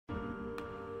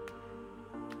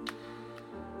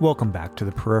Welcome back to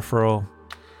The Peripheral.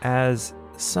 As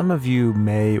some of you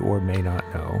may or may not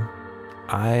know,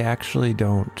 I actually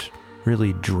don't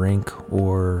really drink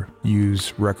or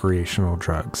use recreational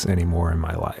drugs anymore in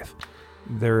my life.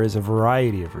 There is a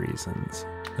variety of reasons,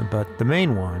 but the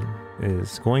main one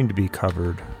is going to be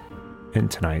covered in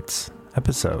tonight's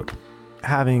episode.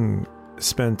 Having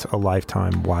spent a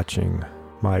lifetime watching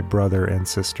my brother and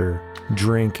sister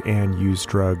drink and use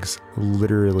drugs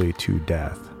literally to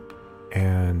death,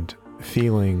 and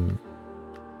feeling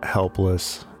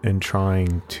helpless and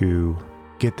trying to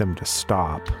get them to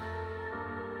stop,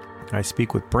 I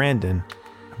speak with Brandon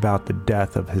about the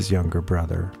death of his younger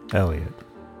brother, Elliot.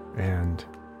 And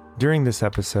during this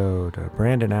episode,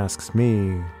 Brandon asks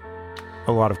me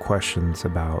a lot of questions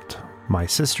about my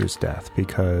sister's death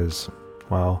because,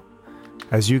 well,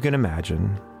 as you can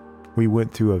imagine, we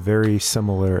went through a very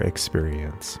similar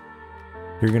experience.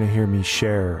 You're going to hear me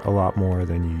share a lot more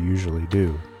than you usually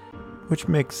do, which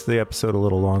makes the episode a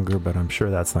little longer, but I'm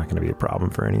sure that's not going to be a problem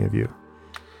for any of you.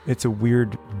 It's a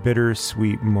weird,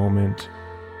 bittersweet moment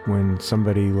when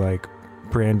somebody like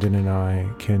Brandon and I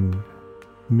can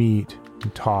meet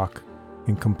and talk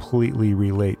and completely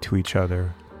relate to each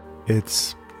other.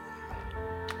 It's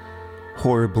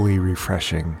horribly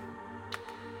refreshing.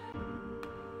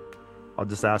 I'll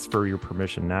just ask for your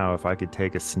permission now if I could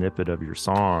take a snippet of your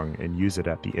song and use it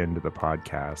at the end of the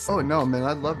podcast. Oh, no, man,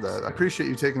 I'd love that. I appreciate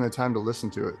you taking the time to listen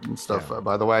to it and stuff. Yeah.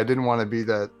 By the way, I didn't want to be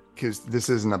that because this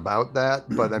isn't about that.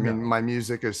 But I mean, my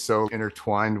music is so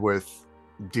intertwined with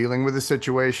dealing with the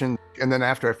situation. And then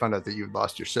after I found out that you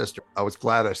lost your sister, I was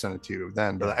glad I sent it to you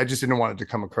then. But I just didn't want it to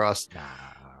come across,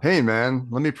 hey, man,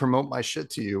 let me promote my shit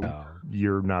to you. No,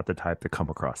 you're not the type to come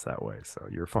across that way, so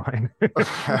you're fine.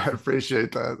 I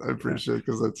appreciate that. I appreciate it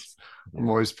because I'm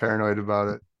always paranoid about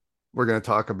it. We're going to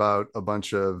talk about a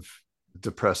bunch of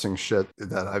depressing shit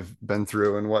that I've been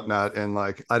through and whatnot. And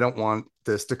like, I don't want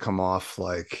this to come off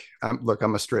like,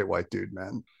 I'm a straight white dude,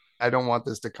 man. I don't want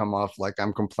this to come off like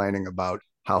I'm complaining about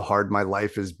how hard my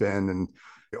life has been and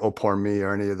oh, poor me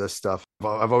or any of this stuff.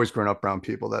 I've always grown up around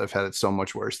people that have had it so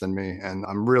much worse than me. And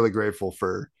I'm really grateful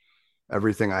for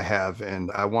everything I have. And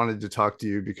I wanted to talk to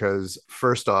you because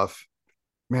first off,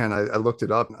 man, I looked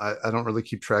it up. I don't really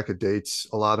keep track of dates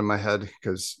a lot in my head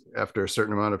because after a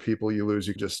certain amount of people you lose,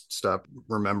 you just stop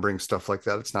remembering stuff like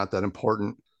that. It's not that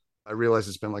important. I realized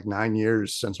it's been like 9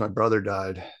 years since my brother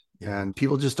died and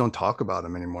people just don't talk about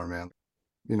him anymore, man.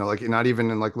 You know, like not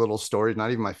even in like little stories,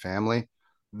 not even my family.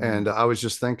 And I was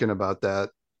just thinking about that.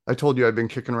 I told you I've been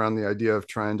kicking around the idea of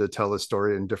trying to tell a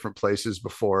story in different places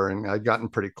before, and I'd gotten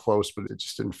pretty close, but it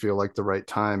just didn't feel like the right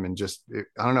time. And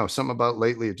I don't know, something about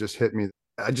lately, it just hit me.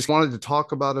 I just wanted to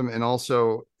talk about him. And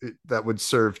also that would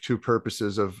serve two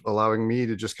purposes of allowing me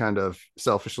to just kind of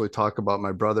selfishly talk about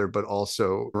my brother, but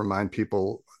also remind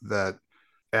people that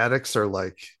addicts are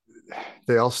like,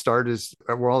 they all start as,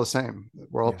 we're all the same.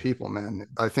 We're all people, man.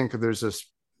 I think there's this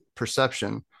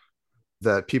perception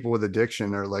that people with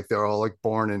addiction are like, they're all like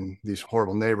born in these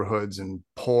horrible neighborhoods and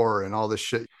poor and all this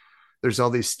shit. There's all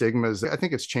these stigmas. I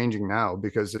think it's changing now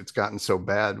because it's gotten so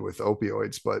bad with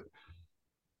opioids, but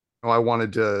I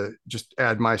wanted to just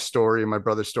add my story and my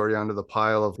brother's story onto the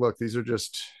pile of, look, these are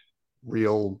just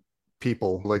real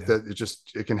people like that.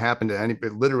 It can happen to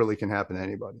it literally can happen to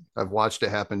anybody. I've watched it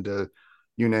happen to,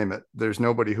 you name it. There's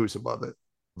nobody who's above it.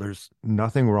 There's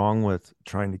nothing wrong with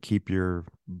trying to keep your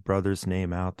brother's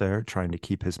name out there, trying to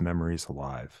keep his memories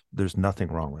alive. There's nothing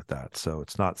wrong with that. So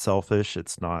it's not selfish.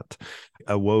 It's not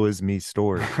a woe is me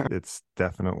story. It's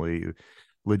definitely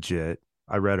legit.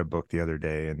 I read a book the other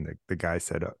day and the guy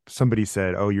said, somebody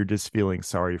said, oh, you're just feeling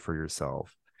sorry for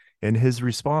yourself. And his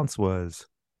response was,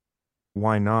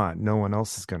 why not? No one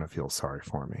else is going to feel sorry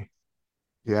for me.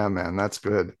 Yeah, man, that's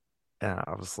good. Yeah,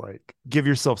 I was like, give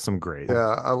yourself some grace.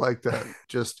 Yeah, I like that.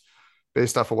 Just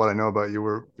based off of what I know about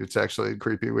you, it's actually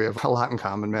creepy. We have a lot in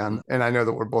common, man. And I know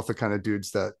that we're both the kind of dudes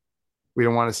that we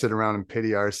don't want to sit around and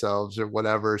pity ourselves or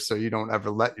whatever. So you don't ever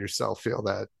let yourself feel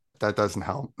that. That doesn't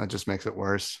help. That just makes it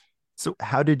worse. So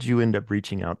how did you end up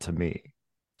reaching out to me?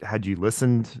 Had you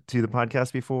listened to the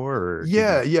podcast before? Or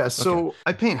yeah. So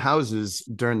I paint houses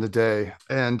during the day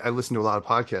and I listen to a lot of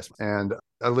podcasts and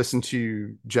I listen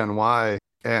to Gen Y.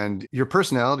 And your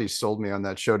personality sold me on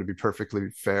that show, to be perfectly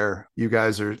fair. You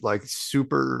guys are like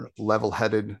super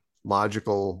level-headed,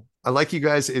 logical. I like you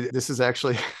guys. This is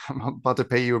actually, I'm about to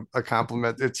pay you a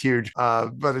compliment. It's huge,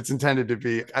 but it's intended to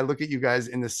be. I look at you guys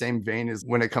in the same vein as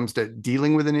when it comes to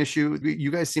dealing with an issue. You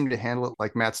guys seem to handle it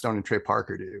like Matt Stone and Trey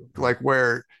Parker do, like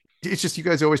where it's just you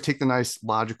guys always take the nice,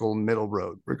 logical middle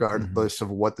road, regardless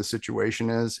of what the situation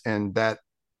is. And that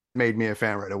made me a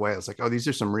fan right away. I was like, oh, these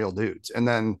are some real dudes. And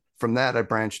then from that, I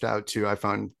branched out to, I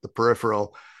found The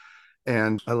Peripheral,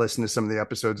 and I listened to some of the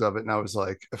episodes of it. And I was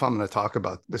like, if I'm going to talk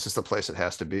about this, is the place it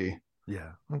has to be.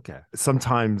 Yeah. Okay.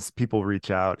 Sometimes people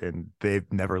reach out and they've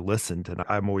never listened, and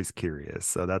I'm always curious.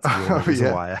 So that's the only reason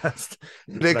Yeah. why I asked.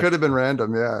 It could have been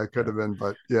random. Yeah, it could have been.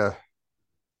 But yeah.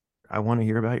 I want to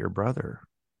hear about your brother.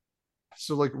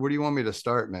 So, like, where do you want me to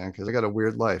start, man? Because I got a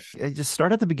weird life. Just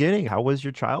start at the beginning. How was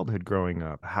your childhood growing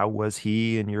up? How was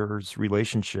he and yours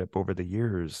relationship over the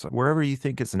years? Wherever you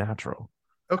think is natural.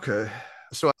 Okay.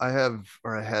 So I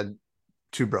had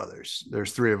two brothers.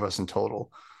 There's three of us in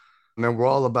total. And then we're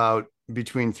all about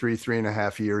between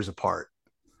 3.5 years apart.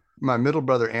 My middle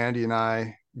brother, Andy, and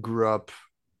I grew up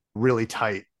really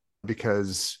tight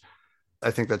because I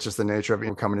think that's just the nature of it.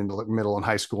 We're coming into like middle and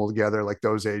high school together, like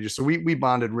those ages. So we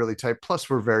bonded really tight. Plus,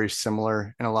 we're very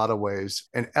similar in a lot of ways.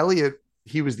 And Elliot,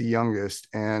 he was the youngest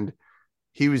and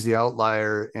he was the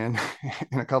outlier in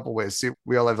in a couple ways. See,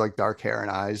 we all have like dark hair and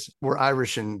eyes. We're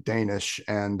Irish and Danish,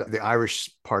 and the Irish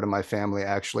part of my family,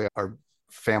 actually, our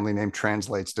family name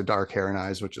translates to dark hair and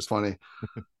eyes, which is funny.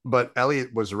 But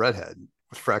Elliot was a redhead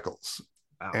with freckles.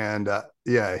 Wow. And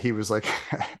yeah, he was like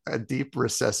a deep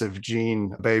recessive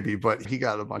gene baby, but he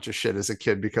got a bunch of shit as a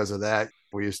kid because of that.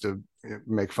 We used to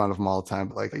make fun of him all the time,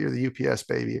 like, you're the UPS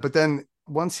baby. But then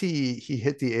once he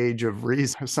hit the age of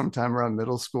reason, sometime around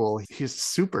middle school, he's a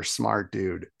super smart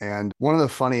dude. And one of the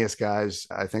funniest guys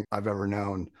I think I've ever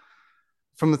known.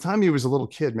 From the time he was a little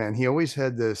kid, man, he always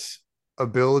had this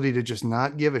ability to just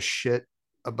not give a shit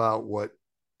about what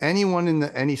anyone in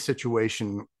any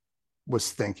situation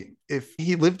was thinking. If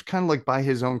he lived kind of like by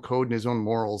his own code and his own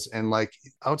morals, and like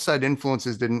outside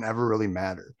influences didn't ever really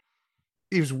matter.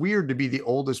 It was weird to be the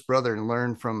oldest brother and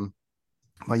learn from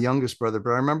my youngest brother.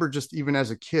 But I remember just even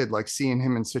as a kid, like seeing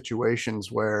him in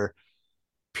situations where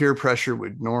peer pressure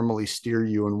would normally steer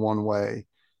you in one way.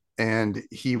 And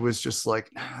he was just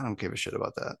like, I don't give a shit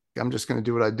about that. I'm just going to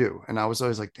do what I do. And I was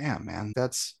always like, damn, man,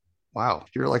 that's wow.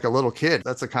 You're like a little kid.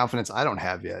 That's a confidence I don't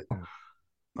have yet.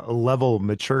 A level of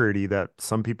maturity that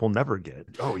some people never get.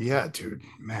 Oh, yeah, dude,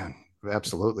 man,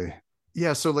 absolutely.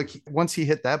 Yeah. So, like, once he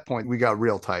hit that point, we got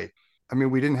real tight. I mean,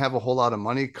 we didn't have a whole lot of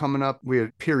money coming up. We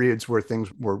had periods where things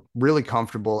were really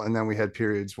comfortable. And then we had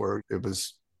periods where it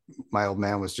was, my old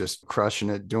man was just crushing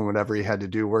it, doing whatever he had to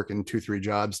do, working 2-3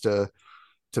 jobs to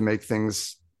make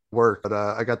things work. But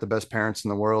I got the best parents in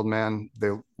the world, man.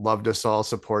 They loved us all,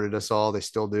 supported us all. They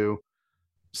still do.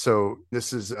 So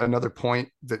this is another point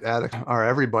that add our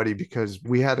everybody, because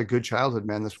we had a good childhood,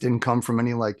 man. This didn't come from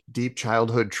any like deep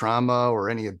childhood trauma or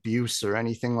any abuse or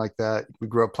anything like that. We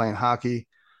grew up playing hockey,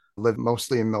 lived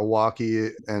mostly in Milwaukee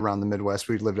and around the Midwest.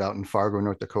 We lived out in Fargo,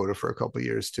 North Dakota for a couple of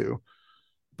years too.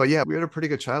 But yeah, we had a pretty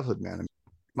good childhood, man.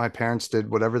 My parents did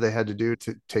whatever they had to do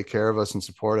to take care of us and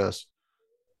support us.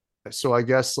 So I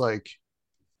guess like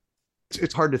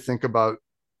it's hard to think about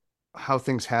how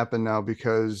things happen now,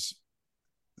 because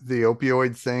the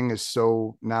opioid thing is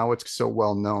so, now it's so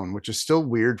well known, which is still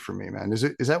weird for me, man.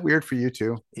 Is that weird for you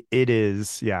too? It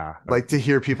is, yeah. Like to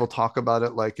hear people talk about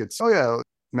it like it's, oh yeah,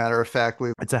 matter of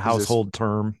factly, it's a household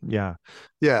term. Yeah.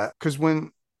 Yeah. Because when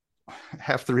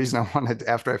half the reason I wanted,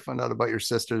 after I found out about your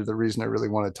sister, the reason I really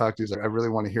want to talk to you is like, I really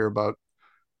want to hear about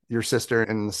your sister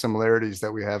and the similarities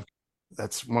that we have.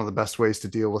 That's one of the best ways to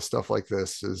deal with stuff like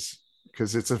this, is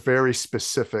because it's a very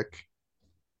specific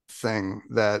thing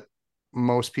that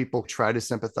most people try to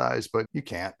sympathize, but you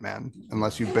can't, man,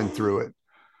 unless you've been through it.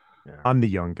 Yeah. I'm the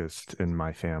youngest in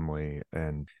my family,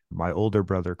 and my older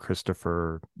brother,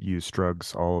 Christopher, used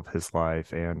drugs all of his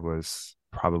life and was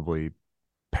probably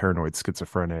paranoid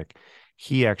schizophrenic.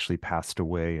 He actually passed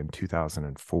away in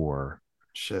 2004.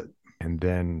 Shit. And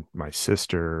then my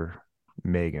sister,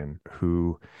 Megan,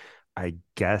 who I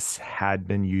guess had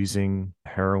been using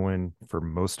heroin for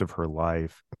most of her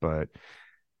life, but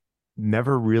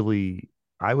never really,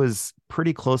 I was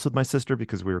pretty close with my sister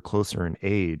because we were closer in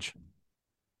age,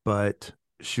 but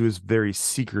she was very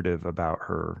secretive about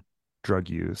her drug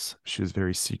use. She was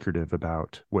very secretive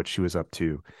about what she was up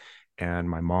to. And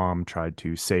my mom tried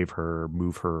to save her,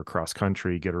 move her across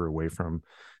country, get her away from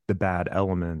the bad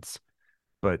elements,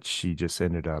 but she just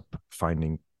ended up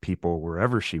finding people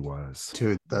wherever she was.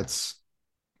 Dude, that's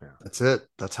it.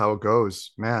 That's how it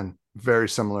goes, man. Very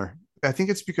similar. I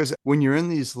think it's because when you're in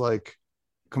these like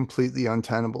completely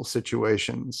untenable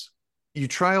situations, you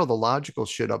try all the logical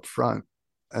shit up front.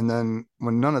 And then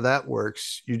when none of that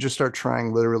works, you just start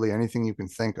trying literally anything you can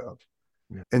think of.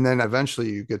 Yeah. And then eventually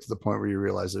you get to the point where you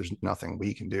realize there's nothing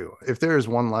we can do. If there is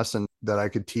one lesson that I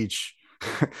could teach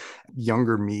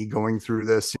younger me going through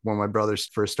this when my brothers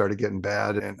first started getting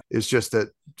bad, and it's just that,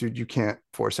 dude, you can't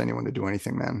force anyone to do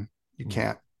anything, man. You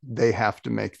can't. they have to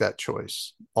make that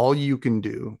choice. All you can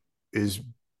do is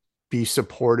be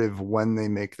supportive when they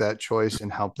make that choice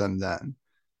and help them then.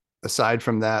 Aside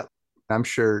from that, I'm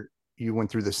sure you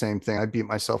went through the same thing. I beat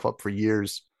myself up for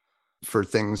years for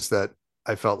things that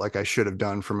I felt like I should have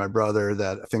done for my brother,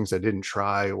 that things I didn't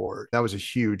try, or that was a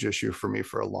huge issue for me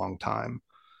for a long time.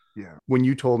 Yeah. When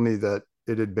you told me that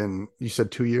it had been, you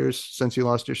said 2 years since you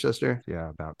lost your sister? Yeah,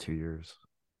 about 2 years.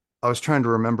 I was trying to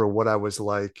remember what I was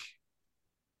like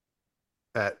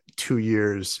at 2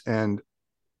 years. And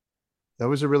that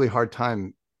was a really hard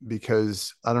time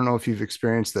because I don't know if you've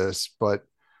experienced this, but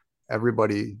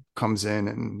everybody comes in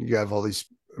and you have all these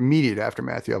immediate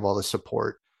aftermath, you have all the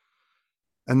support.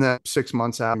 And then 6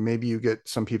 months out, maybe you get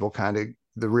some people kind of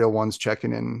the real ones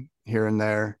checking in here and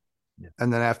there. Yeah.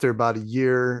 And then after about a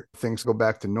year, things go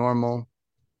back to normal.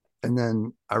 And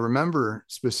then I remember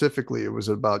specifically, it was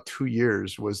about 2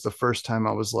 years was the first time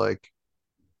I was like,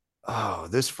 oh,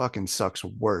 this fucking sucks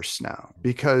worse now.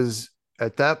 Because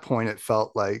at that point, it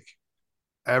felt like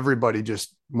everybody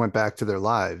just went back to their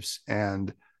lives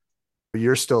and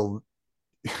you're still,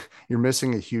 you're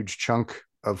missing a huge chunk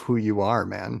of who you are,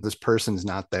 man. This person's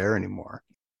not there anymore.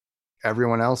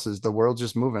 Everyone else is, the world's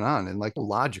just moving on. And like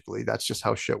logically, that's just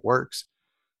how shit works.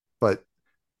 But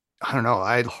I don't know.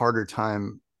 I had a harder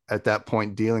time at that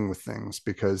point dealing with things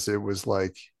because it was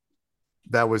like,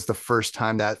 that was the first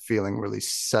time that feeling really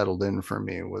settled in for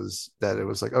me, was that it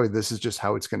was like, oh, this is just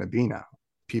how it's going to be now.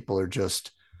 People are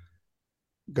just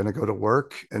going to go to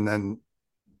work. And then,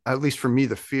 at least for me,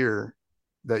 the fear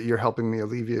that you're helping me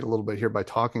alleviate a little bit here by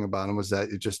talking about him was that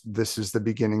it just, this is the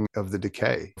beginning of the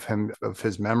decay of him, of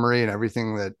his memory and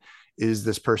everything that is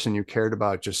this person you cared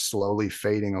about just slowly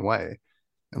fading away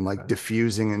and like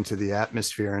diffusing into the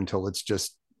atmosphere until it's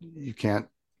just, you can't,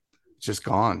 it's just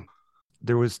gone.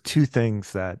 There was two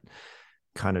things that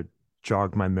kind of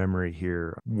jogged my memory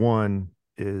here. One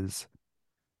is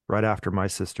right after my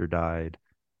sister died,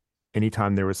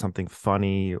 anytime there was something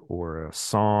funny or a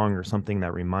song or something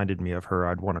that reminded me of her,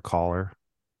 I'd want to call her.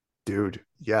 Dude,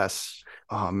 yes.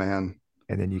 Oh, man.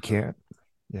 And then you can't,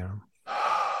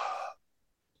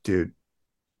 Dude,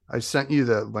 I sent you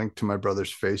that link to my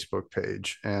brother's Facebook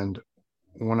page. And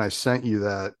when I sent you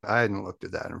that, I hadn't looked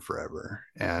at that in forever.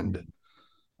 And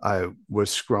I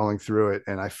was scrolling through it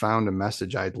and I found a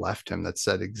message I'd left him that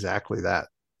said exactly that.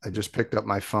 I just picked up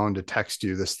my phone to text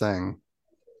you this thing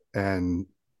and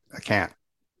I can't.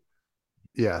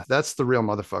 Yeah, that's the real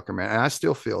motherfucker, man. And I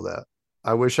still feel that.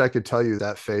 I wish I could tell you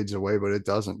that fades away, but it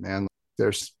doesn't, man.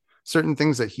 There's certain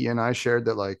things that he and I shared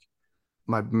that like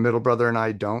my middle brother and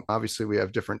I don't. Obviously, we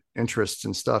have different interests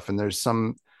and stuff. And there's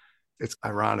some, it's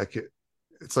ironic.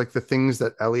 It's like the things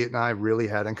that Elliot and I really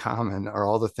had in common are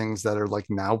all the things that are like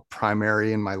now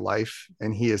primary in my life.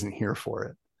 And he isn't here for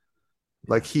it.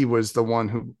 Like he was the one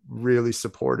who really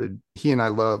supported. He and I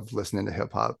loved listening to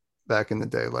hip hop back in the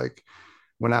day. Like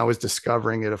when I was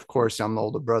discovering it, of course, I'm the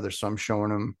older brother. So I'm showing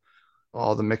him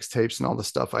all the mixtapes and all the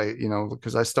stuff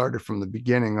because I started from the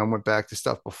beginning. I went back to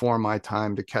stuff before my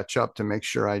time to catch up, to make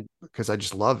sure because I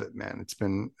just love it, man. It's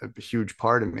been a huge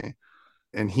part of me.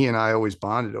 And he and I always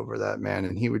bonded over that, man.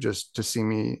 And he would just to see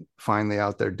me finally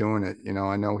out there doing it,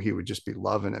 I know he would just be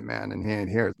loving it, man. And he ain't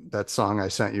here. That song I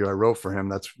sent you, I wrote for him.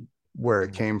 That's where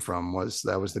it came from.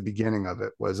 That was the beginning of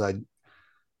it.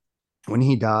 When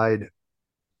he died.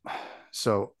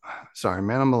 So sorry,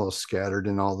 man, I'm a little scattered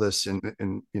in all this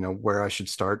and where I should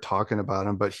start talking about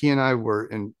him. But he and I were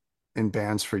in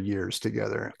bands for years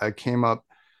together. I came up.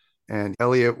 And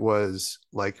Elliot was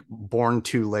like born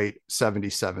too late,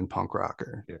 77 punk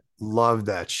rocker. Yeah. Loved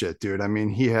that shit, dude. I mean,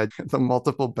 he had the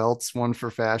multiple belts, one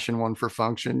for fashion, one for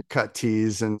function, cut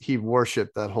tees, and he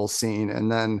worshiped that whole scene.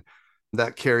 And then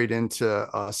that carried into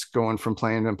us going from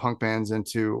playing in punk bands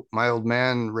into my old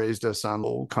man raised us on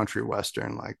old country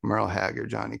Western, like Merle Haggard,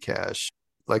 Johnny Cash,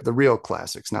 like the real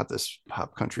classics, not this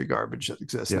pop country garbage that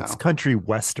exists now. It's country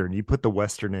Western. You put the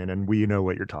Western in and we know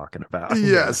what you're talking about.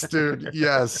 Yes, dude.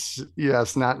 Yes.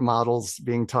 Not models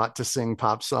being taught to sing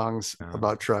pop songs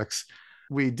about trucks.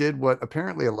 We did what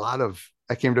apparently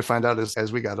I came to find out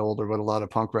as we got older, what a lot of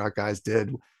punk rock guys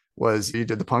did was you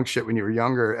did the punk shit when you were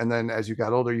younger. And then as you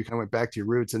got older, you kind of went back to your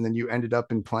roots and then you ended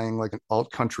up in playing like an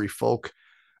alt country folk.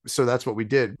 So that's what we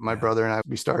did. My brother and I,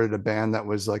 we started a band that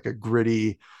was like a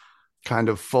gritty kind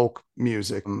of folk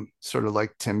music, sort of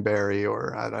like Tim Barry,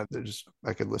 or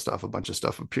I could list off a bunch of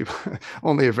stuff of people.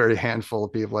 Only a very handful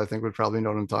of people I think would probably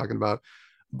know what I'm talking about.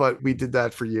 But we did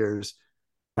that for years.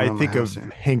 I think of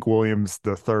Hank Williams,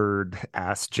 the third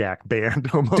Ass Jack band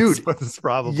almost. Dude, but it's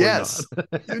probably yes. not.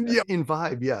 Yeah, in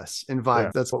Vibe, yes. In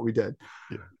Vibe, that's what we did.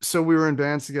 Yeah. So we were in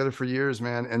bands together for years,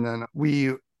 man. And then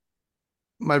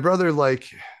My brother, like,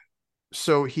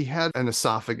 so he had an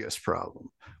esophagus problem.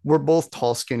 We're both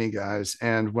tall, skinny guys.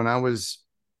 And when I was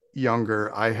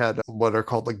younger, I had what are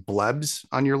called like blebs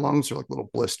on your lungs, or like little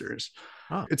blisters.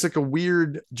 Oh, It's like a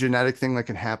weird genetic thing that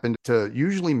can happen to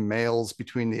usually males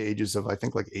between the ages of, I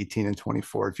think, like 18 and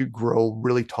 24. If you grow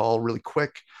really tall, really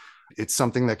quick, it's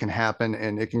something that can happen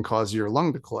and it can cause your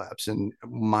lung to collapse. And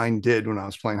mine did when I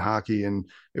was playing hockey, and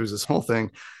it was this whole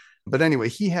thing. But anyway,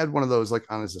 he had one of those like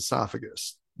on his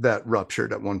esophagus that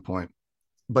ruptured at one point,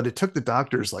 but it took the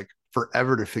doctors like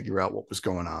forever to figure out what was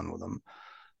going on with him.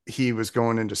 He was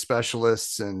going into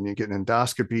specialists and getting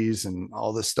endoscopies and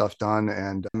all this stuff done.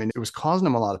 And I mean, it was causing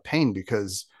him a lot of pain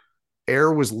because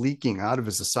air was leaking out of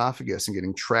his esophagus and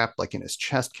getting trapped like in his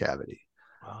chest cavity.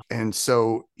 wow. And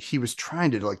so he was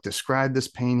trying to like describe this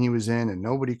pain he was in, and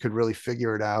nobody could really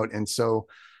figure it out. And so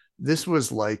this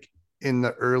was like in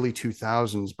the early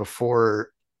 2000s,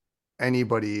 before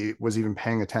anybody was even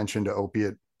paying attention to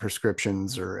opiate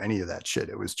prescriptions or any of that shit.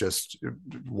 It was just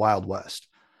Wild West.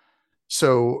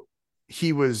 So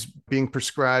he was being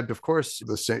prescribed, of course,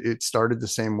 it started the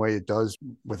same way it does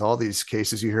with all these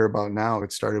cases you hear about now.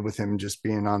 It started with him just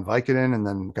being on Vicodin and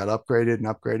then got upgraded and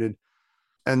upgraded.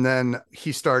 And then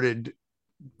he started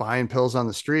buying pills on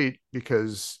the street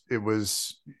because it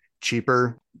was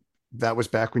cheaper. That was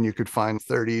back when you could find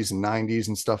 30s and 90s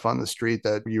and stuff on the street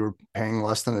that you were paying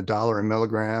less than $1 a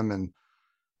milligram. And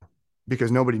because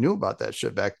nobody knew about that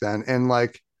shit back then. And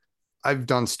like, I've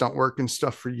done stunt work and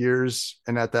stuff for years.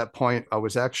 And at that point, I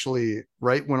was actually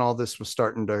right when all this was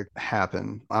starting to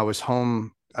happen. I was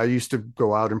home. I used to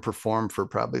go out and perform for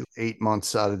probably 8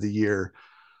 months out of the year.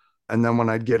 And then when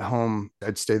I'd get home,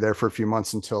 I'd stay there for a few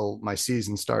months until my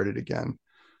season started again.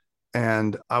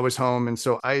 And I was home. And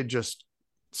so I had just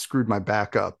screwed my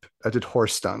back up. I did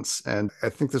horse stunts. And I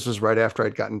think this was right after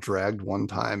I'd gotten dragged one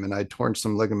time and I'd torn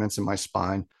some ligaments in my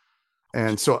spine.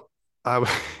 And so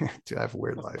dude, I have a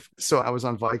weird life. So I was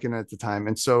on Vicodin at the time.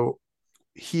 And so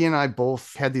he and I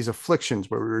both had these afflictions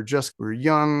where we were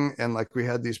young and like we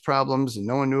had these problems and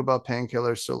no one knew about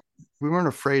painkillers. So we weren't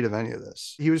afraid of any of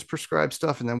this. He was prescribed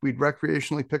stuff and then we'd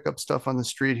recreationally pick up stuff on the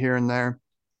street here and there.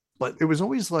 But it was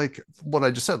always like what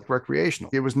I just said, recreational.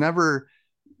 It was never,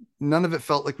 none of it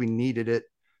felt like we needed it.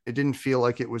 It didn't feel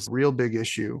like it was a real big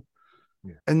issue.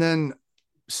 Yeah. And then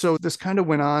so this kind of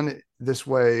went on this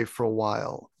way for a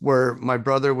while, where my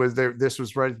brother was there. This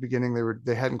was right at the beginning.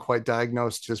 They hadn't quite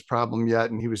diagnosed his problem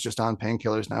yet, and he was just on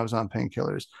painkillers. And I was on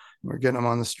painkillers. We were getting him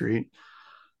on the street.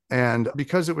 And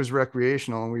because it was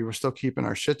recreational and we were still keeping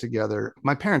our shit together,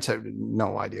 my parents had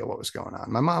no idea what was going on.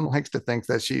 My mom likes to think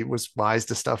that she was wise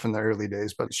to stuff in the early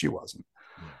days, but she wasn't.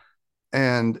 Yeah.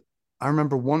 And I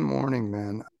remember one morning,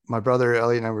 man, my brother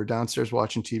Elliot and I were downstairs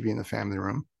watching TV in the family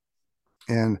room.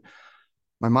 And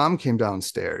my mom came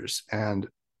downstairs, and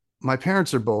my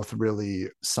parents are both really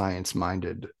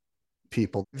science-minded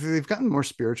people. They've gotten more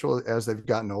spiritual as they've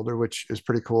gotten older, which is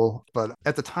pretty cool. But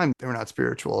at the time, they were not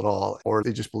spiritual at all, or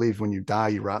they just believed when you die,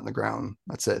 you rot in the ground.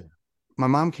 That's it. My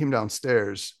mom came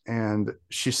downstairs and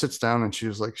she sits down and she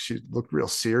was like, she looked real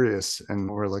serious. And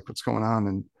we're like, what's going on?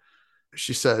 And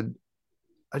she said,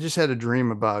 I just had a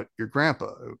dream about your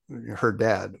grandpa, her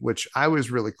dad, which I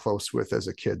was really close with as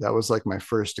a kid. That was like my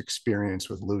first experience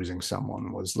with losing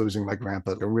someone, was losing my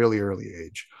grandpa at a really early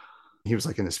age. He was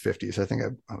like in his 50s. I think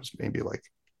I was maybe like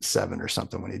 7 or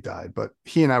something when he died, but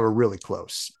he and I were really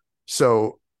close.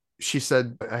 So she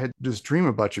said, I had this dream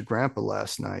about your grandpa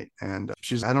last night. And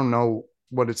she's, I don't know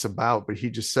what it's about, but he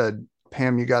just said,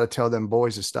 Pam, you got to tell them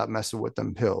boys to stop messing with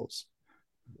them pills.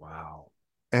 Wow.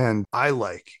 And I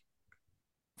like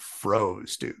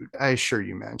froze, dude. I assure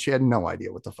you, man, she had no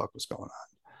idea what the fuck was going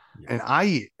on. Yeah. And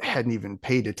I hadn't even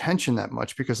paid attention that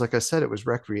much because, like I said, it was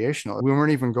recreational. We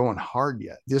weren't even going hard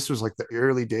yet. This was like the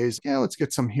early days. Yeah, let's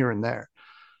get some here and there.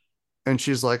 And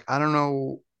she's like, I don't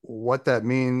know what that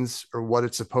means or what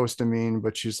it's supposed to mean,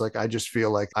 but she's like, I just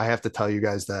feel like I have to tell you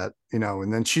guys that, you know.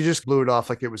 And then she just blew it off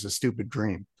like it was a stupid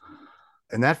dream.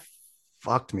 And that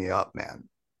fucked me up, man.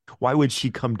 Why would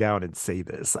she come down and say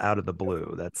this out of the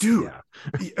blue? That's, dude,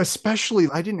 yeah. Especially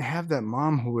I didn't have that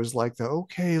mom who was like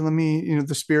okay, let me, you know,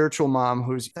 the spiritual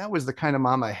mom that was the kind of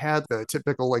mom I had, the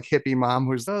typical like hippie mom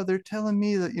who's, oh, they're telling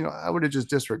me that, you know, I would have just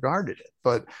disregarded it.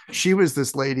 But she was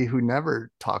this lady who never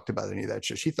talked about any of that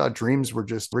shit. She thought dreams were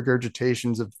just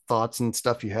regurgitations of thoughts and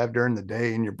stuff you have during the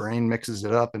day and your brain mixes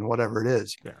it up and whatever it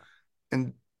is. Yeah.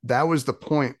 And that was the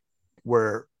point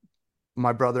where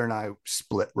my brother and I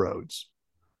split roads.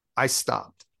 I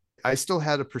stopped. I still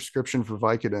had a prescription for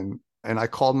Vicodin, and I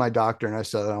called my doctor and I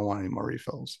said, I don't want any more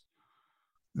refills.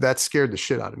 That scared the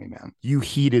shit out of me, man. You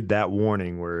heeded that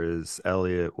warning, whereas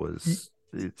Elliot was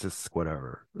It's just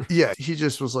whatever. Yeah, he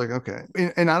just was like, okay.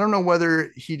 And I don't know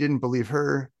whether he didn't believe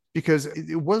her because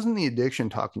it wasn't the addiction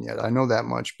talking yet. I know that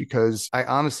much because I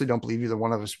honestly don't believe either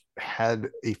one of us had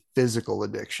a physical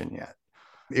addiction yet.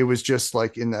 It was just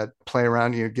like in that play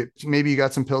around, you get maybe you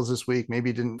got some pills this week, maybe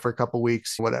you didn't for a couple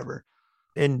weeks, whatever.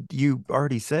 And you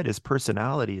already said his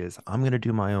personality is, I'm going to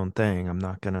do my own thing. I'm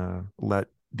not going to let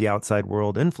the outside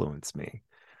world influence me.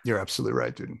 You're absolutely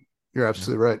right, dude. You're Yeah.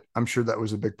 absolutely right. I'm sure that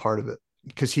was a big part of it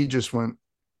because he just went,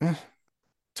 eh.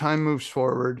 Time moves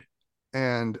forward.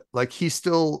 And like he's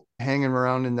still hanging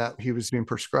around in that he was being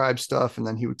prescribed stuff and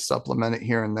then he would supplement it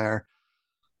here and there.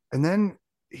 And then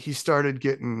he started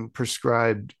getting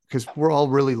prescribed because we're all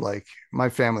really like, my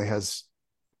family has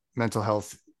mental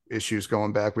health issues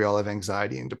going back. We all have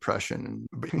anxiety and depression.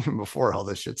 And even before all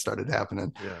this shit started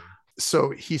happening. Yeah.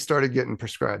 So he started getting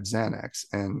prescribed Xanax.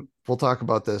 And we'll talk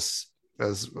about this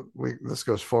as this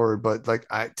goes forward. But like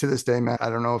to this day, man, I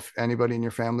don't know if anybody in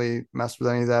your family messed with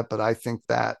any of that, but I think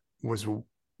that was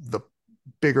the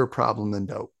bigger problem than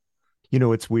dope. You know,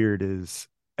 what's weird is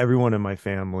everyone in my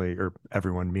family, or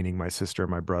everyone meaning my sister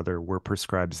and my brother, were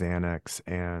prescribed Xanax,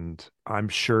 and I'm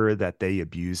sure that they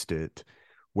abused it.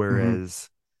 Whereas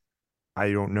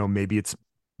I don't know, maybe it's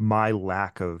my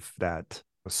lack of that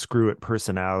screw it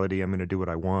personality. I'm going to do what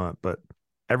I want. But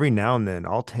every now and then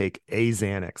I'll take a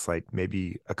Xanax, like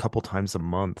maybe a couple times a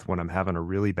month when I'm having a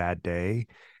really bad day.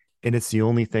 And it's the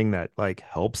only thing that like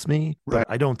helps me, but Right.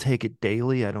 I don't take it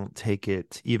daily. I don't take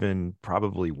it even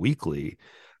probably weekly.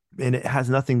 And it has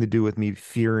nothing to do with me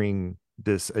fearing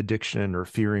this addiction or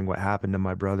fearing what happened to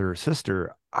my brother or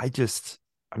sister. I'm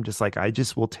just like, I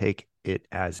just will take it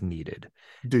as needed.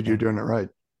 Dude, you're And doing it right.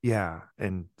 yeah.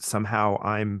 And somehow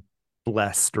I'm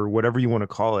blessed, or whatever you want to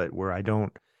call it, where I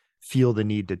don't feel the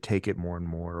need to take it more and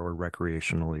more, or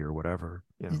recreationally or whatever.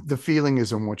 Yeah. The feeling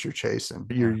isn't what you're chasing.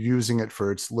 You're using it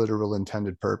for its literal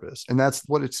intended purpose. And that's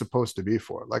what it's supposed to be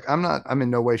for. Like I'm in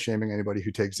no way shaming anybody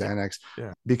who takes Xanax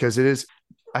Yeah. because it is.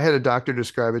 I had a doctor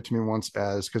describe it to me once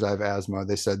as, because I have asthma,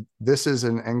 they said, this is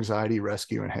an anxiety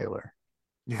rescue inhaler.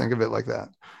 Yeah. Think of it like that.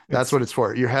 That's what it's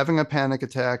for. You're having a panic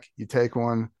attack, you take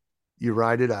one, you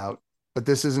ride it out. But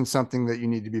this isn't something that you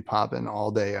need to be popping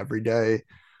all day, every day.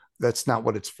 That's not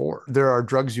what it's for. There are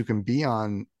drugs you can be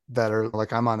on that are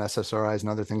like, I'm on SSRIs and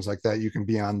other things like that. You can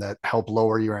be on that help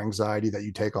lower your anxiety that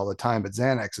you take all the time. But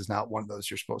Xanax is not one of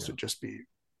those you're supposed to just be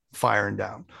firing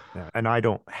down. Yeah. And I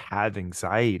don't have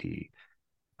anxiety.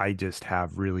 I just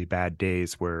have really bad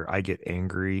days where I get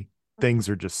angry. Things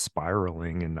are just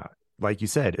spiraling. And like you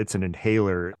said, it's an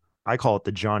inhaler. I call it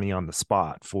the Johnny on the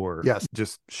spot for Yes.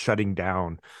 just shutting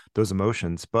down those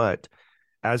emotions. But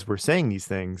as we're saying these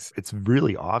things, it's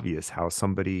really obvious how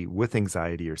somebody with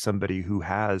anxiety or somebody who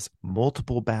has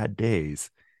multiple bad days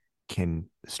can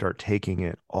start taking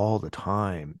it all the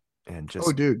time and just.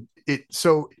 Oh, dude.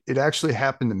 It actually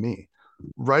happened to me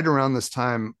right around this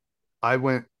time. I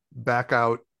went back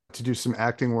out to do some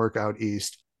acting work out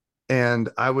east, and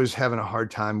I was having a hard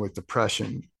time with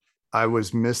depression. I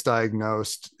was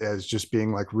misdiagnosed as just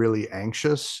being like really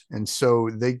anxious. And so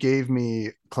they gave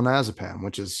me clonazepam,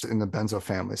 which is in the benzo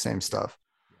family, same stuff.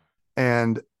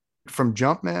 And from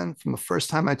Jumpman, from the first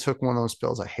time I took one of those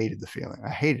pills, I hated the feeling. I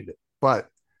hated it, but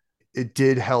it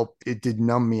did help. It did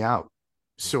numb me out.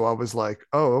 So I was like,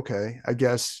 oh, okay, I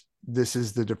guess this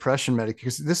is the depression medic.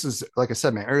 Because this is, like I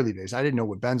said, my early days. I didn't know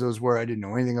what benzos were. I didn't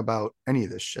know anything about any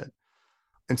of this shit.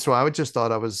 And so I just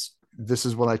thought this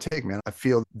is what I take, man. I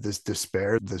feel this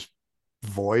despair, this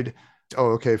void. Oh,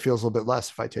 okay, it feels a little bit less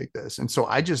if I take this. And so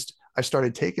I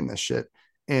started taking this shit.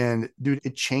 And dude,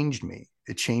 it changed me.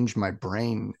 It changed my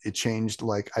brain. It changed,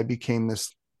 like, I became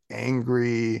this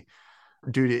angry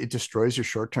dude. It destroys your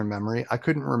short-term memory. I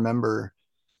couldn't remember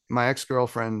my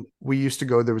ex-girlfriend. We used to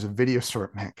go, there was a video store,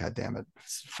 man, god damn it,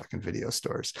 fucking video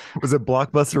stores. Was it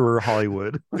Blockbuster or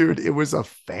Hollywood? Dude, it was a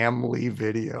family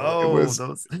video. Oh, it was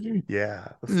those. Yeah.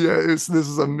 this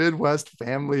is a Midwest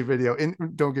family video. And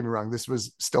don't get me wrong, this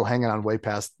was still hanging on way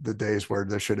past the days where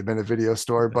there should have been a video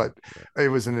store, but it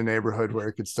was in a neighborhood where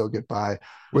it could still get by.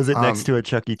 Was it next to a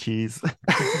Chuck E. Cheese?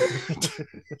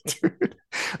 Dude,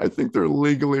 I think they're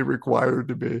legally required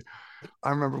to be.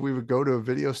 I remember we would go to a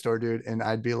video store, dude, and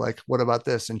I'd be like, what about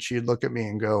this? And she'd look at me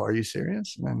and go, are you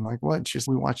serious? And I'm like, what? She's,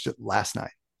 we watched it last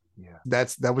night. Yeah.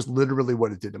 That was literally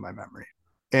what it did to my memory.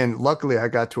 And luckily I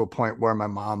got to a point where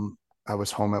I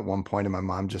was home at one point and my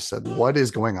mom just said, what is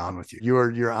going on with you?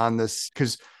 You're on this,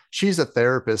 because she's a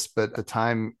therapist, but at the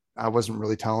time I wasn't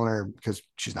really telling her because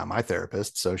she's not my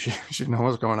therapist. So she didn't know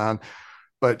what's going on,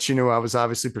 but she knew I was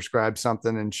obviously prescribed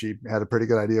something and she had a pretty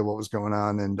good idea what was going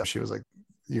on. And she was like,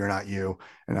 you're not you.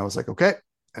 And I was like, okay.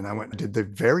 And I went and did the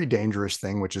very dangerous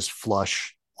thing, which is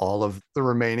flush all of the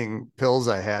remaining pills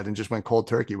I had and just went cold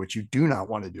turkey, which you do not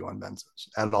want to do on benzos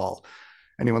at all.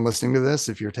 Anyone listening to this,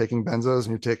 if you're taking benzos and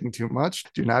you're taking too much,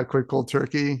 do not quit cold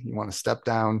turkey. You want to step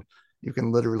down. You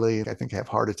can literally, I think, have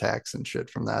heart attacks and shit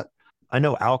from that. I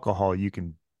know alcohol, you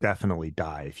can definitely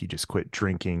die if you just quit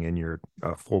drinking and you're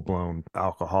a full-blown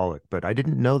alcoholic, but I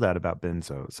didn't know that about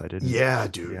benzos. I didn't. Yeah,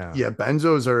 dude. Yeah,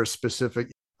 benzos are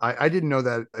specific. I didn't know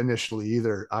that initially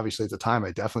either. Obviously, at the time,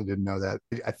 I definitely didn't know that.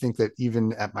 I think that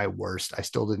even at my worst, I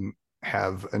still didn't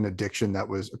have an addiction that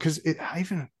was, because I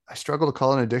struggle to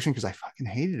call it an addiction because I fucking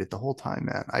hated it the whole time,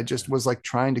 man. I just was like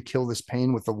trying to kill this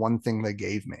pain with the one thing they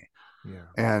gave me. Yeah.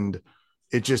 And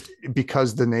it just,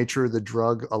 because the nature of the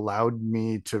drug allowed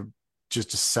me to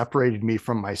just separated me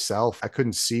from myself. I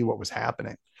couldn't see what was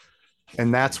happening.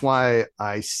 And that's why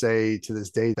I say to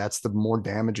this day, that's the more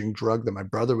damaging drug that my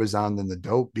brother was on than the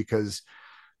dope, because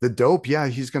the dope, yeah,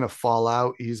 he's going to fall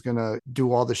out. He's going to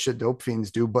do all the shit dope fiends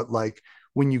do. But like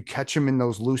when you catch him in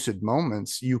those lucid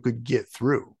moments, you could get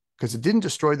through, because it didn't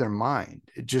destroy their mind.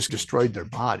 It just destroyed their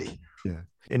body. Yeah.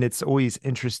 And it's always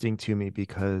interesting to me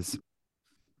because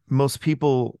most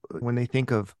people, when they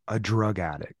think of a drug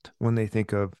addict, when they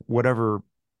think of whatever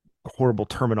horrible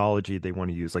terminology they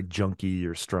want to use, like junkie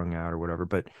or strung out or whatever,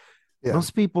 but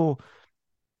most people,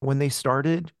 when they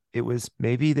started, it was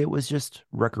just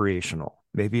recreational.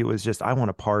 Maybe it was just, I want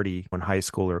to party in high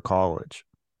school or college.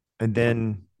 And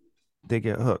then they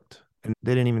get hooked and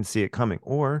they didn't even see it coming.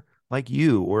 Or like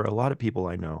you or a lot of people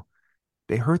I know,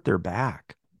 they hurt their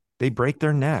back, they break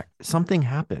their neck, something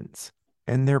happens,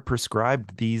 and they're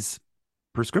prescribed these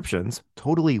prescriptions,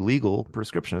 totally legal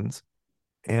prescriptions,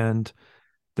 and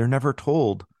they're never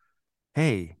told,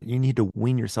 hey, you need to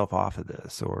wean yourself off of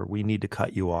this, or we need to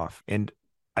cut you off. And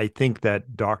I think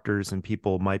that doctors and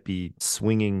people might be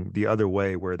swinging the other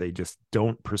way where they just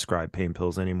don't prescribe pain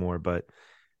pills anymore. But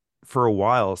for a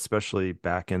while, especially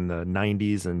back in the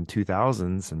 90s and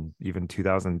 2000s and even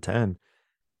 2010,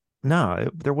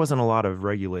 there wasn't a lot of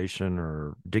regulation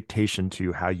or dictation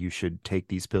to how you should take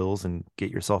these pills and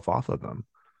get yourself off of them.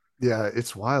 Yeah,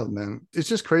 it's wild, man. It's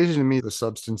just crazy to me, the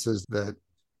substances that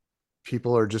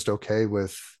people are just okay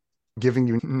with giving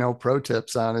you no pro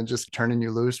tips on and just turning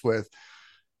you loose with,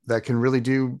 that can really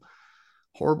do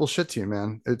horrible shit to you,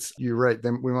 man. You're right.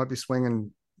 Then we might be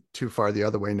swinging too far the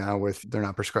other way now with they're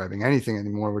not prescribing anything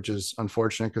anymore, which is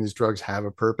unfortunate because these drugs have a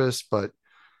purpose. But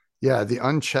yeah, the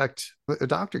unchecked, a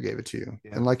doctor gave it to you.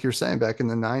 Yeah. And like you're saying, back in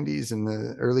the 90s and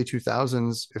the early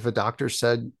 2000s, if a doctor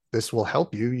said this will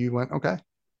help you, you went, okay,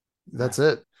 that's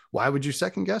it. Why would you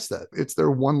second guess that? It's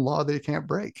their one law they can't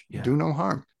break. Yeah. Do no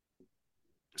harm.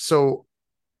 So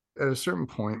at a certain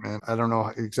point, man, I don't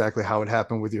know exactly how it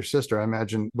happened with your sister. I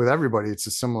imagine with everybody, it's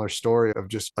a similar story of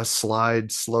just a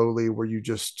slide slowly where you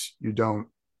don't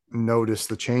notice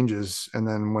the changes. And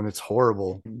then when it's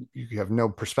horrible, you have no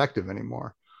perspective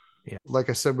anymore. Yeah. Like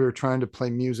I said, we were trying to play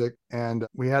music and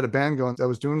we had a band going that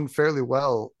was doing fairly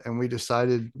well. And we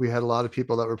decided we had a lot of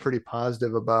people that were pretty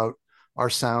positive about our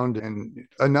sound, and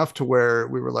enough to where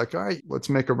we were like, all right, let's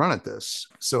make a run at this.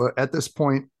 So at this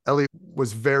point, Ellie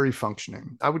was very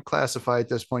functioning. I would classify at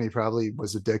this point, he probably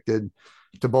was addicted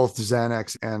to both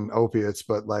Xanax and opiates,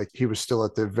 but like he was still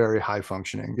at the very high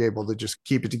functioning, able to just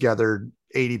keep it together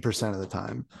 80% of the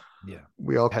time. Yeah.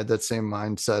 We all had that same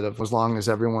mindset of as long as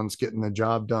everyone's getting the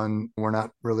job done, we're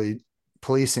not really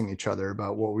policing each other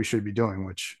about what we should be doing,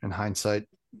 which in hindsight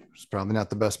is probably not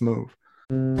the best move.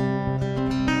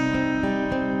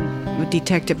 A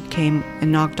detective came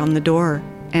and knocked on the door,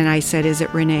 and I said, "Is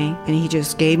it Renee?" And he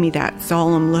just gave me that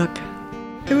solemn look.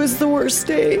 It was the worst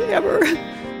day ever.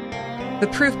 The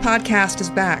Proof podcast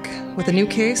is back with a new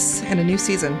case and a new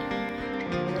season.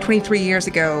 23 years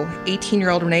ago,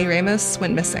 18-year-old Renee Ramos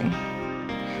went missing.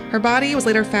 Her body was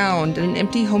later found in an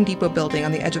empty Home Depot building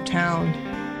on the edge of town.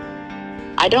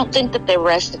 I don't think that they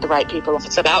arrested the right people.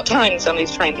 It's about time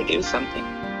somebody's trying to do something.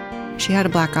 She had a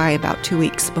black eye about 2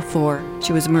 weeks before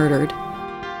she was murdered.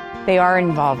 They are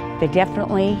involved. They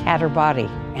definitely had her body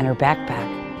and her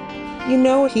backpack. You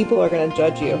know people are going to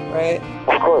judge you, right?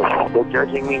 Of course. They're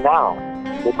judging me now.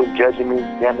 They've been judging me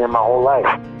damn near my whole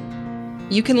life.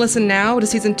 You can listen now to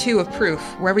Season 2 of Proof,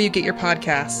 wherever you get your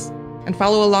podcasts, and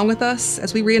follow along with us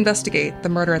as we reinvestigate the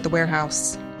murder at the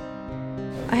warehouse.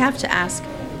 I have to ask,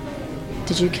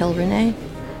 did you kill Renee?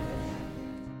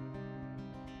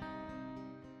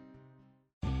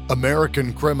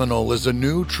 American Criminal is a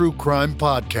new true crime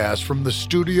podcast from the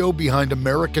studio behind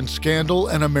American Scandal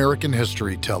and American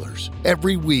History Tellers.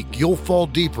 Every week, you'll fall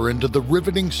deeper into the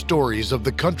riveting stories of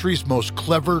the country's most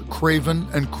clever, craven,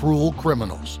 and cruel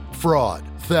criminals. Fraud,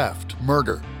 theft,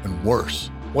 murder, and worse.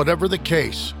 Whatever the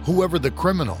case, whoever the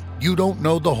criminal, you don't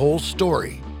know the whole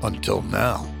story until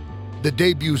now. The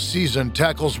debut season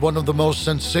tackles one of the most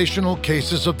sensational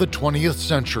cases of the 20th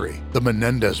century, the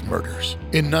Menendez murders.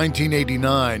 In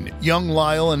 1989, young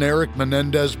Lyle and Eric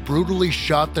Menendez brutally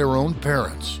shot their own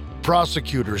parents.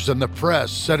 Prosecutors and the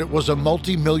press said it was a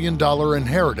multi-million-dollar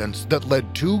inheritance that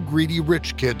led two greedy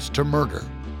rich kids to murder.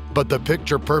 But the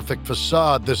picture-perfect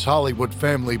facade this Hollywood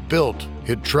family built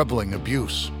hid troubling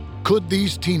abuse. Could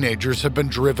these teenagers have been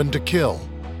driven to kill?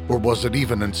 Or was it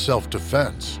even in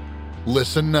self-defense?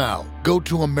 Listen now. Go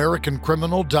to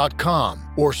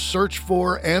AmericanCriminal.com or search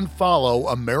for and follow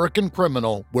American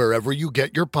Criminal wherever you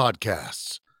get your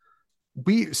podcasts.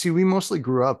 We mostly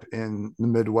grew up in the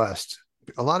Midwest.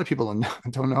 A lot of people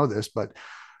don't know this, but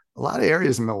a lot of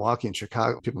areas in Milwaukee and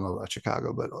Chicago, people know about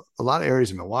Chicago, but a lot of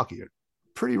areas in Milwaukee are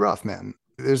pretty rough, man.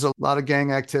 There's a lot of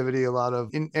gang activity,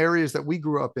 in areas that we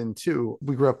grew up in too.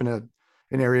 We grew up in an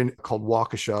area called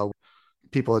Waukesha.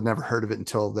 People had never heard of it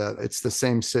until that. It's the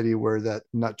same city where that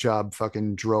nut job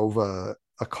fucking drove a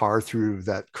car through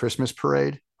that Christmas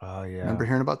parade. Oh yeah. Remember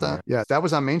hearing about that? Yeah. That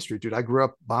was on Main Street, dude. I grew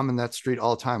up bombing that street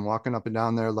all the time, walking up and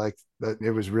down there like that.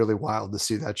 It was really wild to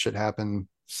see that shit happen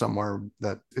somewhere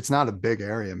that it's not a big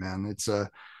area, man. It's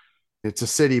a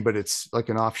city, but it's like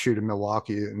an offshoot of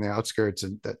Milwaukee in the outskirts.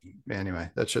 And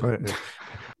that shit. Right.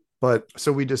 But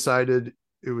so we decided,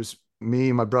 it was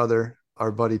me, my brother,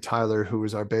 our buddy Tyler, who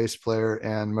was our bass player,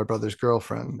 and my brother's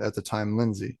girlfriend at the time,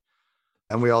 Lindsay.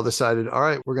 And we all decided, all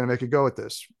right, we're going to make a go at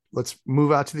this. Let's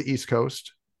move out to the East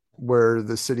Coast where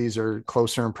the cities are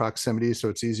closer in proximity. So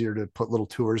it's easier to put little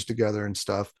tours together and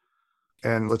stuff.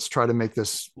 And let's try to make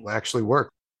this actually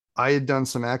work. I had done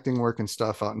some acting work and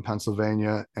stuff out in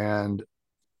Pennsylvania. And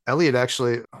Elliot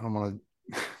actually, I don't want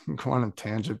to go on a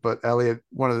tangent, but Elliot,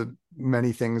 one of the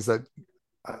many things that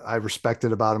I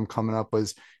respected about him coming up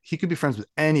was he could be friends with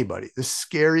anybody, the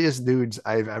scariest dudes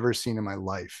I've ever seen in my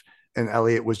life. And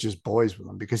Elliot was just boys with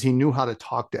him because he knew how to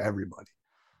talk to everybody.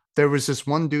 There was this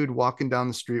one dude walking down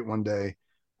the street one day.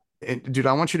 And dude,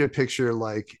 I want you to picture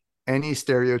like any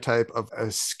stereotype of a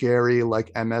scary,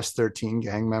 like MS-13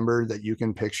 gang member that you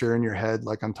can picture in your head.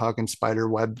 Like I'm talking spider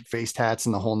web face tats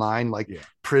and the whole nine, like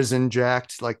prison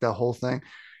jacked, like the whole thing.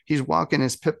 He's walking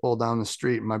his pit bull down the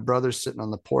street. And my brother's sitting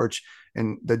on the porch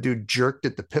and the dude jerked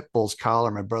at the pit bull's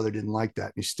collar. My brother didn't like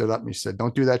that. He stood up and he said,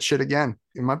 "Don't do that shit again."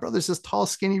 And my brother's this tall,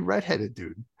 skinny, redheaded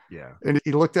dude. Yeah. And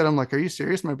he looked at him like, "Are you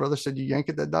serious?" My brother said, "You yank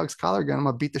at that dog's collar again, I'm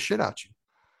going to beat the shit out you."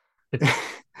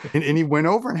 and he went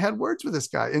over and had words with this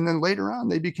guy. And then later on,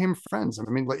 they became friends. I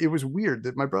mean, like, it was weird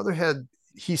that my brother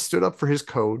he stood up for his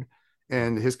code,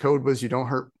 and his code was you don't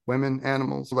hurt women,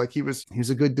 animals. Like he's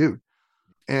a good dude,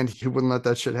 and he wouldn't let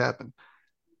that shit happen.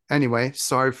 Anyway,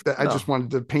 sorry for that. I just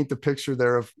wanted to paint the picture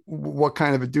there of what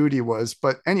kind of a dude he was.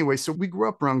 But anyway, so we grew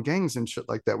up around gangs and shit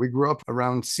like that. We grew up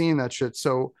around seeing that shit.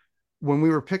 So when we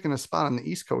were picking a spot on the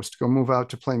East Coast to go move out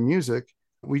to play music,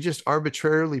 we just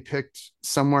arbitrarily picked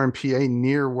somewhere in PA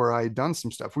near where I had done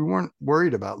some stuff. We weren't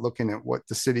worried about looking at what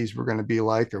the cities were going to be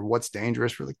like or what's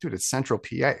dangerous. We're like, dude, it's central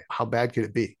PA. How bad could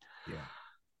it be? Yeah.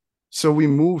 So we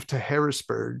moved to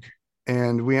Harrisburg,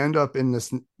 and we end up in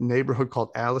this neighborhood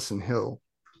called Allison Hill,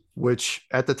 which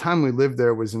at the time we lived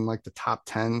there was in like the top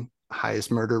 10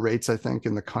 highest murder rates, I think,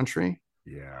 in the country.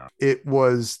 Yeah. It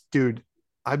was, dude,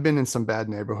 I've been in some bad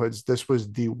neighborhoods. This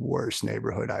was the worst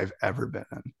neighborhood I've ever been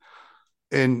in.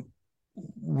 And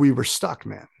we were stuck,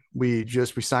 man. We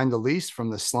signed the lease from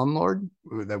the slumlord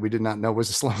that we did not know was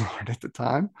a slumlord at the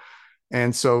time.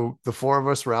 And so the four of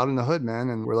us were out in the hood, man.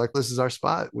 And we're like, this is our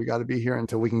spot. We got to be here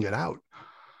until we can get out.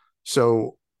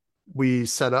 So we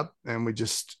set up and we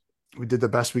did the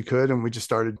best we could. And we just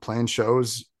started playing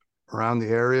shows around the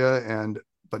area.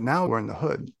 But now we're in the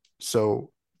hood.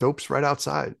 So Dope's right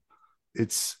outside.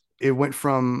 It went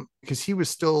from, because he was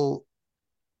still,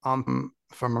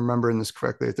 if I'm remembering this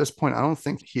correctly, at this point, I don't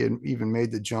think he had even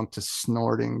made the jump to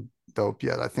snorting dope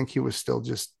yet. I think he was still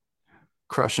just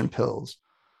crushing pills.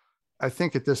 I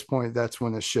think at this point, that's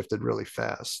when it shifted really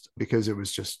fast because it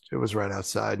was right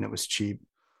outside and it was cheap.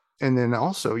 And then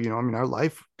also, our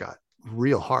life got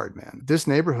real hard, man. This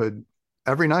neighborhood,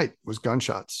 every night was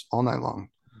gunshots all night long.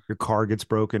 Your car gets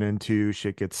broken into,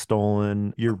 shit gets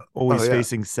stolen. You're always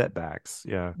facing setbacks.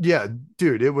 Yeah. Yeah,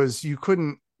 dude,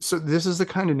 so this is the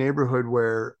kind of neighborhood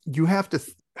where you have to,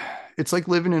 it's like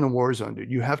living in a war zone,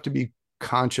 dude. You have to be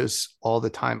conscious all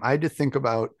the time. I had to think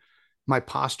about my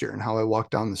posture and how I walked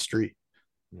down the street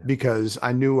because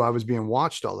I knew I was being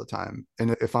watched all the time.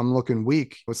 And if I'm looking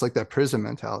weak, it's like that prison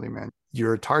mentality, man.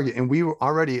 You're a target. And we were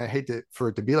already, I hate for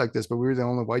it to be like this, but we were the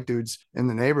only white dudes in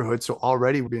the neighborhood. So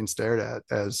already we're being stared at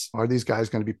as, are these guys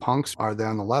going to be punks? Are they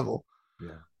on the level?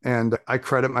 Yeah. And I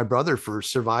credit my brother for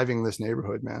surviving this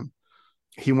neighborhood, man.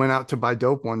 He went out to buy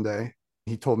dope one day.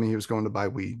 He told me he was going to buy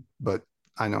weed, but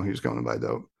I know he was going to buy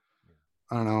dope.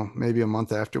 I don't know, maybe a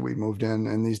month after we moved in,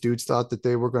 and these dudes thought that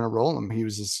they were going to roll him. He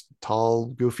was this tall,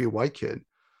 goofy white kid.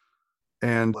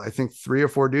 And I think 3 or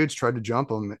 4 dudes tried to jump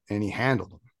him, and he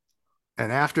handled them.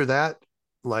 And after that,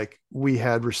 like, we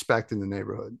had respect in the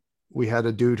neighborhood. We had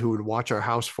a dude who would watch our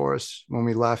house for us when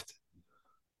we left.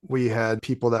 We had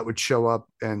people that would show up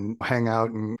and hang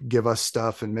out and give us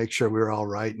stuff and make sure we were all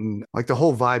right. And like, the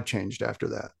whole vibe changed after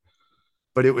that.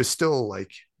 But it was still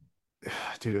like,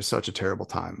 dude, it was such a terrible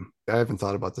time. I haven't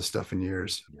thought about this stuff in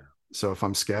years. Yeah. So if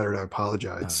I'm scattered, I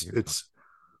apologize. It's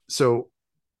so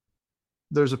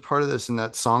there's a part of this in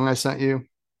that song I sent you.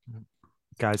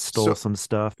 Guy stole some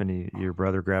stuff and your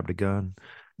brother grabbed a gun.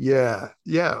 Yeah.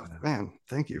 Man,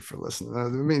 thank you for listening.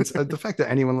 It means the fact that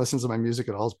anyone listens to my music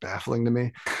at all is baffling to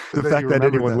me. The fact that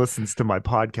anyone listens to my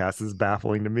podcast is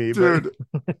baffling to me. Dude,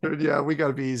 yeah, we got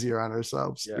to be easier on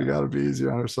ourselves. Yeah. We got to be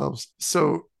easier on ourselves.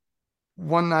 So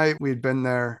one night we'd been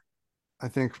there, I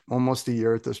think almost a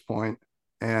year at this point,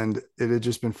 and it had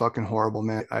just been fucking horrible,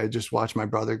 man. I just watched my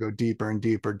brother go deeper and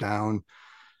deeper down,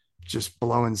 just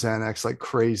blowing Xanax like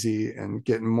crazy and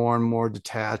getting more and more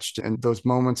detached. And those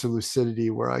moments of lucidity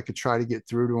where I could try to get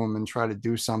through to him and try to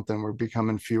do something were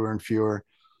becoming fewer and fewer.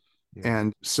 Yeah.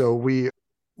 And so we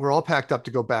were all packed up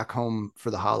to go back home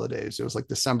for the holidays. It was like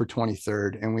December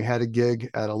 23rd, and we had a gig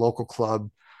at a local club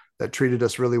that treated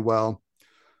us really well.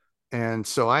 And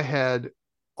so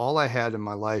all I had in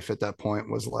my life at that point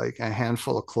was like a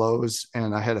handful of clothes,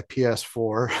 and I had a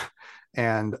PS4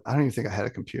 and I don't even think I had a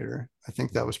computer. I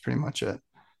think that was pretty much it.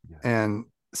 Yeah. And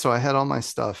so I had all my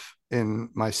stuff in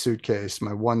my suitcase,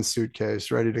 my one suitcase,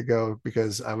 ready to go,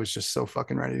 because I was just so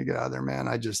fucking ready to get out of there, man.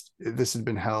 This had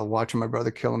been hell, watching my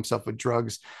brother kill himself with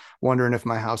drugs, wondering if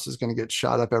my house is going to get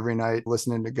shot up every night,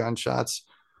 listening to gunshots.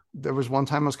 There was one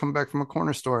time I was coming back from a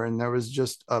corner store and there was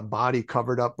just a body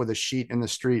covered up with a sheet in the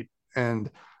street. And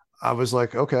I was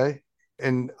like, okay.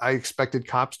 And I expected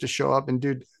cops to show up, and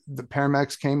dude, the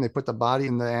paramedics came, they put the body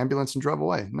in the ambulance and drove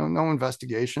away. No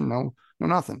investigation, no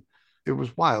nothing. It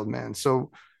was wild, man.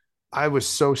 So I was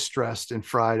so stressed and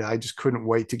fried. I just couldn't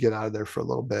wait to get out of there for a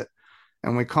little bit.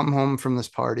 And we come home from this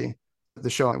party, the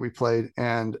show that we played,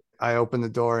 and I opened the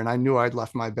door, and I knew I'd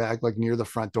left my bag like near the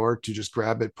front door to just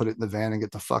grab it, put it in the van and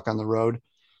get the fuck on the road.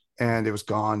 And it was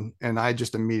gone. And I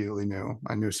just immediately knew.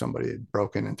 I knew somebody had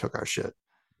broken and took our shit.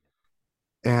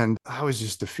 And I was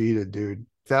just defeated, dude.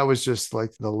 That was just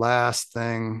like the last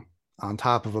thing on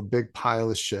top of a big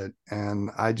pile of shit. And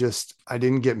I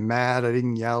didn't get mad. I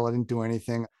didn't yell. I didn't do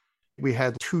anything. We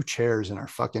had 2 chairs in our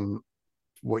fucking,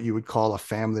 what you would call a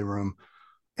family room.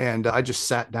 And I just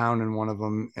sat down in one of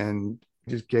them and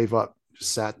just gave up,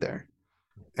 just sat there.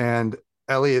 And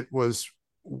Elliot was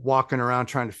walking around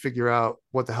trying to figure out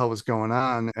what the hell was going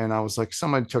on. And I was like,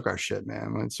 somebody took our shit,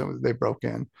 man. And so they broke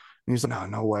in. And he's like,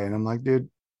 no way. And I'm like, dude,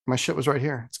 my shit was right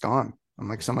here. It's gone. I'm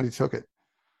like, somebody took it.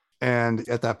 And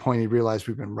at that point, he realized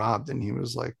we've been robbed. And he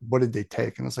was like, what did they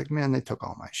take? And I was like, man, they took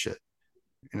all my shit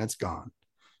and it's gone.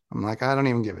 I'm like, I don't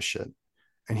even give a shit.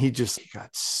 And he got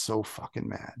so fucking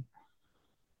mad.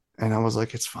 And I was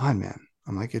like, it's fine, man.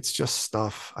 I'm like, it's just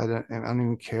stuff. I don't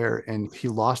even care. And he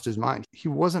lost his mind. He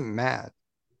wasn't mad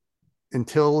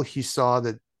until he saw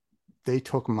that they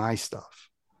took my stuff.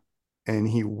 And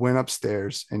he went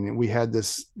upstairs, and we had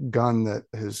this gun that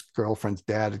his girlfriend's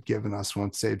dad had given us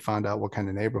once they'd found out what kind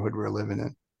of neighborhood we were living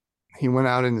in. He went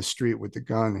out in the street with the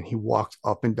gun, and he walked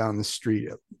up and down the street.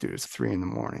 Dude, it's 3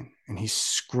 a.m. and he's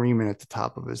screaming at the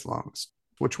top of his lungs,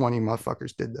 which one of you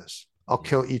motherfuckers did this? I'll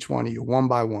kill each one of you one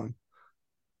by one.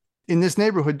 In this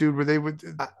neighborhood, dude, where they would,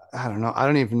 I don't know. I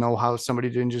don't even know how somebody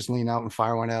didn't just lean out and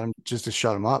fire one at him just to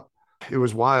shut him up. It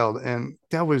was wild. And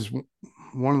that was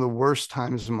one of the worst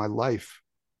times in my life.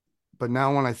 But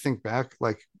now when I think back,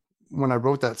 like when I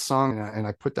wrote that song and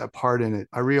I put that part in it,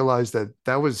 I realized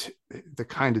that was the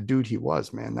kind of dude he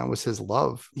was, man. That was his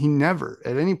love. He never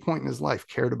at any point in his life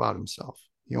cared about himself.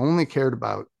 He only cared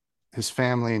about his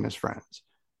family and his friends.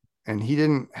 And he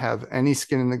didn't have any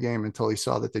skin in the game until he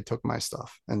saw that they took my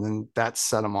stuff. And then that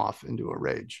set him off into a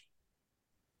rage.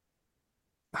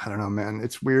 I don't know, man.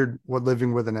 It's weird what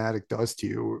living with an addict does to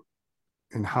you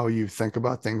and how you think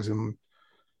about things and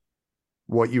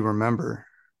what you remember.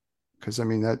 Because I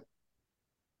mean,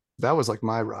 that was like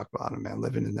my rock bottom, man,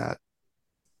 living in that.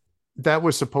 That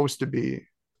was supposed to be,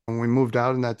 when we moved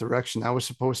out in that direction, that was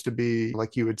supposed to be,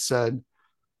 like you had said,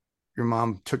 your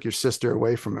mom took your sister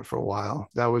away from it for a while.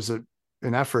 That was an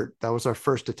effort. That was our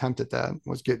first attempt at that,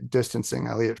 was get distancing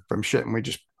Elliot from shit. And we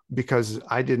just, because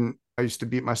I I used to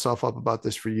beat myself up about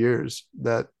this for years,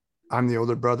 that I'm the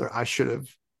older brother. I should have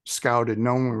scouted,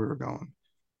 known where we were going.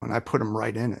 And I put him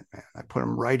right in it, man. I put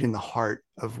him right in the heart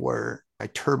of where I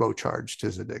turbocharged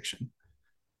his addiction.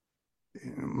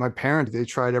 My parents, they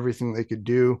tried everything they could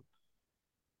do.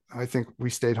 I think we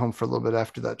stayed home for a little bit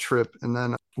after that trip. And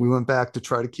then we went back to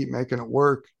try to keep making it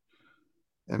work.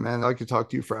 And man, I could talk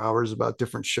to you for hours about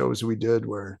different shows we did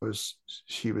where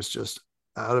he was just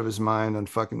out of his mind on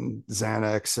fucking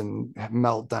Xanax and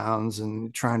meltdowns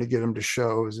and trying to get him to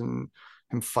shows and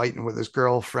him fighting with his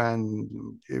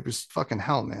girlfriend. It was fucking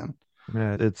hell, man.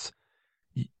 Yeah,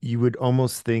 you would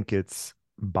almost think it's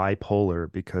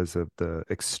bipolar because of the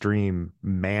extreme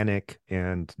manic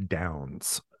and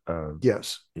downs.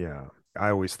 Yes. Yeah. I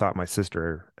always thought my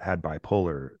sister had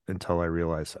bipolar until I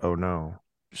realized, oh no,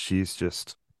 she's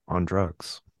just on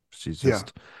drugs. She's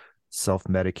just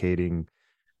self-medicating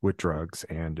with drugs,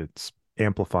 and it's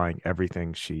amplifying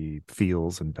everything she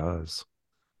feels and does.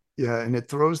 Yeah. And it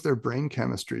throws their brain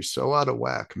chemistry so out of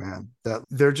whack, man, that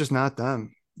they're just not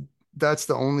them. That's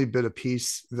the only bit of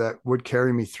peace that would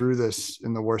carry me through this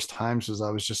in the worst times, was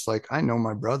I was just like, I know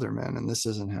my brother, man, and this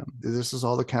isn't him. This is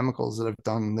all the chemicals that have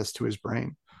done this to his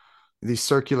brain. These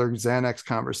circular Xanax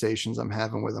conversations I'm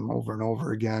having with him over and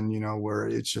over again, where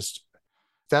it's just,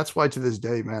 that's why to this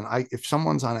day, man, if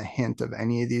someone's on a hint of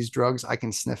any of these drugs, I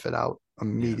can sniff it out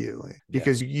immediately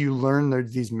because you learn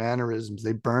these mannerisms,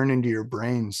 they burn into your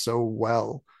brain so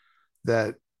well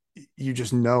that you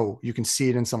just know, you can see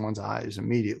it in someone's eyes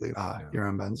immediately. You're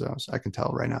on benzos. I can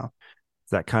tell right now.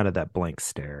 It's that kind of that blank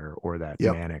stare or that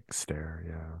manic stare.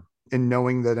 Yeah. And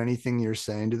knowing that anything you're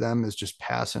saying to them is just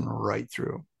passing right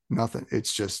through. Nothing.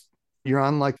 It's just, you're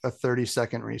on like a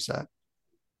 30-second reset.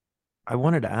 I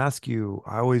wanted to ask you,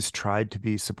 I always tried to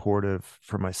be supportive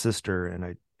for my sister,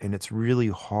 and it's really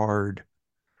hard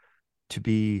to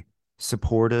be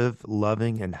supportive,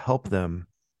 loving, and help them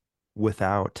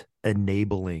without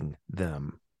enabling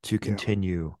them to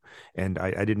continue. And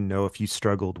I didn't know if you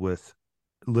struggled with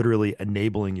literally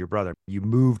enabling your brother. You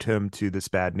moved him to this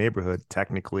bad neighborhood.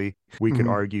 Technically, we could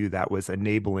argue that was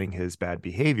enabling his bad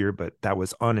behavior, but that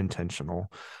was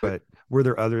unintentional. But were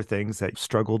there other things that you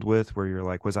struggled with where you're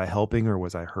like, was I helping or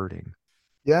was I hurting?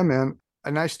 Yeah, man.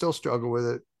 And I still struggle with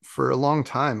it. For a long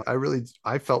time,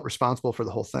 I felt responsible for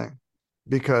the whole thing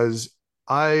because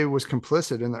I was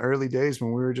complicit in the early days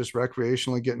when we were just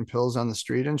recreationally getting pills on the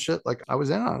street and shit. Like, I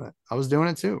was in on it. I was doing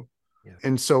it too. Yeah.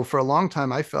 And so for a long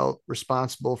time, I felt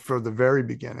responsible for the very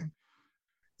beginning.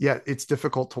 Yet it's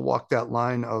difficult to walk that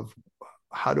line of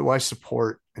how do I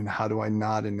support and how do I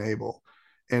not enable?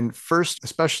 And first,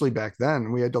 especially back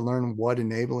then, we had to learn what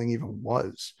enabling even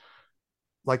was.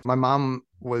 Like, my mom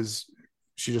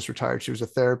she just retired. She was a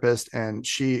therapist, and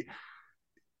she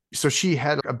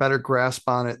had a better grasp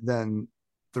on it than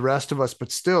the rest of us.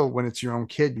 But still, when it's your own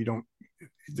kid,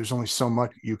 there's only so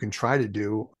much you can try to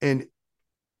do. And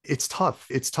it's tough.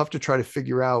 It's tough to try to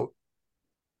figure out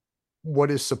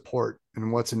what is support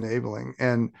and what's enabling.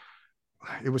 And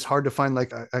it was hard to find,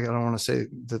 like, I don't want to say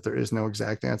that there is no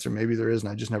exact answer. Maybe there is,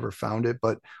 and I just never found it.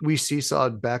 But we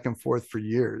seesawed back and forth for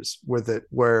years with it,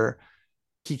 where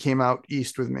he came out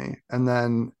east with me, and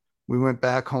then we went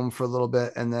back home for a little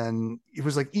bit. And then it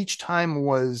was like each time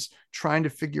was trying to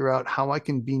figure out how I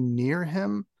can be near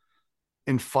him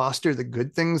and foster the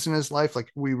good things in his life.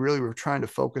 Like, we really were trying to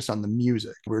focus on the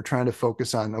music. We were trying to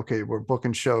focus on, okay, we're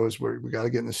booking shows where we got to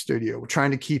get in the studio. We're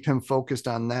trying to keep him focused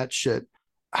on that shit.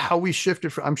 How we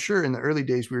shifted I'm sure in the early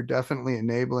days, we were definitely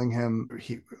enabling him.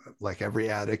 He, like every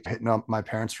addict, hitting up my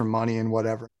parents for money and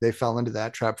whatever. They fell into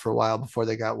that trap for a while before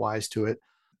they got wise to it.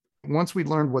 Once we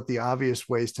learned what the obvious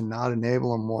ways to not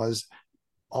enable him was,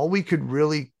 all we could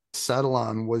really settle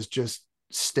on was just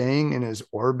staying in his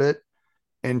orbit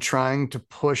and trying to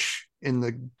push in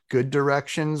the good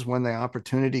directions when the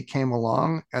opportunity came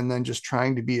along, and then just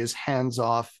trying to be as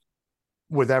hands-off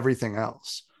with everything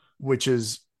else, which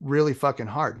is really fucking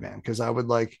hard, man. Because I'm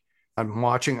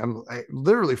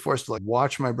literally forced to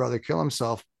watch my brother kill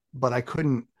himself, but I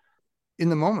couldn't in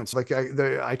the moments. Like,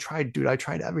 I tried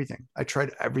everything. I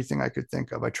tried everything I could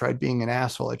think of. I tried being an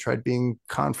asshole. I tried being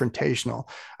confrontational.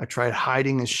 I tried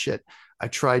hiding his shit. I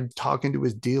tried talking to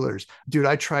his dealers. Dude,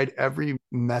 I tried every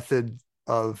method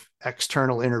of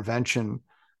external intervention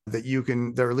that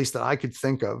or at least that I could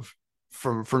think of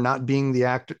for not being the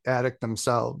addict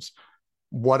themselves,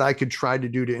 what I could try to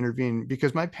do to intervene.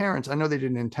 Because my parents, I know they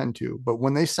didn't intend to, but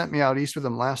when they sent me out east with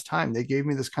them last time, they gave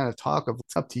me this kind of talk of,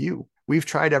 it's up to you. We've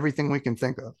tried everything we can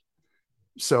think of.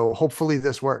 So hopefully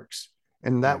this works.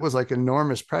 And that was like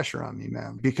enormous pressure on me,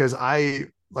 man, because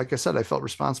like I said, I felt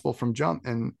responsible from jump,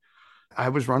 and I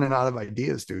was running out of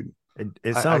ideas, dude.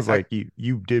 It sounds like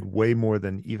you did way more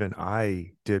than even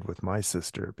I did with my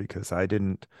sister, because I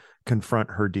didn't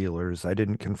confront her dealers. I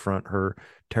didn't confront her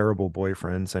terrible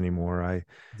boyfriends anymore. I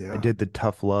did the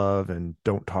tough love and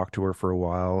don't talk to her for a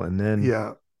while. And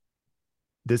then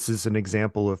this is an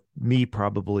example of me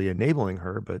probably enabling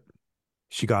her, but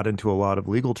she got into a lot of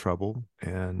legal trouble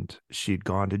and she'd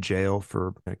gone to jail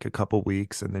for like a couple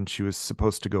weeks, and then she was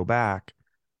supposed to go back.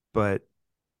 But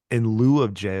in lieu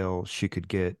of jail, she could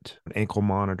get an ankle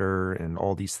monitor and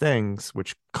all these things,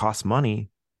 which cost money.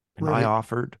 And I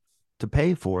offered to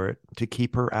pay for it to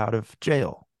keep her out of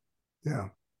jail. Yeah.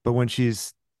 But when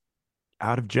she's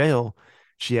out of jail,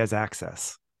 she has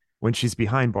access. When she's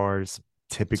behind bars,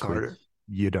 typically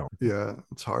you don't. Yeah,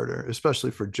 it's harder,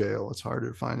 especially for jail. It's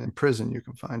harder to find it. In prison, you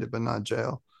can find it, but not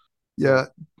jail. Yeah.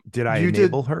 Did I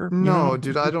enable her? No,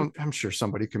 dude, I'm sure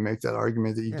somebody can make that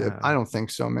argument that you did. I don't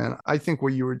think so, man. I think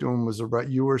what you were doing was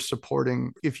you were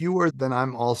supporting. If you were, then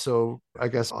I'm also, I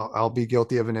guess I'll be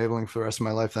guilty of enabling for the rest of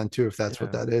my life then too, if that's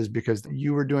what that is, because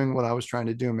you were doing what I was trying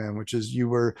to do, man, which is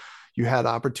you had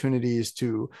opportunities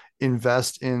to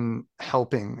invest in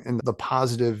helping in the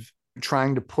positive,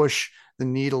 trying to push the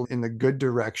needle in the good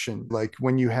direction. Like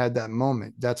when you had that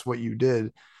moment, that's what you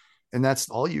did. And that's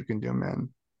all you can do, man.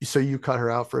 So you cut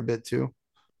her out for a bit too?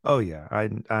 Oh yeah.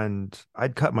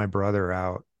 I'd cut my brother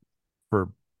out for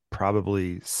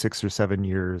probably 6 or 7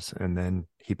 years, and then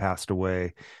he passed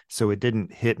away. So it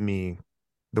didn't hit me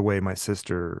the way my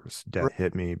sister's death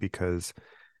hit me, because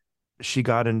she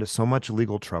got into so much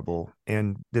legal trouble.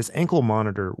 And this ankle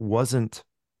monitor wasn't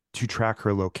to track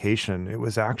her location. It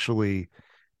was actually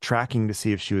tracking to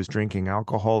see if she was drinking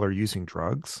alcohol or using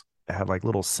drugs. It had like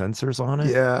little sensors on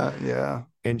it. Yeah.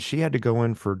 And she had to go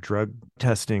in for drug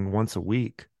testing once a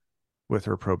week with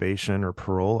her probation or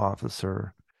parole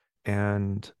officer.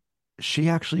 And she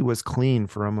actually was clean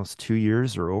for almost 2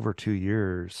 years or over 2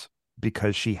 years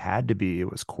because she had to be. It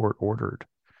was court ordered.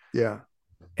 Yeah.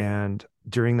 And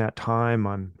during that time,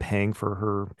 I'm paying for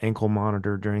her ankle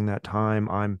monitor. During that time,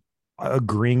 I'm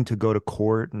agreeing to go to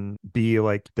court and be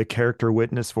like the character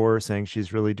witness for her, saying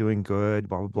she's really doing good,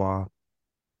 blah, blah, blah.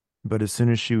 But as soon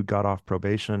as she got off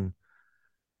probation,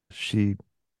 she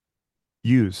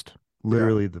used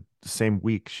literally the same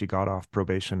week she got off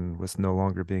probation, was no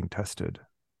longer being tested.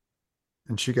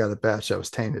 And she got a batch that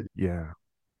was tainted. Yeah.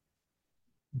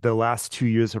 The last 2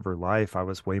 years of her life, I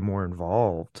was way more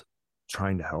involved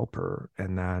trying to help her.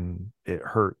 And then it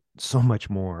hurt so much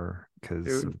more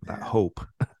because of that hope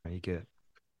you get.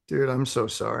 Dude, I'm so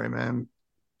sorry, man.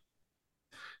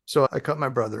 So I cut my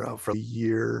brother out for a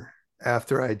year.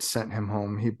 After I'd sent him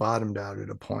home, he bottomed out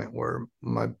at a point where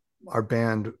our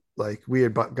band, like we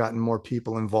had gotten more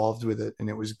people involved with it and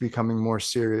it was becoming more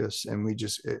serious. And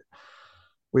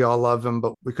we all love him,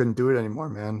 but we couldn't do it anymore,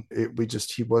 man.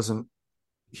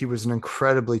 He was an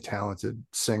incredibly talented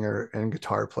singer and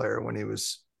guitar player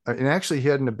and actually he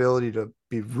had an ability to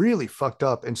be really fucked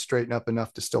up and straighten up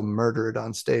enough to still murder it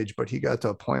on stage. But he got to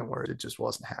a point where it just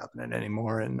wasn't happening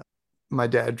anymore. And my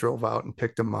dad drove out and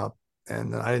picked him up.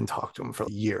 And then I didn't talk to him for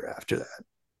a year after that.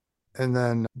 And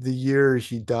then the year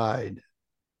he died,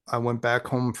 I went back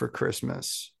home for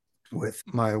Christmas with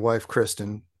my wife,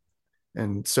 Kristen.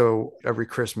 And so every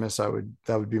Christmas that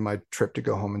would be my trip to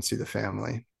go home and see the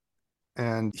family.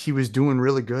 And he was doing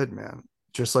really good, man.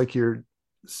 Just like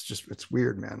it's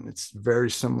weird, man. It's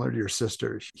very similar to your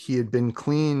sister. He had been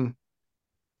clean.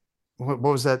 What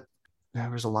was that? There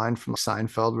was a line from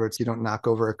Seinfeld where it's, you don't knock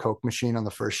over a Coke machine on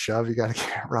the first shove. You got to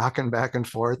get rocking back and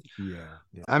forth.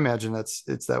 Yeah. I imagine it's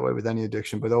that way with any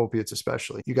addiction, but opiates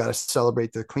especially. You got to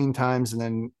celebrate the clean times, and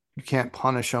then you can't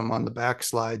punish them on the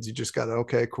backslides. You just got to,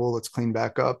 okay, cool, let's clean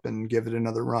back up and give it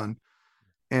another run.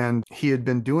 And he had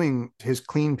been doing, his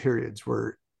clean periods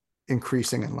were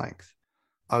increasing in length.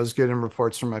 I was getting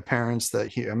reports from my parents that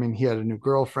he had a new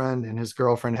girlfriend, and his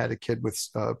girlfriend had a kid with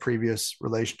a previous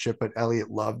relationship, but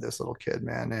Elliot loved this little kid,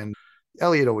 man. And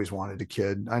Elliot always wanted a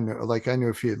kid. I knew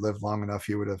if he had lived long enough,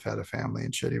 he would have had a family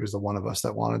and shit. He was the one of us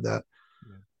that wanted that.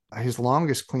 Yeah. His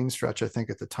longest clean stretch, I think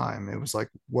at the time, it was like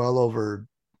well over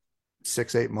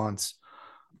 6-8 months,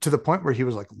 to the point where he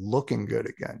was like looking good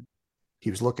again. He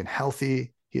was looking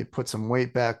healthy. He had put some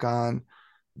weight back on.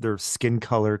 Their skin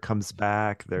color comes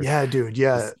back. Yeah, dude.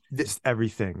 Yeah. Just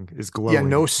everything is glowing. Yeah.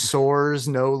 No sores.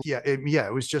 No. Yeah.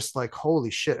 It was just like, holy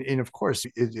shit. And of course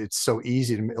it's so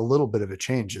easy to, a little bit of a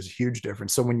change is a huge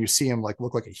difference. So when you see him like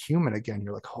look like a human again,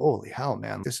 you're like, holy hell,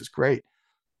 man, this is great.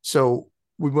 So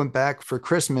we went back for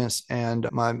Christmas, and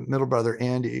my middle brother,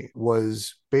 Andy,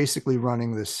 was basically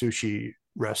running this sushi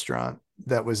restaurant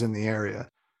that was in the area.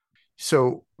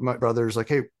 So my brother's like,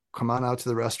 hey, come on out to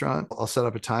the restaurant. I'll set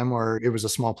up a time where it was a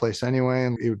small place anyway.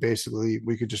 And it would basically,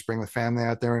 we could just bring the family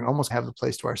out there and almost have the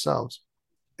place to ourselves.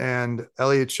 And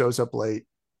Elliot shows up late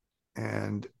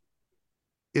and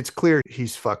it's clear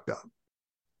he's fucked up.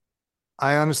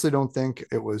 I honestly don't think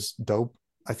it was dope.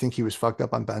 I think he was fucked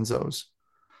up on benzos,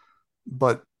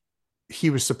 but he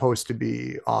was supposed to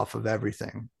be off of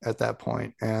everything at that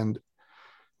point. And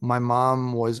my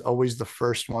mom was always the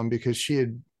first one because she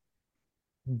had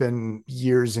been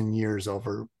years and years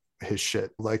over his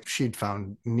shit. Like she'd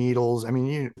found needles. I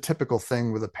mean, typical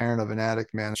thing with a parent of an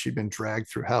addict, man, she'd been dragged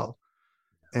through hell.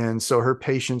 And so her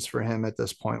patience for him at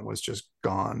this point was just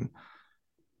gone.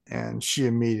 And she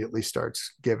immediately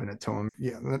starts giving it to him.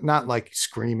 Yeah, not like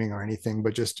screaming or anything,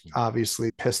 but just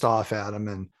obviously pissed off at him.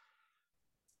 And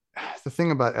the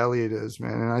thing about Elliot is,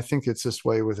 man, and I think it's this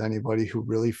way with anybody who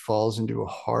really falls into a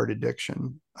hard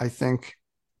addiction. I think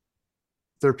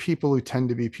there are people who tend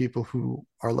to be people who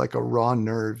are like a raw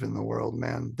nerve in the world,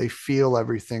 man. They feel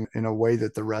everything in a way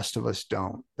that the rest of us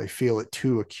don't. They feel it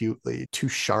too acutely, too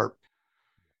sharp.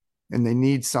 And they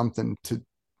need something to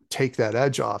take that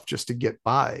edge off just to get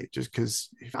by. Just because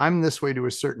if I'm this way to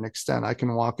a certain extent, I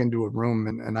can walk into a room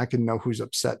and I can know who's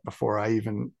upset before I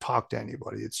even talk to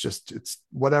anybody. It's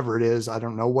whatever it is. I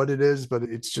don't know what it is, but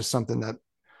it's just something that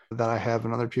I have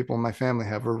and other people in my family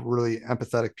have. Are really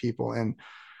empathetic people. And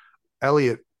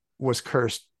Elliot was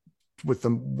cursed with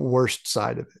the worst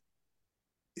side of it.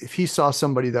 If he saw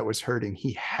somebody that was hurting,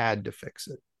 he had to fix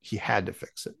it. He had to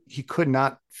fix it. He could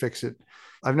not fix it.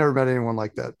 I've never met anyone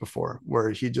like that before,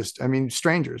 where he just, I mean,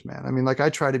 strangers, man. I mean, like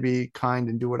I try to be kind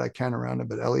and do what I can around him,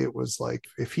 but Elliot was like,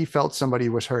 if he felt somebody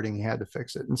was hurting, he had to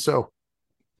fix it. And so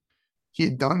he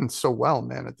had done so well,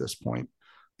 man, at this point.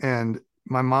 And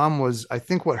my mom was, I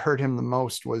think what hurt him the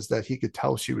most was that he could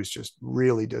tell she was just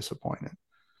really disappointed.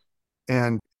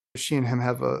 And she and him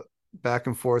have a back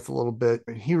and forth a little bit.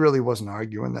 He really wasn't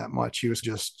arguing that much. He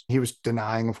was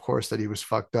denying, of course, that he was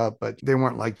fucked up, but they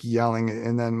weren't like yelling.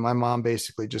 And then my mom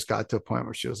basically just got to a point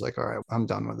where she was like, all right, I'm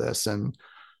done with this. And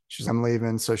she's, I'm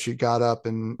leaving. So she got up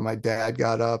and my dad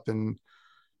got up and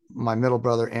my middle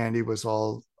brother, Andy, was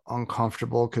all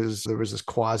uncomfortable because there was this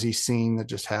quasi scene that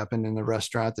just happened in the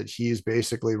restaurant that he's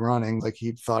basically running. Like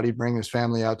he thought he'd bring his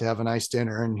family out to have a nice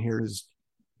dinner. And here's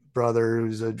brother,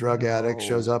 who's a drug addict,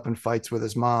 shows up and fights with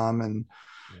his mom,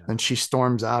 and she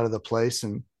storms out of the place.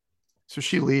 And so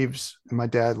she leaves and my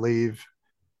dad leave,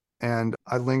 and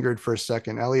I lingered for a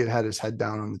second. Elliot had his head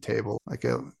down on the table, like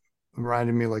it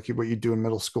reminded me like what you do in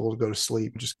middle school to go to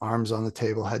sleep, just arms on the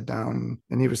table, head down.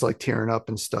 And he was like tearing up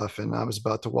and stuff, and I was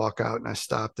about to walk out and I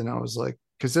stopped and I was like,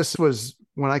 because this was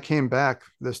when I came back,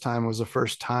 this time was the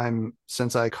first time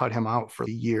since I cut him out for a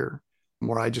year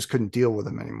where I just couldn't deal with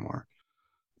him anymore.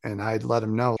 And I'd let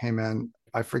him know, hey, man,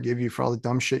 I forgive you for all the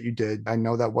dumb shit you did. I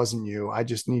know that wasn't you. I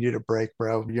just needed a break,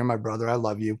 bro. You're my brother. I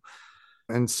love you.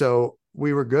 And so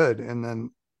we were good. And then,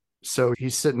 so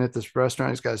he's sitting at this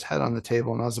restaurant. He's got his head on the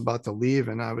table and I was about to leave.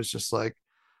 And I was just like,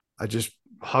 I just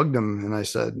hugged him and I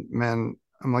said, man,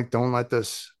 I'm like, don't let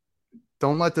this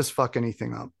fuck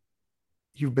anything up.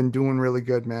 You've been doing really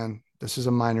good, man. This is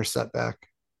a minor setback.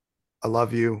 I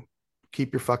love you.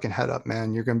 Keep your fucking head up,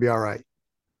 man. You're going to be all right.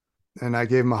 And I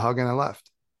gave him a hug and I left.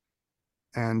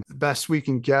 And the best we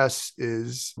can guess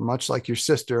is much like your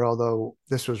sister, although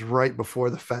this was right before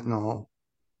the fentanyl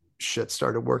shit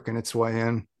started working its way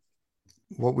in.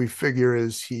 What we figure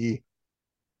is he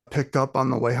picked up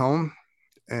on the way home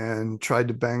and tried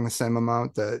to bang the same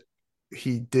amount that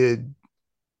he did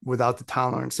without the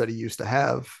tolerance that he used to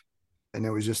have. And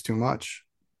it was just too much.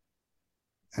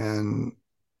 And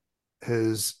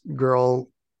his girl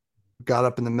got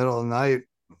up in the middle of the night,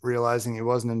 realizing he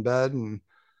wasn't in bed, and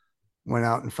went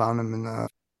out and found him in the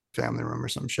family room or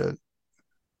some shit.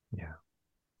 Yeah.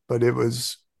 But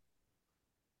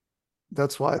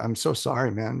that's why I'm so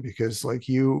sorry, man, because like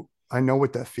I know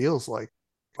what that feels like.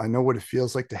 I know what it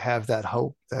feels like to have that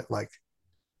hope that like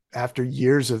after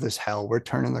years of this hell, we're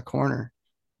turning the corner.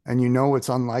 And you know it's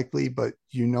unlikely, but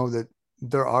you know that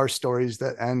there are stories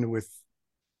that end with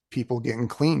people getting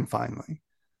clean finally.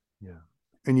 Yeah.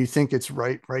 And you think it's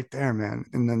right there, man.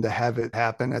 And then to have it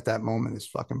happen at that moment is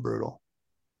fucking brutal.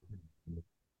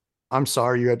 I'm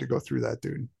sorry you had to go through that,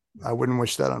 dude. I wouldn't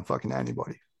wish that on fucking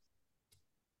anybody.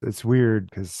 It's weird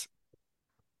because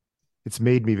it's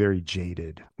made me very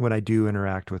jaded when I do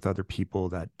interact with other people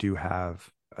that do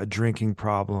have a drinking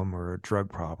problem or a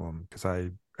drug problem, because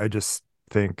I just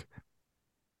think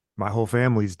my whole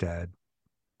family's dead.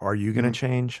 Are you going to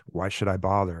change? Why should I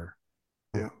bother?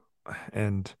 Yeah.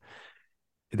 And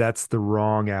that's the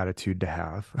wrong attitude to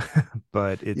have,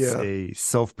 but it's a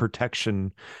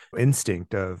self-protection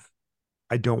instinct of,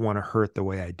 I don't want to hurt the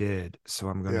way I did. So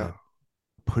I'm going to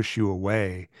push you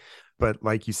away. But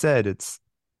like you said,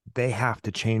 they have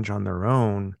to change on their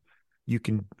own. You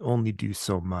can only do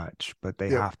so much, but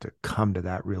they have to come to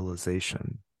that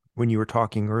realization. When you were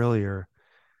talking earlier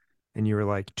and you were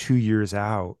like 2 years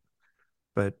out,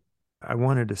 but I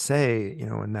wanted to say,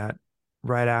 in that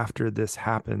right after this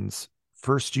happens,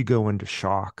 first you go into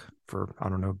shock for, I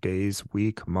don't know, days,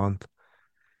 week, month.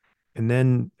 And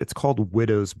then it's called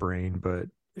widow's brain, but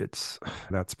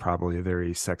that's probably a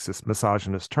very sexist,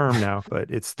 misogynist term now, but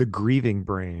it's the grieving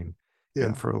brain. Yeah.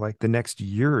 And for like the next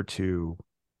year or two,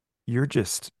 you're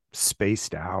just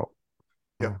spaced out.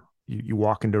 Yeah. You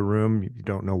walk into a room, you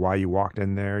don't know why you walked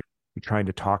in there. You're trying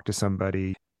to talk to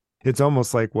somebody. It's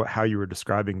almost like how you were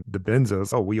describing the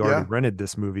benzos. Oh, we already rented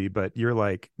this movie, but you're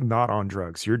like not on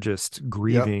drugs. You're just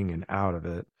grieving and out of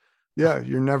it. Yeah.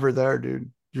 You're never there,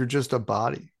 dude. You're just a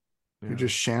body. You're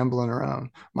just shambling around.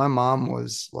 My mom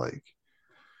was like,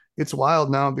 it's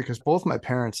wild now because both my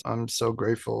parents, I'm so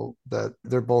grateful that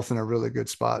they're both in a really good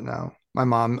spot now. My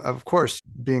mom, of course,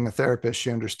 being a therapist, she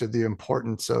understood the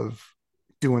importance of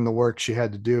doing the work she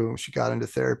had to do. She got into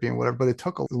therapy and whatever, but it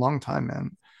took a long time,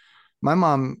 man. My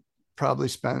mom probably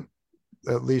spent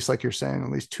at least, like you're saying,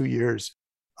 at least 2 years.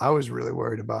 I was really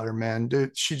worried about her, man.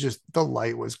 Dude, the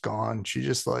light was gone. She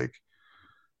just like,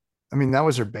 I mean, that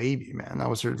was her baby, man. That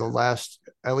was the last.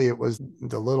 Elliot was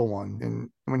the little one. And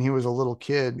when he was a little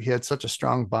kid, he had such a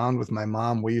strong bond with my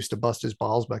mom. We used to bust his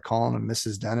balls by calling him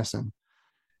Mrs. Dennison.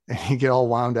 And he'd get all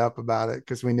wound up about it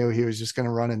because we knew he was just going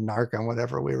to run and narc on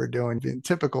whatever we were doing.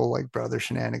 Typical like brother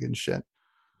shenanigans shit.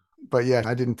 But yeah,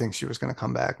 I didn't think she was going to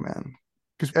come back, man.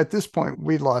 Because at this point,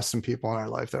 we'd lost some people in our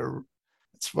life.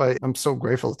 That's why I'm so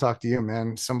grateful to talk to you,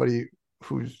 man. Somebody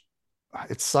who's,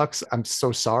 it sucks. I'm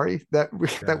so sorry that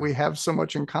we have so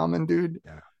much in common, dude.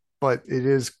 Yeah. But it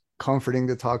is comforting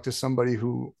to talk to somebody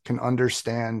who can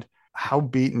understand how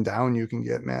beaten down you can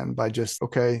get, man, by just,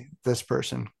 okay, this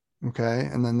person, okay,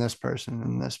 and then this person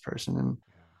and this person.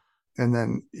 And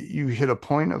then you hit a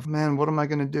point of, man, what am I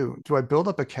going to do? Do I build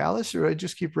up a callus or do I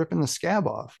just keep ripping the scab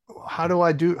off? How do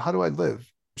I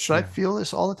live? Should I feel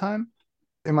this all the time?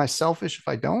 Am I selfish if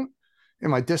I don't?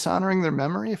 Am I dishonoring their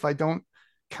memory if I don't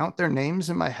count their names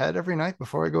in my head every night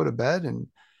before I go to bed? And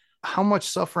how much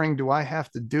suffering do I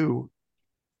have to do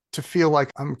to feel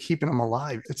like I'm keeping them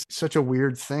alive? It's such a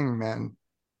weird thing, man.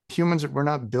 Humans, we're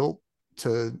not built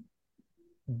to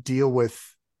deal with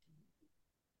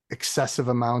excessive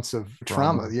amounts of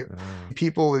trauma.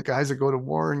 People, the guys that go to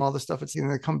war and all this stuff,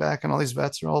 they come back and all these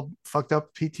vets are all fucked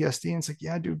up PTSD. And it's like,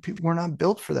 yeah, dude, we're not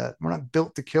built for that. We're not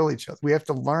built to kill each other. We have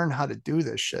to learn how to do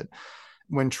this shit.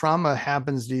 When trauma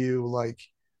happens to you, like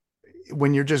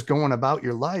when you're just going about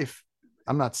your life,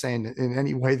 I'm not saying in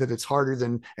any way that it's harder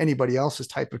than anybody else's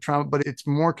type of trauma, but it's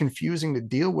more confusing to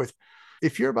deal with.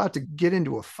 If you're about to get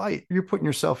into a fight, you're putting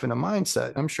yourself in a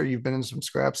mindset. I'm sure you've been in some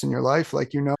scraps in your life.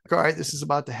 Like, all right, this is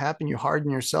about to happen. You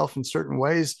harden yourself in certain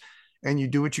ways and you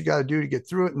do what you got to do to get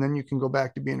through it. And then you can go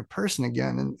back to being a person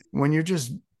again. And when you're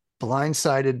just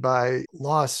blindsided by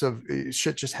loss of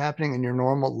shit just happening in your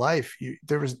normal life,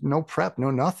 there was no prep,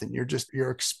 no nothing. You're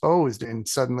exposed and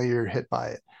suddenly you're hit by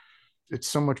it. It's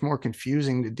so much more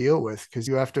confusing to deal with because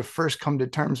you have to first come to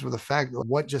terms with the fact of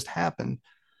what just happened.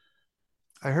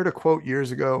 I heard a quote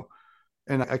years ago,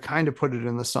 and I kind of put it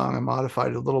in the song. I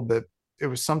modified it a little bit. It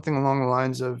was something along the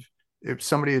lines of, if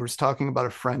somebody was talking about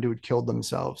a friend who had killed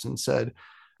themselves and said,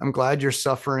 I'm glad your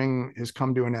suffering has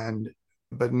come to an end,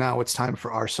 but now it's time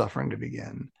for our suffering to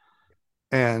begin.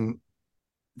 And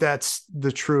that's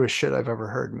the truest shit I've ever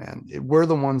heard, man. We're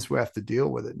the ones who have to deal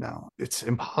with it now. It's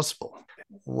impossible.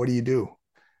 What do you do?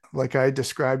 Like I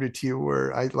described it to you,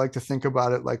 where I like to think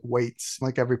about it like weights.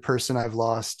 Like every person I've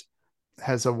lost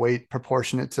has a weight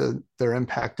proportionate to their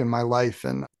impact in my life.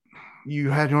 And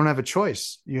don't have a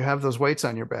choice. You have those weights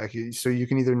on your back. So you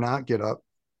can either not get up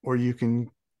or you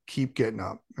can keep getting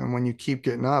up. And when you keep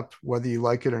getting up, whether you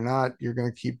like it or not, you're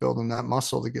going to keep building that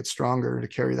muscle to get stronger, to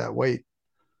carry that weight.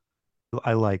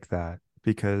 I like that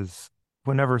because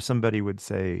whenever somebody would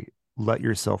say, let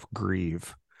yourself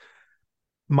grieve,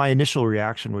 my initial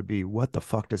reaction would be, what the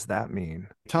fuck does that mean?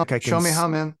 Show me how,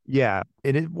 man. Yeah.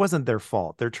 And it wasn't their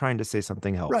fault. They're trying to say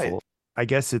something helpful. Right. I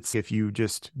guess it's if you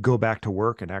just go back to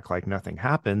work and act like nothing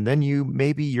happened, then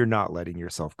you're not letting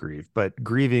yourself grieve. But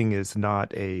grieving is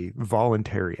not a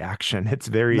voluntary action. It's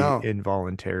very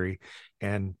involuntary.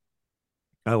 And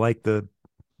I like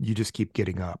you just keep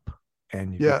getting up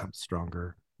and you become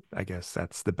stronger. I guess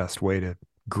that's the best way to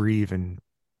grieve and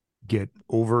get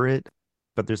over it.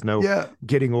 But there's no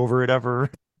getting over it ever.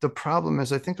 The problem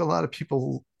is, I think a lot of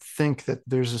people think that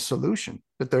there's a solution,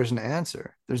 that there's an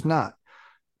answer. There's not.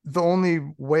 the only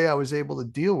way I was able to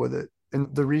deal with it,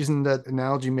 and the reason that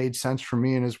analogy made sense for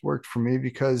me and has worked for me,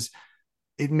 because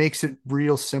it makes it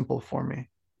real simple for me.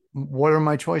 What are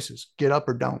my choices? Get up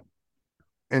or don't.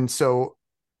 And so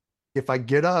if I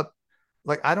get up,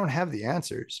 like, I don't have the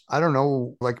answers. I don't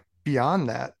know, like, beyond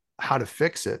that, how to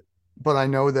fix it. But I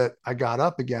know that I got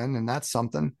up again, and that's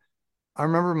something. I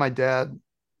remember my dad.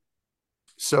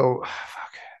 So,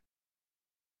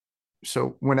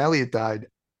 so when Elliot died,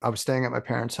 I was staying at my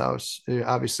parents' house.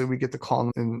 Obviously, we get the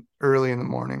call in early in the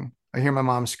morning. I hear my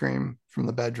mom scream from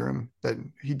the bedroom that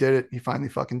he did it. He finally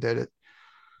fucking did it.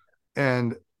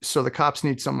 And so the cops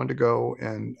need someone to go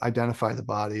and identify the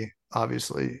body.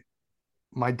 Obviously,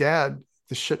 my dad,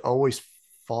 the shit always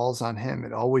falls on him.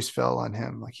 It always fell on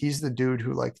him. Like, he's the dude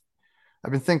who, like,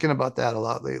 I've been thinking about that a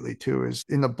lot lately too, is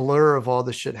in the blur of all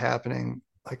the shit happening.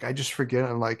 Like, I just forget.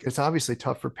 I'm like, it's obviously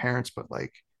tough for parents, but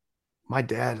like, my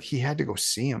dad, he had to go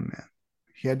see him, man.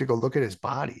 He had to go look at his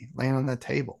body laying on that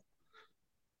table.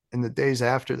 And the days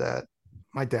after that,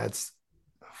 my dad's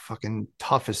the fucking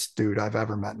toughest dude I've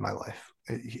ever met in my life.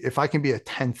 If I can be a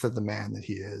tenth of the man that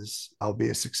he is, I'll be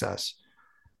a success.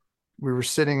 We were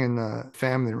sitting in the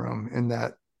family room in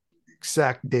that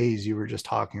exact days you were just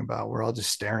talking about. We're all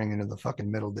just staring into the fucking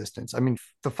middle distance. I mean,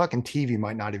 the fucking TV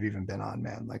might not have even been on,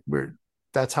 man. Like,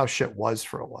 that's how shit was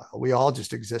for a while. We all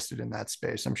just existed in that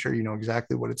space. I'm sure you know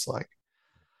exactly what it's like.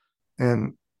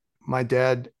 And my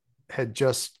dad had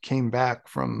just came back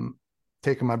from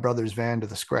taking my brother's van to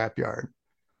the scrapyard,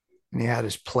 and he had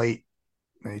his plate,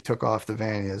 and he took off the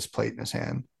van. He had his plate in his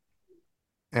hand,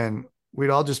 and we'd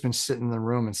all just been sitting in the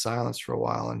room in silence for a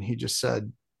while. And he just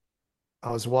said,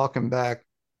 I was walking back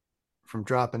from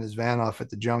dropping his van off at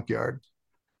the junkyard,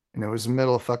 and it was the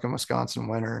middle of fucking Wisconsin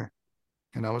winter.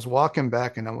 And I was walking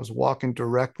back, and I was walking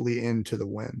directly into the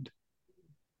wind.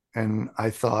 And I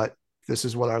thought, this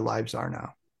is what our lives are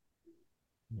now.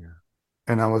 Yeah.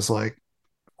 And I was like,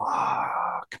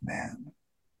 fuck, man.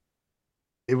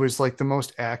 It was like the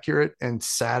most accurate and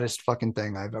saddest fucking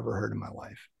thing I've ever heard in my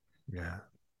life. Yeah.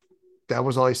 That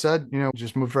was all he said,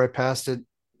 just moved right past it.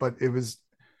 But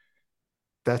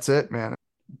that's it, man.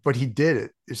 But he did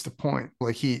it, is the point.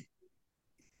 Like,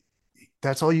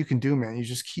 that's all you can do, man. You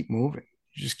just keep moving.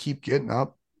 You just keep getting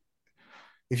up.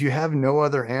 If you have no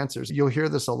other answers, you'll hear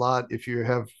this a lot. If you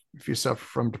suffer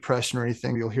from depression or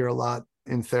anything, you'll hear a lot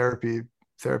in therapy.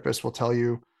 Therapists will tell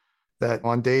you that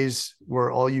on days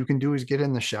where all you can do is get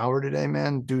in the shower today,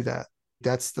 man, do that.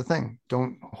 That's the thing.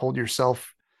 Don't hold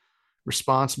yourself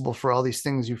responsible for all these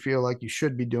things you feel like you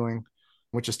should be doing,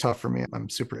 which is tough for me. I'm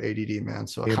super ADD, man.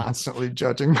 So I'm constantly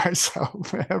judging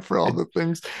myself, man, for all the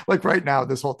things. Like right now,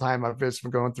 this whole time, I've just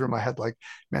been going through my head like,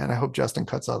 man, I hope Justin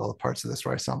cuts out all the parts of this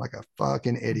where I sound like a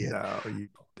fucking idiot. No,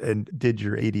 and did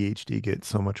your ADHD get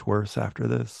so much worse after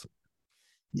this?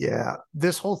 Yeah,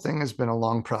 this whole thing has been a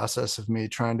long process of me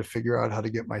trying to figure out how to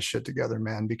get my shit together,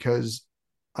 man, because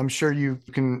I'm sure you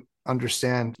can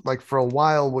understand, like, for a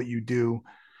while, what you do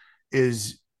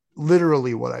is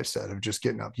literally what I said of just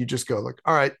getting up. You just go like,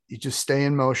 all right, you just stay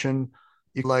in motion.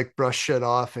 You like brush shit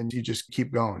off and you just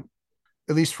keep going.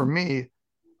 At least for me,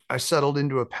 I settled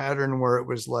into a pattern where it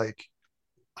was like,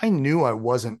 I knew I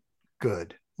wasn't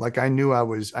good. Like, I knew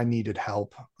I needed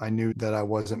help. I knew that I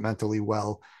wasn't mentally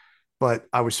well, but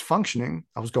I was functioning.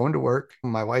 I was going to work.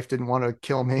 My wife didn't want to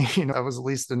kill me. I was at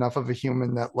least enough of a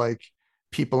human that, like,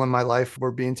 people in my life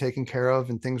were being taken care of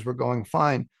and things were going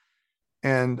fine.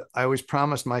 And I always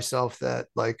promised myself that,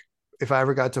 like, if I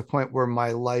ever got to a point where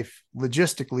my life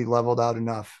logistically leveled out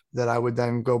enough, that I would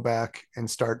then go back and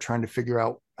start trying to figure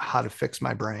out how to fix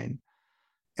my brain.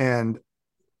 And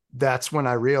that's when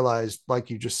I realized, like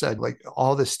you just said, like,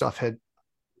 all this stuff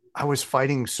I was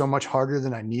fighting so much harder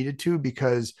than I needed to,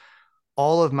 because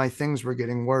all of my things were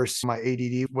getting worse. My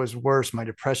ADD was worse. My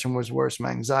depression was worse. My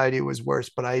anxiety was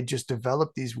worse. But I just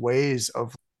developed these ways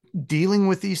of dealing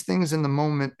with these things in the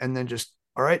moment, and then just,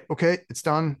 all right, okay, it's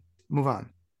done, move on.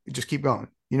 You just keep going.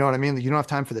 You know what I mean? You don't have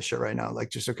time for this shit right now. Like,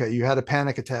 just, okay, you had a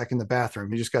panic attack in the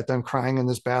bathroom. You just got done crying in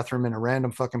this bathroom in a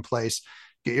random fucking place.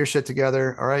 Get your shit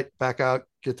together. All right, back out,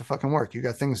 get to fucking work. You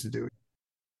got things to do.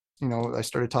 I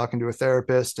started talking to a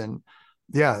therapist, and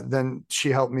yeah, then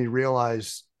she helped me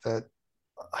realize that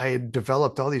I had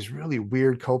developed all these really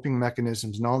weird coping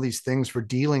mechanisms and all these things for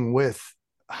dealing with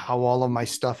how all of my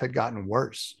stuff had gotten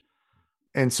worse.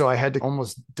 And so I had to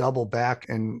almost double back,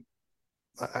 and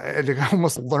I had to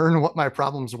almost learn what my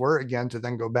problems were again to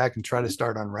then go back and try to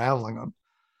start unraveling them.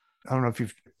 I don't know if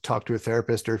you've talked to a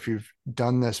therapist or if you've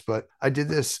done this, but I did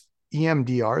this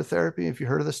EMDR therapy. Have you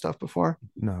heard of this stuff before?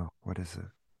 No. What is it?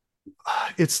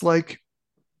 It's like,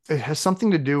 it has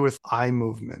something to do with eye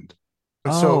movement.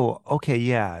 So Okay.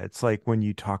 Yeah. It's like when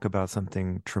you talk about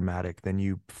something traumatic, then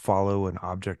you follow an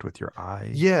object with your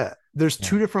eye. yeah, there's Yeah.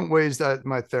 two different ways that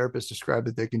my therapist described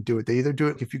that they can do it. They either do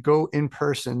it, if you go in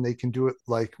person, they can do it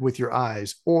like with your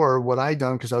eyes, or what I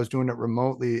done, because I was doing it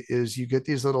remotely, is you get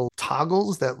these little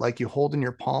toggles that like you hold in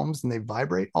your palms and they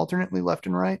vibrate alternately left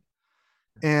and right.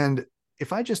 And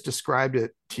if I just described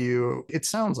it to you, it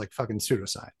sounds like fucking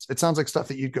pseudoscience. It sounds like stuff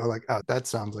that you'd go like, oh, that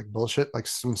sounds like bullshit, like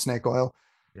some snake oil.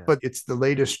 Yeah. But it's the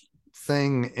latest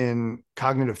thing in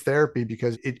cognitive therapy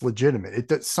because it's legitimate. It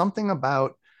does something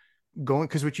about going,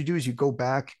 because what you do is you go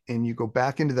back and you go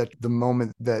back into that the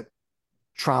moment that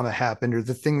trauma happened or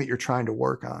the thing that you're trying to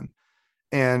work on.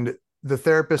 And the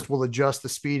therapist will adjust the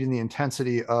speed and the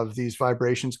intensity of these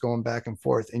vibrations going back and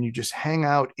forth. And you just hang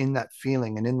out in that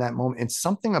feeling and in that moment. And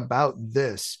something about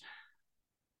this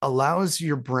allows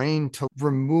your brain to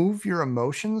remove your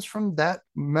emotions from that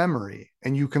memory.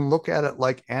 And you can look at it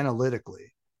like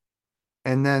analytically.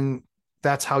 And then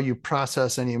that's how you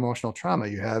process any emotional trauma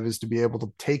you have, is to be able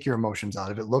to take your emotions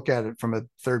out of it, look at it from a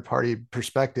third party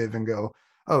perspective and go,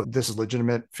 oh, this is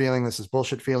legitimate feeling, this is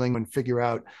bullshit feeling, and figure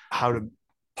out how to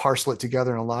parcel it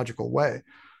together in a logical way.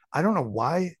 I don't know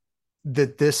why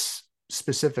that this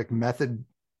specific method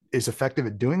is effective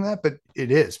at doing that, but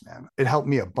it is, man. It helped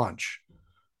me a bunch.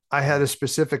 I had a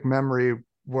specific memory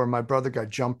where my brother got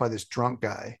jumped by this drunk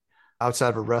guy outside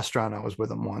of a restaurant. I was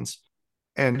with him once.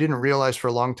 And I didn't realize for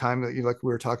a long time that like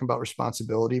we were talking about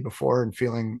responsibility before and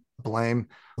feeling blame.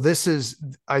 This is,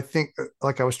 I think,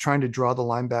 like I was trying to draw the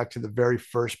line back to the very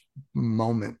first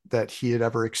moment that he had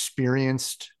ever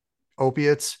experienced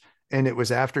opiates. And it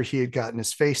was after he had gotten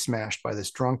his face smashed by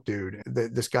this drunk dude.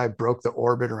 This guy broke the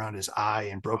orbit around his eye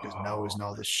and broke his nose and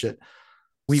all this shit.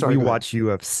 We watch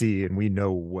UFC and we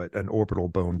know what an orbital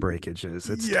bone breakage is.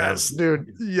 It's yes, terrible.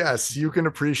 Dude. Yes, you can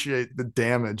appreciate the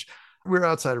damage. We were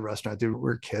outside a restaurant, dude. We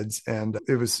were kids, and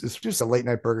it's just a late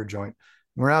night burger joint.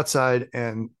 We're outside,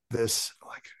 and this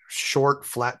like short,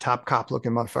 flat top cop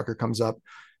looking motherfucker comes up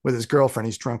with his girlfriend.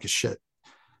 He's drunk as shit.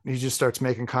 He just starts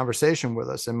making conversation with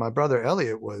us. And my brother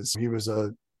Elliot he was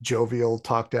a jovial,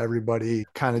 talk to everybody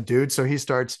kind of dude. So he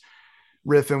starts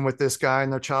riffing with this guy,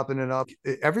 and they're chopping it up.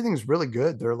 Everything's really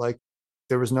good. They're like,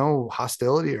 there was no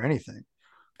hostility or anything.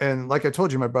 And like I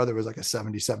told you, my brother was like a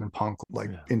 77 punk,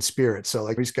 like in spirit. So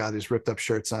like he's got his ripped up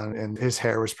shirts on and his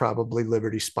hair was probably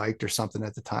Liberty spiked or something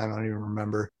at the time. I don't even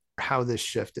remember how this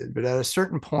shifted. But at a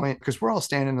certain point, because we're all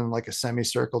standing in like a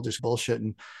semicircle, just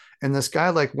bullshitting. And this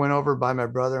guy like went over by my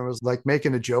brother and was like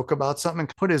making a joke about something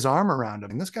and put his arm around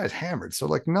him. And this guy's hammered. So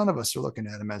like none of us are looking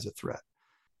at him as a threat.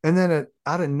 And then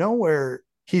out of nowhere,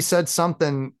 he said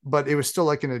something, but it was still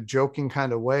like in a joking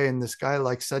kind of way. And this guy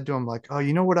like said to him like, oh,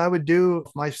 you know what I would do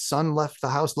if my son left the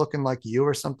house looking like you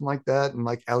or something like that. And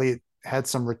like Elliot had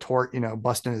some retort,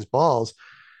 busting his balls.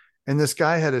 And this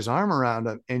guy had his arm around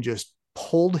him and just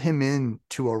pulled him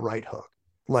into a right hook,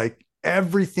 like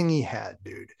everything he had,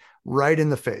 dude, right in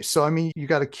the face. So, I mean, you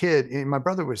got a kid, and my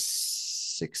brother was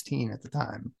 16 at the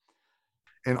time.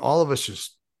 And all of us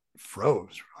just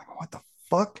froze. We're like, what the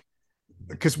fuck?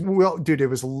 Because dude, it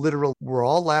was literal. We're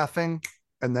all laughing,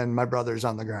 and then my brother's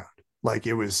on the ground. Like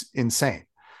it was insane.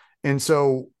 And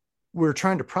so we're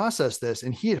trying to process this,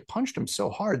 and he had punched him so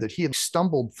hard that he had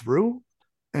stumbled through.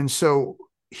 And so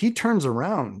he turns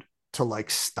around to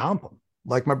like stomp him.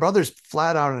 Like my brother's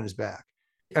flat out on his back.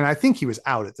 And I think he was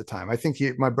out at the time. I think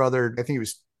he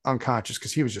was unconscious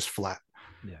because he was just flat.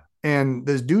 Yeah. And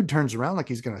this dude turns around like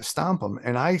he's going to stomp him.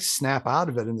 And I snap out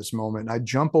of it in this moment. I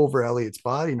jump over Elliot's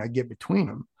body and I get between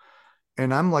them.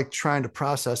 And I'm like trying to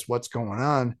process what's going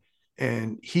on.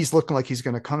 And he's looking like he's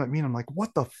going to come at me. And I'm like,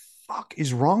 what the fuck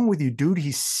is wrong with you, dude?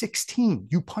 He's 16.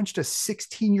 You punched a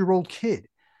 16-year-old kid.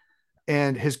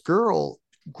 And his girl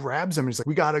grabs him and he's like,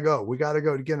 we got to go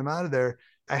to get him out of there.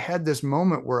 I had this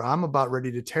moment where I'm about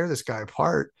ready to tear this guy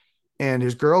apart. And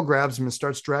his girl grabs him and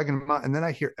starts dragging him out. And then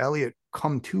I hear Elliot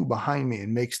come to behind me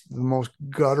and makes the most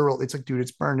guttural. It's like, dude,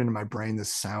 it's burned into my brain.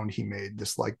 This sound he made,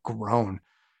 this like groan.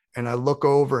 And I look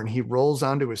over and he rolls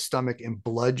onto his stomach and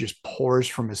blood just pours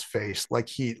from his face. Like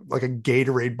a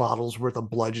Gatorade bottle's worth of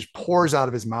blood just pours out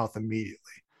of his mouth immediately.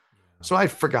 So I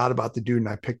forgot about the dude and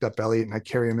I picked up Elliot and I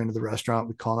carry him into the restaurant.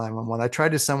 We call 911. I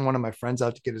tried to send one of my friends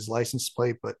out to get his license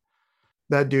plate, but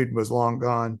that dude was long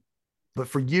gone. But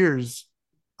for years,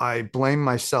 I blame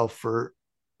myself for,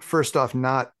 first off,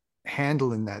 not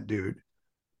handling that dude.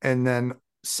 And then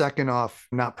second off,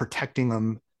 not protecting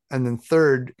him. And then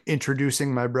third,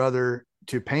 introducing my brother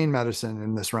to pain medicine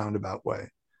in this roundabout way.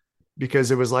 Because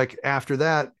it was like after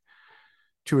that,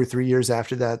 2 or 3 years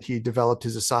after that, he developed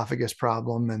his esophagus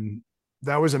problem. And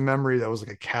that was a memory that was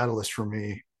like a catalyst for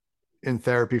me in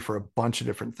therapy for a bunch of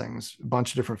different things, a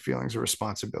bunch of different feelings of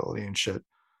responsibility and shit.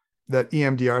 That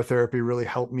EMDR therapy really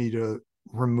helped me to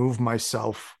remove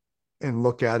myself and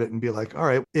look at it and be like, all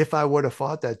right, if I would have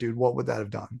fought that dude, what would that have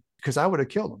done? Because I would have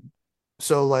killed him.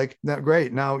 So like, that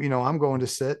great. Now, I'm going to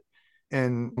sit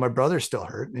and my brother's still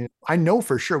hurt. And I know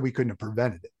for sure we couldn't have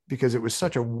prevented it because it was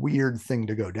such a weird thing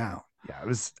to go down. Yeah, it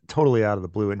was totally out of the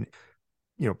blue. And,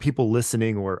 people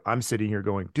listening, or I'm sitting here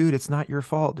going, dude, it's not your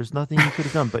fault. There's nothing you could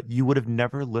have done, but you would have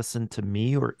never listened to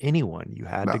me or anyone. You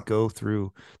had to go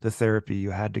through the therapy. You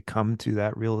had to come to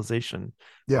that realization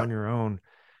on your own.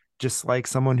 Just like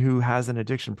someone who has an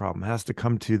addiction problem has to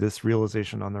come to this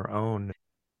realization on their own.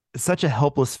 It's such a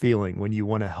helpless feeling when you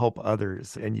want to help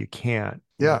others and you can't.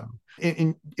 Yeah.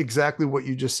 And exactly what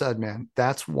you just said, man.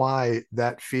 That's why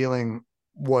that feeling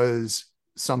was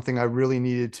something I really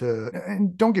needed to,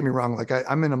 and don't get me wrong, like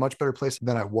I'm in a much better place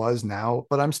than I was now,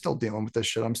 but I'm still dealing with this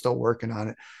shit. I'm still working on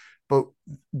it. But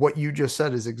what you just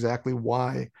said is exactly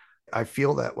why I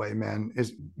feel that way, man,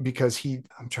 is because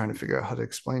I'm trying to figure out how to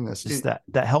explain this. Just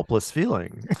that helpless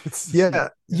feeling. Yeah.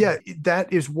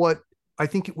 That is what I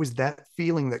think it was, that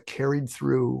feeling that carried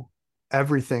through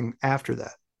everything after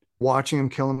that, watching him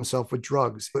kill himself with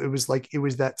drugs. It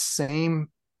was that same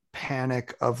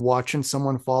panic of watching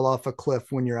someone fall off a cliff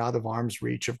when you're out of arm's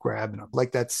reach of grabbing them,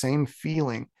 like that same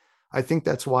feeling. I think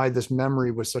that's why this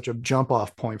memory was such a jump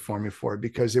off point for me for it,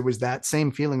 because it was that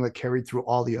same feeling that carried through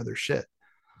all the other shit.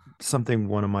 Something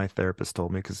one of my therapists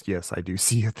told me, because yes, I do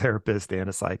see a therapist and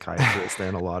a psychiatrist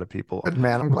and a lot of people. Good,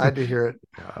 man, I'm glad to hear it.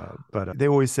 But they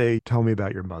always say, tell me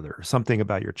about your mother, or something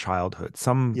about your childhood,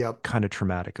 some kind of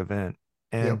traumatic event.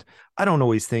 And I don't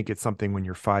always think it's something when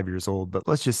you're 5 years old, but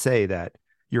let's just say that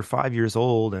you're 5 years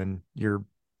old and your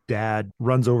dad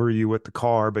runs over you with the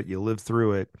car, but you live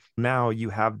through it. Now you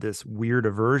have this weird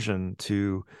aversion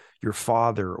to your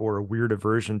father, or a weird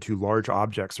aversion to large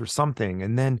objects or something.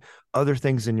 And then other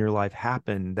things in your life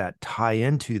happen that tie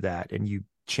into that, and you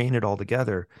chain it all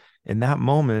together. And that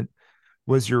moment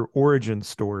was your origin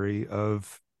story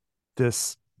of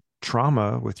this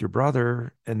trauma with your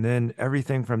brother. And then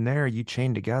everything from there, you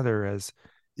chain together as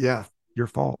your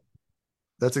fault.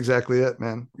 That's exactly it,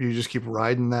 man. You just keep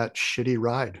riding that shitty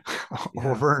ride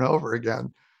over and over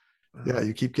again.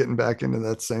 You keep getting back into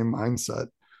that same mindset.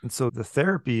 And so the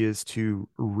therapy is to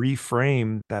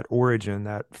reframe that origin,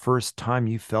 that first time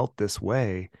you felt this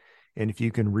way. And if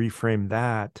you can reframe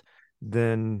that,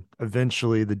 then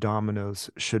eventually the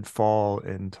dominoes should fall.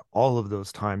 And all of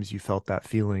those times you felt that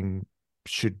feeling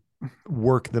should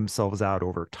work themselves out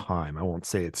over time. I won't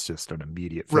say it's just an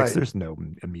immediate fix. Right. There's no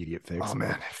immediate fix. Oh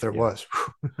man, if there was.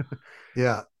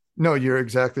 Yeah. No, you're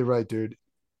exactly right, dude.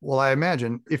 Well, I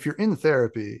imagine if you're in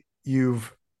therapy,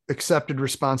 you've accepted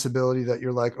responsibility that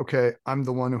you're like, okay, I'm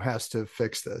the one who has to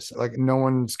fix this. Like, no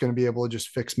one's going to be able to just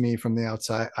fix me from the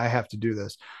outside. I have to do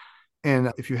this.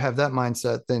 And if you have that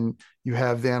mindset, then you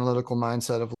have the analytical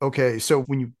mindset of, okay, so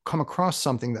when you come across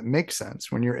something that makes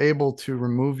sense, when you're able to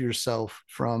remove yourself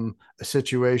from a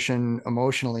situation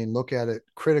emotionally and look at it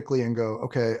critically and go,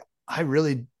 okay, I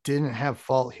really didn't have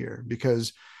fault here,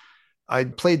 because I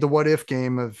played the what if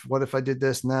game of what if I did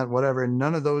this and that, whatever. And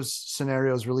none of those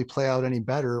scenarios really play out any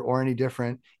better or any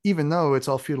different, even though it's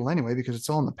all futile anyway, because it's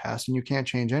all in the past and you can't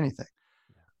change anything.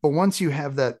 But once you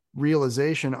have that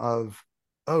realization of,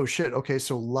 oh shit, okay,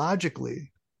 so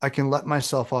logically I can let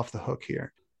myself off the hook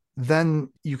here, then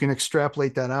you can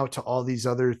extrapolate that out to all these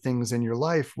other things in your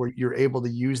life where you're able to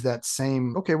use that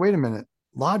same, okay, wait a minute,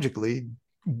 logically,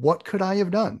 what could I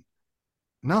have done?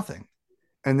 Nothing.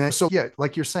 And then, so yeah,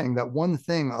 like you're saying, that one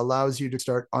thing allows you to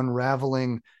start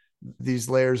unraveling these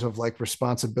layers of like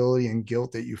responsibility and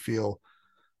guilt that you feel,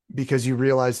 because you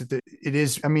realize that it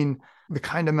is, I mean, the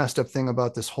kind of messed up thing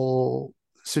about this whole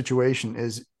situation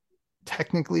is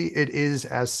technically it is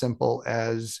as simple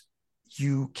as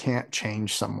you can't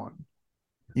change someone.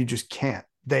 You just can't.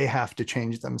 They have to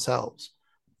change themselves,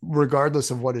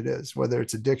 regardless of what it is, whether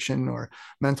it's addiction or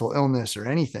mental illness or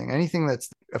anything that's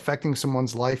affecting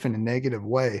someone's life in a negative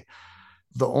way.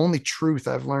 The only truth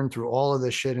I've learned through all of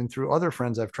this shit and through other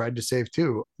friends I've tried to save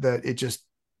too, that it just,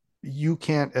 you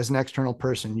can't, as an external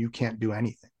person, you can't do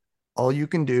anything. All you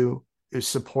can do is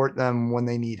support them when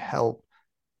they need help.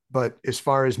 But as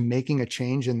far as making a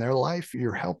change in their life,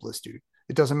 you're helpless, dude.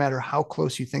 It doesn't matter how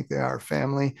close you think they are,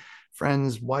 family,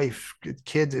 friends, wife,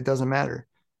 kids, it doesn't matter.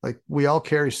 Like, we all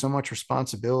carry so much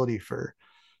responsibility for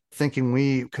thinking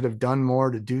we could have done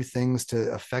more to do things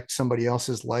to affect somebody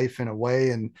else's life in a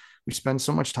way. And we spend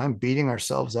so much time beating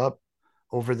ourselves up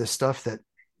over this stuff that,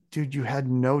 dude, you had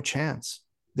no chance.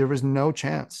 There was no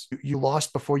chance. You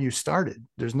lost before you started.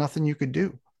 There's nothing you could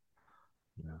do.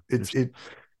 Yeah,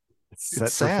 It's set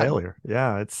It's for sad. failure.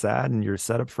 Yeah, it's sad, and you're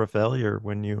set up for failure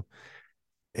when you,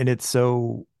 and it's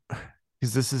so,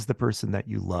 because this is the person that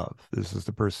you love. This is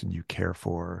the person you care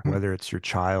for, whether it's your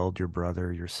child, your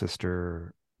brother, your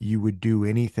sister. You would do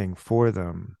anything for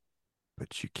them,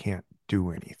 but you can't do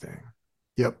anything.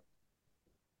 Yep.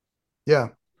 Yeah.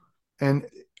 And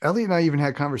Elliot and I even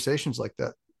had conversations like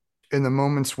that in the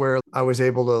moments where I was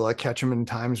able to like catch him in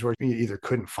times where he either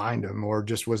couldn't find him or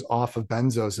just was off of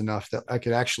benzos enough that I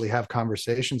could actually have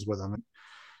conversations with him.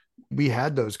 We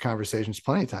had those conversations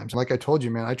plenty of times. Like I told you,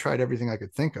 man, I tried everything I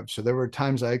could think of. So there were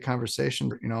times I had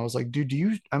conversations, you know, I was like,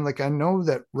 dude, I'm like, I know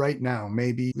that right now,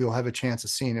 maybe we'll have a chance of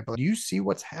seeing it, but do you see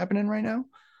what's happening right now?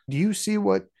 Do you see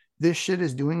what this shit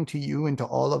is doing to you and to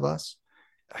all of us?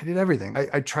 I did everything.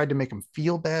 I tried to make him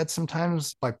feel bad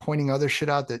sometimes by pointing other shit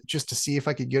out that just to see if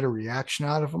I could get a reaction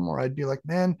out of him. Or I'd be like,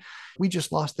 man, we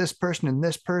just lost this person and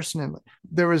this person. And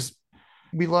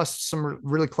we lost some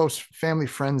really close family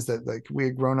friends that like we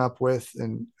had grown up with.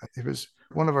 And it was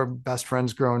one of our best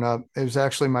friends growing up. It was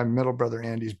actually my middle brother,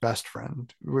 Andy's best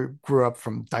friend. We grew up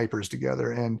from diapers together,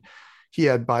 and he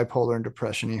had bipolar and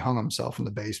depression. He hung himself in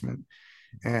the basement,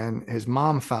 and his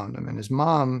mom found him. And his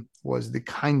mom was the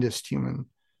kindest human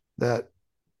that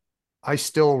I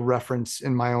still reference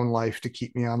in my own life to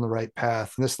keep me on the right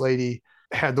path. And this lady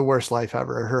had the worst life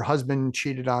ever. Her husband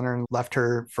cheated on her and left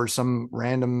her for some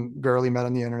random girl he met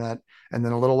on the internet. And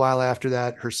then a little while after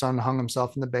that, her son hung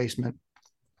himself in the basement.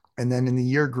 And then in the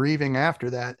year grieving after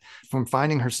that, from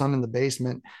finding her son in the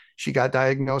basement, she got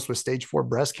diagnosed with stage 4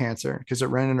 breast cancer because it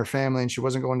ran in her family, and she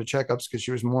wasn't going to checkups because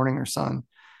she was mourning her son.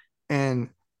 And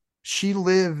she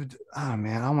lived, oh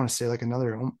man, I want to say like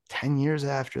another 10 years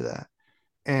after that.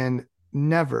 And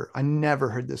I never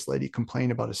heard this lady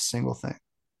complain about a single thing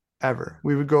ever.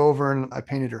 We would go over and I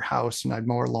painted her house and I'd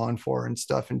mow her lawn for her and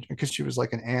stuff. And because she was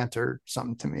like an aunt or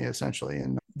something to me, essentially.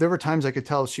 And there were times I could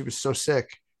tell she was so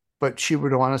sick, but she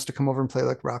would want us to come over and play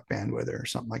like Rock Band with her or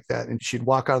something like that. And she'd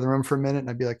walk out of the room for a minute and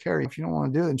I'd be like, Carrie, if you don't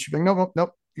want to do it, and she'd be like,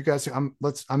 nope, you guys,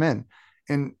 I'm in.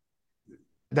 And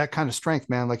that kind of strength,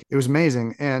 man, like it was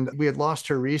amazing. And we had lost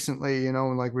her recently, you know,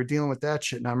 and like we're dealing with that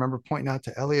shit. And I remember pointing out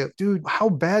to Elliot, dude, how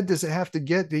bad does it have to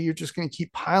get that you're just going to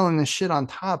keep piling this shit on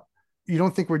top? You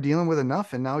don't think we're dealing with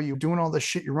enough? And now you're doing all this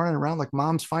shit. You're running around like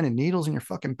mom's finding needles in your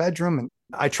fucking bedroom. And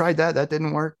I tried that. That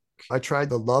didn't work. I tried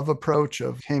the love approach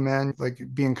of, hey man, like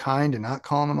being kind and not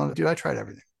calling them on it. Dude, I tried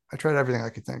everything. I tried everything I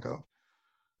could think of.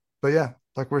 But yeah,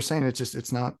 like we're saying,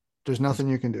 there's nothing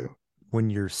you can do. When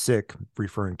you're sick,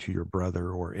 referring to your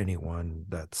brother or anyone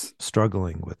that's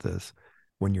struggling with this,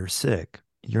 when you're sick,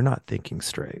 you're not thinking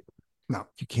straight. No.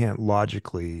 You can't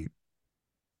logically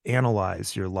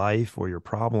analyze your life or your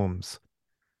problems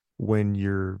when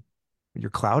you're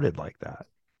clouded like that.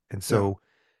 And so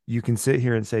you can sit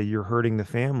here and say you're hurting the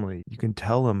family. You can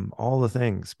tell him all the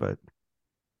things, but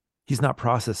he's not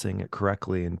processing it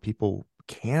correctly, and people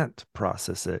can't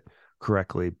process it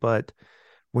correctly. But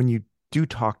when you do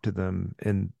talk to them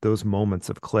in those moments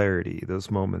of clarity,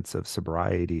 those moments of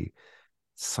sobriety,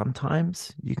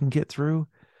 sometimes you can get through,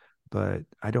 but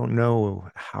I don't know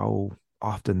how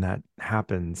often that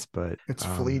happens, but it's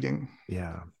fleeting.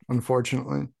 Yeah.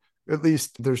 Unfortunately, at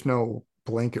least there's no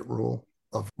blanket rule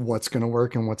of what's going to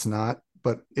work and what's not.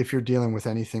 But if you're dealing with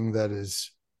anything that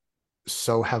is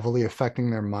so heavily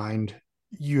affecting their mind,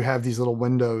 you have these little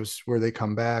windows where they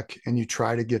come back and you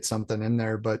try to get something in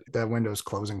there, but that window's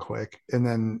closing quick. And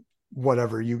then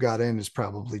whatever you got in is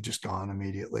probably just gone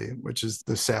immediately, which is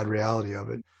the sad reality of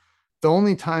it. The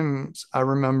only times I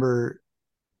remember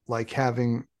like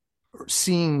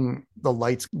seeing the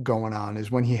lights going on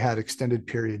is when he had extended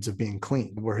periods of being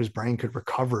clean, where his brain could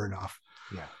recover enough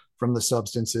from the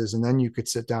substances. And then you could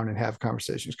sit down and have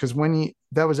conversations. Because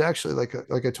that was actually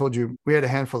like I told you, we had a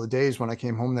handful of days when I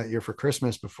came home that year for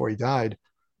Christmas before he died.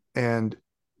 And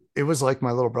it was like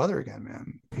my little brother again,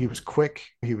 man. He was quick.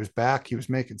 He was back. He was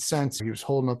making sense. He was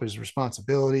holding up his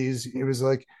responsibilities. It was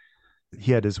like,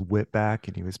 he had his wit back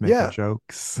and he was making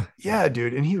jokes. Yeah,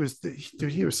 dude. And he was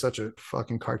such a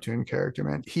fucking cartoon character,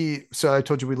 man. So I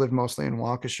told you we lived mostly in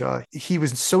Waukesha. He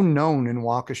was so known in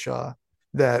Waukesha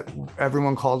that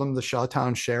everyone called him the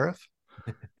Shawtown Sheriff.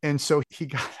 And so he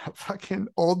got a fucking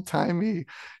old timey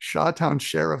Shawtown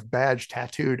Sheriff badge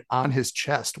tattooed on his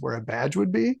chest where a badge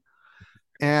would be.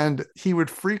 And he would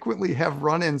frequently have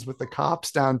run-ins with the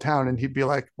cops downtown, and he'd be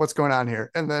like, what's going on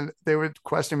here? And then they would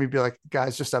question him. He'd be like,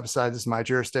 guys, just step aside. This is my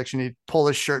jurisdiction. He'd pull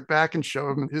his shirt back and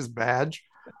show him his badge.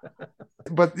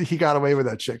 But he got away with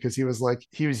that shit because he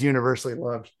was universally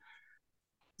loved.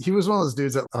 He was one of those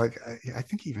dudes that, like, I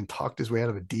think he even talked his way out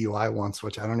of a DUI once,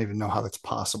 which I don't even know how that's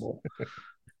possible.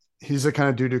 He's the kind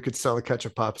of dude who could sell a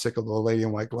ketchup popsicle to a lady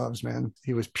in white gloves, man.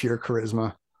 He was pure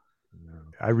charisma.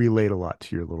 I relate a lot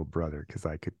to your little brother because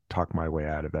I could talk my way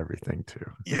out of everything too.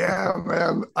 Yeah,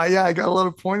 man. I got a lot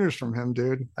of pointers from him,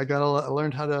 dude. I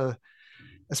learned how to,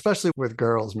 especially with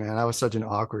girls, man. I was such an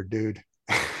awkward dude.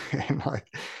 And like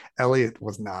Elliot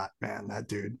was not, man, that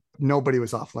dude. Nobody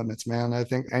was off limits, man. I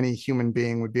think any human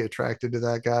being would be attracted to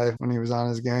that guy when he was on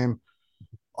his game.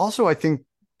 Also, I think,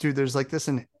 dude, there's like this,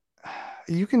 and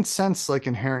you can sense like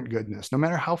inherent goodness, no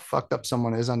matter how fucked up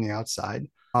someone is on the outside.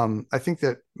 I think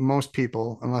that most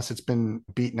people, unless it's been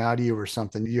beaten out of you or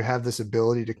something, you have this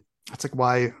ability to, it's like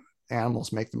why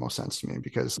animals make the most sense to me,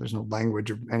 because there's no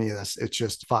language or any of this. It's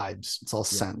just vibes. It's all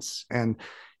sense. And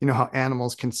you know how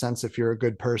animals can sense if you're a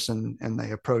good person and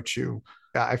they approach you.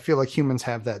 I feel like humans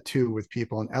have that too with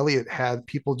people. And Elliot had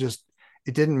people just,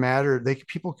 it didn't matter.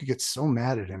 People could get so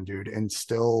mad at him, dude, and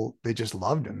still they just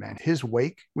loved him, man. His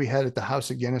wake we had at the House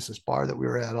of Guinness, this bar that we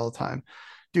were at all the time.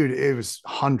 Dude, it was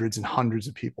hundreds and hundreds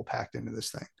of people packed into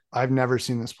this thing. I've never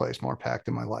seen this place more packed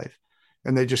in my life.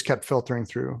 And they just kept filtering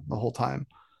through the whole time.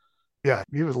 Yeah,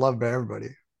 he was loved by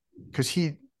everybody. Because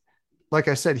he, like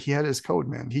I said, he had his code,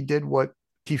 man. He did what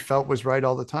he felt was right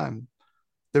all the time.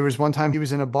 There was one time he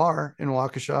was in a bar in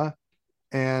Waukesha,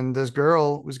 and this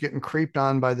girl was getting creeped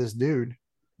on by this dude.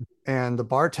 And the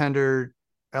bartender,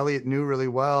 Elliot knew really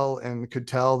well and could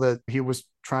tell that he was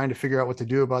trying to figure out what to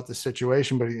do about the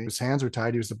situation, but his hands were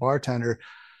tied. He was the bartender.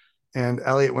 And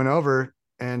Elliot went over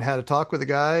and had a talk with the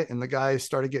guy, and the guy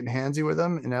started getting handsy with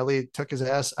him. And Elliot took his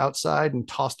ass outside and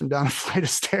tossed him down a flight of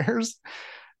stairs.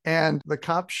 And the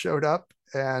cops showed up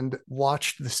and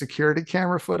watched the security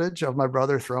camera footage of my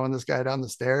brother throwing this guy down the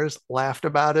stairs, laughed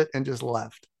about it, and just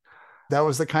left. That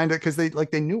was the kind of, because they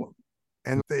knew him.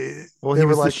 And he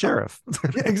was like, the sheriff.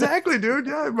 Yeah, exactly, dude.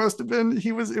 Yeah, it must have been,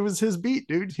 it was his beat,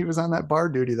 dude. He was on that bar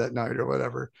duty that night or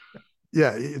whatever.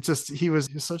 Yeah, it's just, he was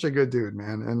such a good dude,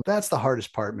 man. And that's the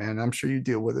hardest part, man. I'm sure you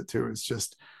deal with it too. It's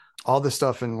just all the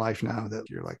stuff in life now that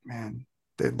you're like, man,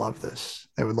 they'd love this.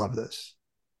 They would love this.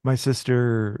 My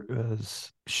sister,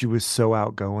 she was so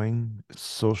outgoing,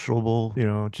 sociable,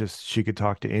 just she could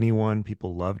talk to anyone.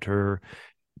 People loved her.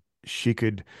 She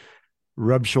could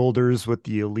rub shoulders with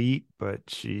the elite, but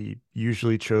she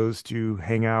usually chose to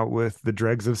hang out with the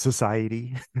dregs of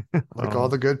society. Like all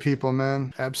the good people,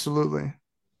 man. Absolutely.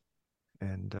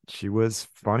 And she was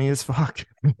funny as fuck.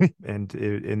 And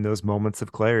in those moments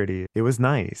of clarity, it was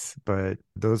nice, but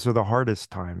those are the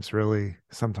hardest times, really,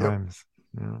 sometimes.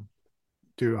 Yep. Yeah.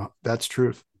 Dude, that's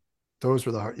truth. Those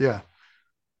were the hard. Yeah.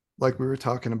 Like we were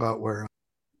talking about where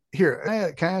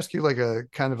here, can I ask you like a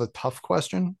kind of a tough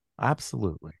question?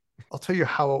 Absolutely. I'll tell you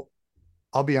how.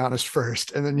 I'll be honest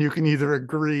first, and then you can either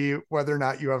agree whether or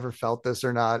not you ever felt this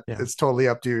or not. Yeah. It's totally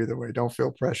up to you either way. Don't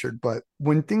feel pressured. But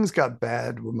when things got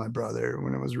bad with my brother,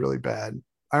 when it was really bad,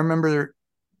 I remember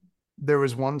there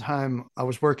was one time I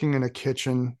was working in a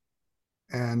kitchen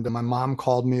and my mom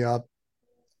called me up,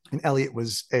 and Elliot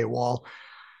was AWOL.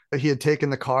 He had taken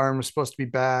the car and was supposed to be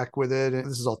back with it. And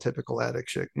this is all typical addict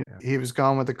shit. Yeah. He was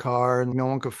gone with the car and no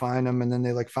one could find him. And then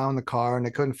they found the car and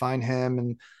they couldn't find him.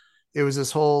 And it was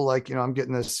this whole I'm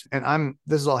getting this, and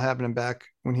this is all happening back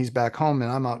when he's back home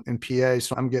and I'm out in PA.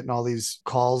 So I'm getting all these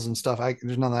calls and stuff.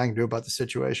 There's nothing I can do about the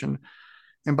situation.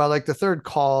 And by the third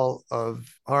call of,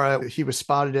 all right, he was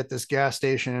spotted at this gas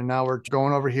station and now we're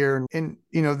going over here. And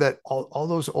that all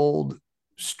those old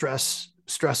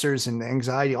stressors and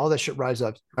anxiety, all that shit rise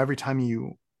up every time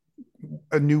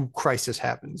a new crisis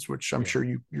happens, which I'm sure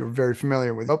you're very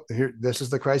familiar with. Oh, here, this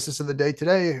is the crisis of the day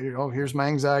today. Here's my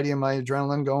anxiety and my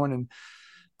adrenaline going. And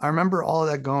I remember all of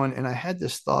that going. And I had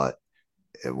this thought.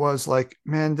 It was like,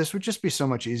 man, this would just be so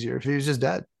much easier if he was just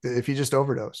dead, if he just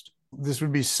overdosed. This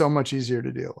would be so much easier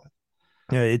to deal with.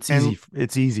 Yeah,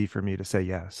 it's easy for me to say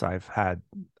yes. I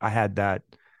had that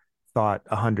thought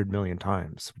 100 million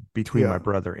times between my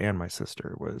brother and my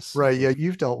sister. Was right. Yeah,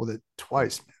 you've dealt with it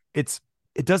twice.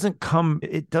 It does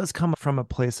come from a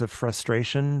place of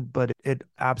frustration, but it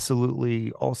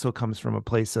absolutely also comes from a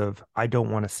place of, I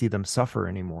don't want to see them suffer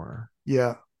anymore.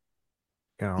 Yeah.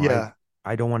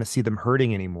 I don't want to see them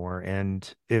hurting anymore. And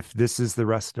if this is the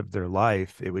rest of their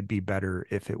life, it would be better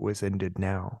if it was ended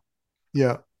now.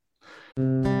 Yeah.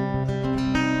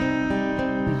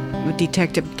 A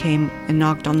detective came and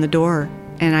knocked on the door,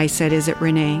 and I said, "Is it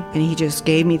Renee?" And he just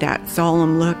gave me that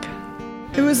solemn look.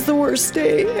 It was the worst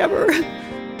day ever.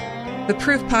 The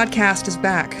Proof Podcast is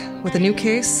back with a new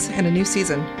case and a new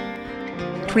season.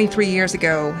 23 years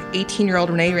ago, 18-year-old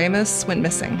Renee Ramos went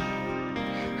missing.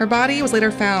 Her body was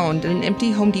later found in an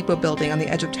empty Home Depot building on the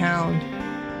edge of town.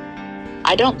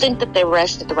 I don't think that they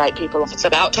arrested the right people. It's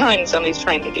about time somebody's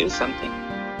trying to do something.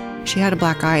 She had a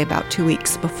black eye about 2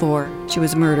 weeks before she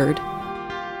was murdered.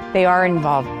 They are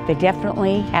involved. They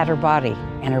definitely had her body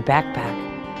and her backpack.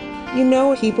 You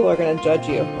know people are going to judge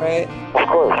you, right? Of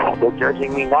course, they're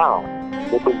judging me now.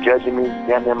 They've been judging me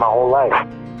damn near my whole life.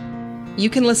 You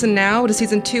can listen now to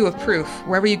Season 2 of Proof,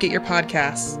 wherever you get your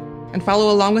podcasts, and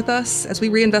follow along with us as we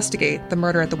reinvestigate the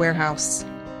murder at the warehouse.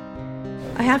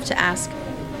 I have to ask,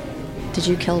 did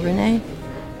you kill Renee?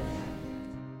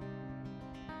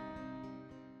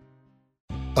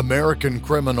 American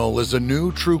Criminal is a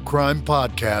new true crime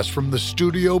podcast from the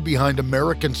studio behind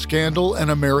American Scandal and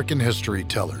American History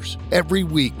Tellers. Every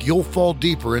week, you'll fall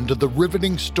deeper into the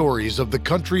riveting stories of the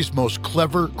country's most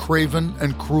clever, craven,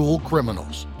 and cruel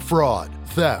criminals. Fraud,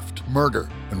 theft, murder,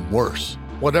 and worse.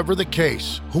 Whatever the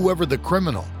case, whoever the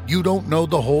criminal, you don't know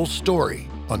the whole story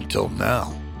until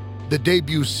now. The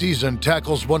debut season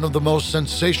tackles one of the most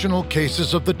sensational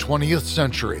cases of the 20th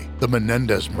century, the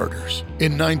Menendez murders.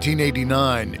 In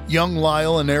 1989, young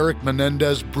Lyle and Eric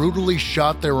Menendez brutally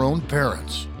shot their own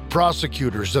parents.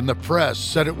 Prosecutors and the press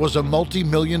said it was a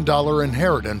multi-million-dollar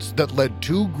inheritance that led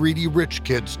two greedy rich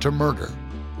kids to murder.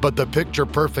 But the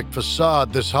picture-perfect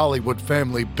facade this Hollywood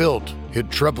family built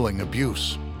hid troubling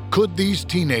abuse. Could these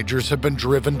teenagers have been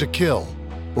driven to kill?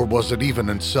 Or was it even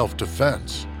in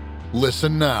self-defense?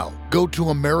 Listen now. Go to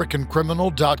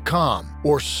AmericanCriminal.com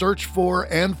or search for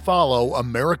and follow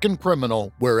American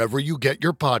Criminal wherever you get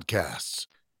your podcasts.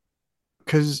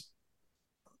 Because,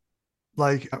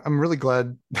 like, I'm really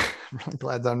glad, really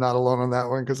glad that I'm not alone on that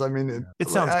one. Because I mean, it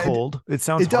sounds cold. It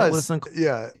sounds heartless. And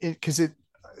yeah, because it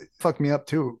fucked me up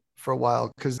too for a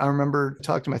while. Because I remember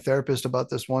talking to my therapist about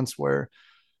this once, where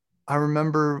I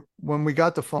remember when we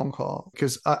got the phone call,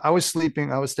 because I was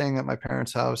sleeping, I was staying at my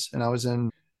parents' house, and I was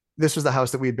in. This was the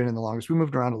house that we had been in the longest. We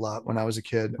moved around a lot when I was a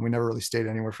kid, and we never really stayed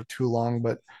anywhere for too long.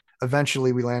 But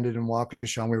eventually we landed in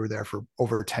Waukesha, and we were there for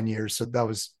over 10 years. So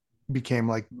that became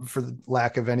like, for the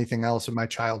lack of anything else, in my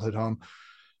childhood home.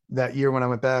 That year when I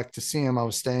went back to see him, I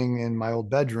was staying in my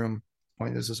old bedroom.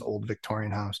 It was this old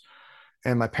Victorian house.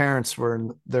 And my parents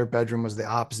their bedroom was the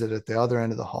opposite at the other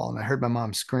end of the hall. And I heard my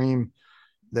mom scream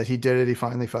that he did it. He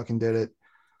finally fucking did it.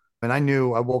 And I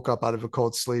knew. I woke up out of a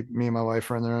cold sleep. Me and my wife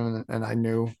were in the room, and I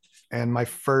knew. And my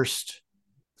first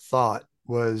thought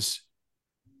was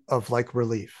of like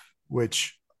relief,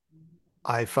 which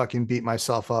I fucking beat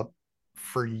myself up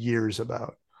for years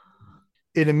about.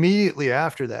 It immediately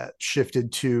after that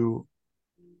shifted to,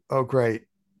 oh, great.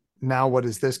 Now what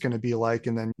is this going to be like?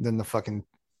 And then the fucking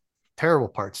terrible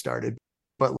part started.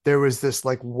 But there was this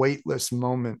like weightless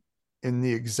moment in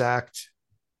the exact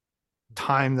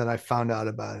time that I found out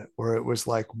about it, where it was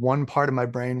like one part of my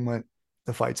brain went,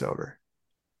 the fight's over.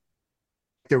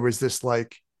 There was this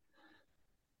like,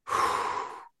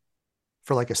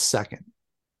 for like a second.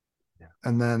 Yeah.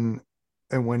 And then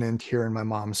it went into hearing my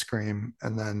mom scream,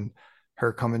 and then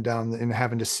her coming down and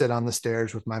having to sit on the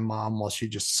stairs with my mom while she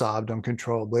just sobbed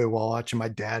uncontrollably while watching my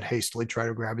dad hastily try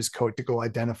to grab his coat to go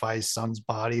identify his son's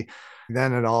body.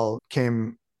 Then it all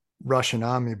came rushing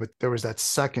on me, but there was that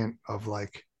second of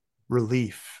like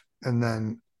relief. And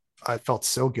then I felt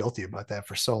so guilty about that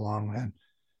for so long, man.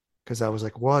 Because I was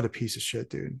like, what a piece of shit,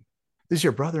 dude. This is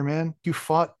your brother, man. You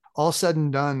fought. All said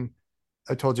and done.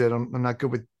 I told you I'm not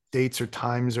good with dates or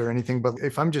times or anything, but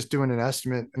if I'm just doing an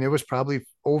estimate, and it was probably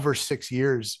over 6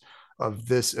 years of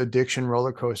this addiction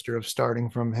roller coaster of starting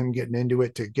from him getting into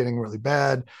it to getting really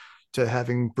bad to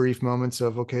having brief moments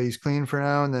of, okay, he's clean for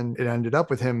now. And then it ended up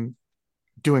with him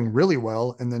doing really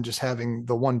well. And then just having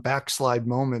the one backslide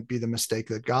moment be the mistake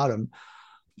that got him.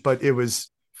 But it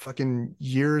was fucking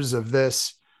years of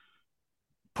this,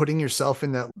 putting yourself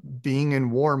in that being in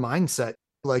war mindset,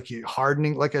 like you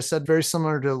hardening, like I said, very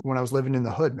similar to when I was living in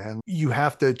the hood, man. You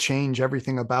have to change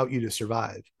everything about you to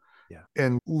survive. Yeah.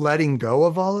 And letting go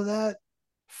of all of that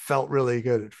felt really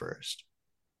good at first.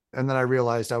 And then I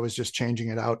realized I was just changing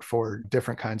it out for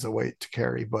different kinds of weight to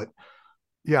carry. But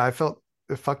yeah,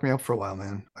 it fucked me up for a while,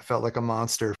 man. I felt like a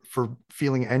monster for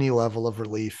feeling any level of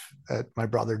relief at my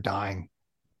brother dying.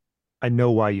 I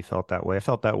know why you felt that way. I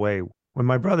felt that way when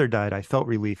my brother died. I felt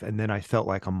relief, and then I felt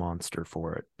like a monster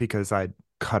for it because I'd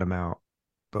cut him out.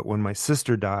 But when my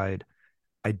sister died,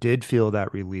 I did feel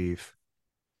that relief.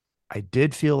 I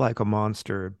did feel like a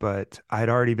monster, but I'd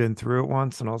already been through it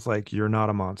once, and I was like, you're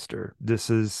not a monster.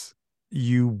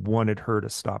 You wanted her to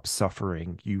stop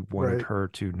suffering. You wanted her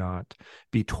to not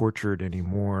be tortured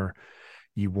anymore.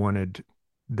 You wanted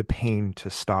the pain to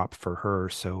stop for her.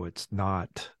 So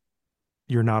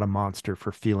you're not a monster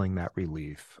for feeling that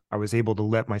relief. I was able to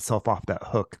let myself off that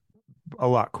hook a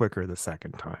lot quicker the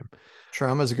second time.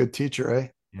 Trauma's a good teacher, eh?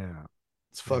 Yeah.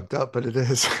 It's fucked up, but it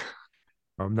is.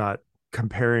 I'm not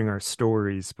comparing our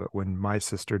stories, but when my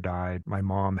sister died, my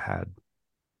mom had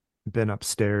been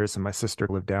upstairs and my sister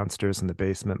lived downstairs in the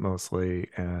basement mostly.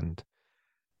 And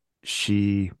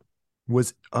she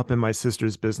was up in my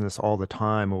sister's business all the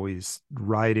time, always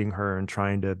writing her and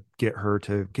trying to get her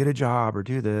to get a job or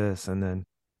do this. And then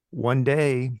one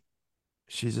day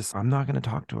she's just, I'm not going to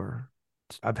talk to her.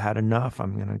 I've had enough.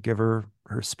 I'm going to give her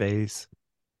her space.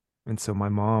 And so my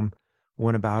mom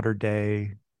went about her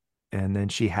day, and then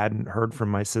she hadn't heard from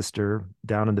my sister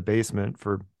down in the basement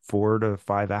for 4 to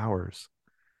 5 hours.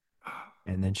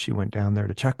 And then she went down there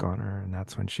to check on her, and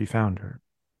that's when she found her.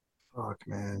 Fuck,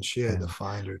 man. She had to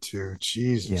find her too.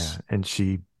 Jesus. Yeah. And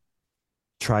she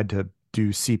tried to do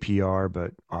CPR,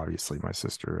 but obviously my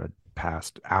sister had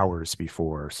passed hours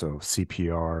before. So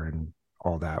CPR and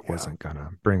all that wasn't going to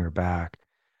bring her back.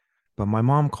 But my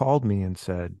mom called me and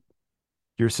said,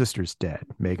 your sister's dead.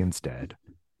 Megan's dead.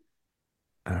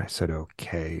 And I said,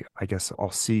 okay, I guess I'll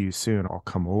see you soon. I'll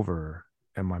come over.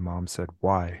 And my mom said,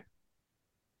 why?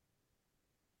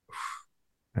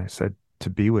 And I said,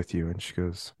 to be with you. And she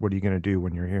goes, what are you going to do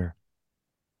when you're here?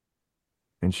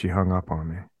 And she hung up on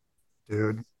me.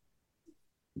 Dude.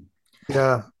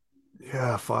 Yeah.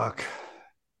 Yeah, fuck.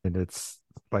 And it's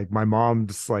like my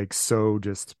mom's like, so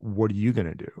just what are you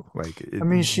gonna do? Like, I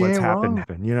mean, she what's ain't happened,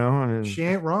 wrong. you know? And she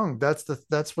ain't wrong. That's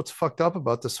what's fucked up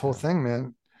about this whole thing,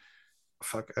 man.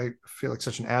 Fuck, I feel like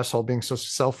such an asshole being so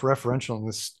self-referential in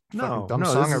this fucking dumb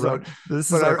song I wrote.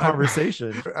 This is our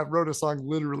conversation. I wrote a song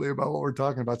literally about what we're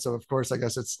talking about. So of course, I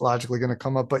guess it's logically going to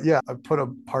come up. But yeah, I put a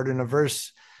part in a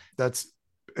verse that's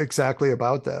exactly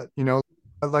about that. You know,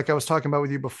 like I was talking about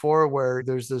with you before, where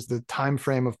there's the time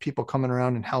frame of people coming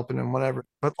around and helping and whatever.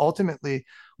 But ultimately,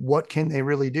 what can they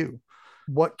really do?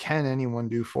 What can anyone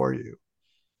do for you?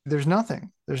 There's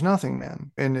nothing. There's nothing,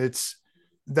 man. And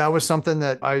that was something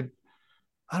that I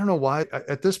don't know why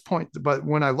at this point, but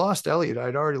when I lost Elliot,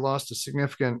 I'd already lost a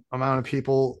significant amount of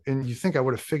people. And you think I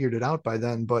would have figured it out by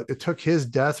then, but it took his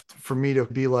death for me to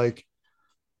be like,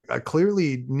 I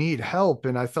clearly need help.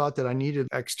 And I thought that I needed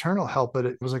external help, but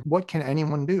it was like, what can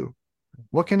anyone do?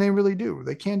 What can they really do?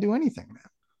 They can't do anything, man.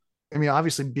 I mean,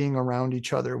 obviously being around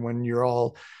each other when you're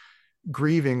all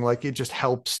grieving, like it just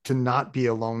helps to not be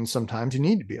alone. Sometimes you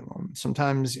need to be alone.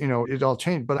 Sometimes, you know, it all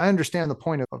changed, but I understand the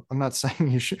point of, I'm not saying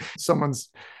you should,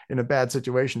 someone's in a bad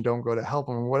situation, don't go to help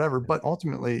them or whatever, but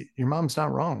ultimately your mom's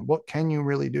not wrong. What can you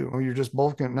really do? You're just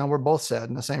both now we're both sad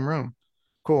in the same room.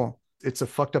 Cool. It's a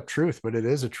fucked up truth, but it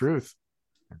is a truth.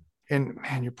 And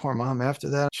man, your poor mom after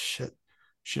that, shit,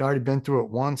 she'd already been through it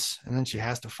once and then she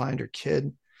has to find her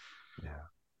kid.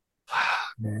 Yeah.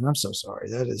 Man, I'm so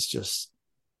sorry. That is just,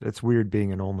 it's weird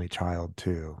being an only child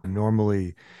too.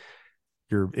 Normally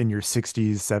you're in your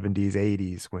 60s, 70s,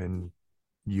 80s when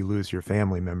you lose your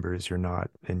family members. You're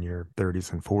not in your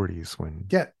 30s and 40s when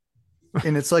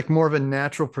and it's like more of a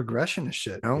natural progression of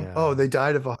shit. You know? Yeah. Oh, they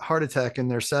died of a heart attack in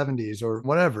their 70s or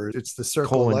whatever. It's the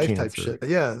circle of life cancer type shit.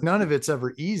 Yeah. None of it's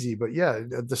ever easy, but yeah,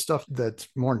 the stuff that's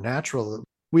more natural,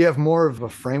 we have more of a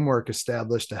framework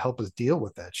established to help us deal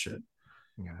with that shit.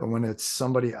 Yeah. But when it's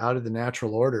somebody out of the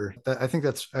natural order, I think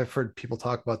I've heard people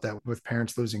talk about that with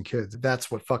parents losing kids.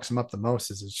 That's what fucks them up the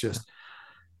most is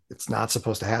it's not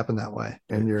supposed to happen that way.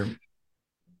 And your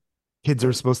kids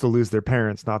are supposed to lose their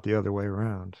parents, not the other way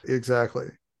around. Exactly.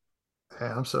 Hey,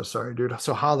 I'm so sorry, dude.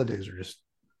 So holidays are just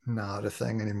not a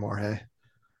thing anymore. Hey,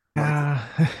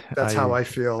 that's how I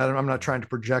feel. I'm not trying to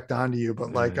project onto you,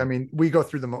 but like, I mean, we go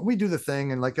through we do the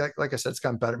thing. And like I said, it's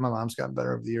gotten better. My mom's gotten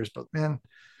better over the years, but man,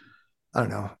 I don't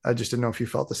know. I just didn't know if you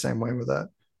felt the same way with that.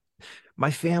 My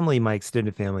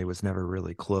extended family was never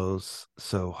really close.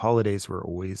 So holidays were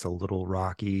always a little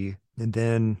rocky. And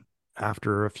then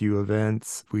after a few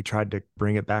events, we tried to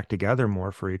bring it back together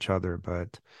more for each other.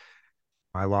 But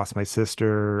I lost my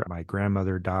sister. My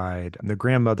grandmother died. And the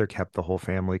grandmother kept the whole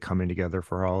family coming together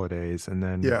for holidays. And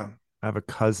then I have a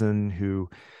cousin who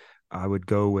I would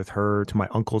go with her to my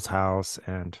uncle's house,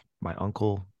 and my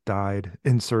uncle died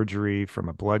in surgery from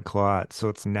a blood clot. So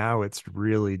it's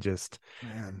really just,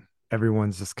 man,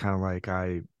 everyone's just kind of like,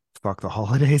 I fuck the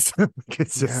holidays.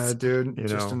 It's just, dude,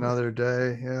 just another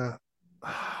day. Yeah.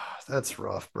 That's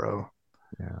rough, bro.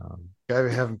 Yeah.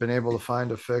 I haven't been able to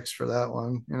find a fix for that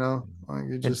one, you know? Like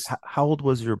you just. How old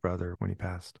was your brother when he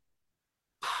passed?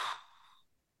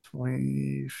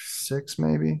 26,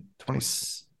 maybe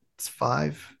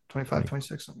 25,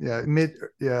 26. Yeah.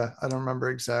 I don't remember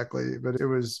exactly, but it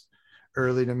was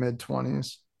early to mid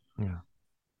 20s. Yeah.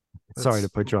 Sorry to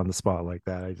put you on the spot like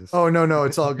that. Oh, no,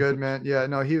 it's all good, man. Yeah,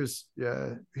 no, he was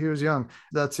young.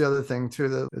 That's the other thing too,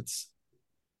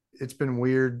 that it's been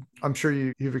weird. I'm sure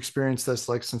you've experienced this,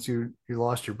 like since you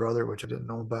lost your brother, which I didn't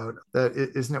know about. That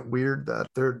isn't it weird that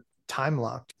they're time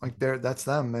locked? Like that's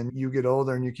them, and you get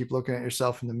older and you keep looking at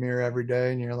yourself in the mirror every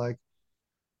day, and you're like,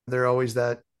 they're always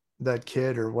that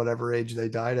kid or whatever age they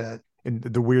died at. And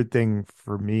the weird thing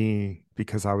for me,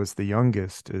 because I was the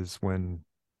youngest, is when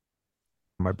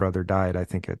my brother died, I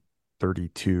think at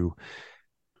 32,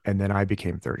 and then I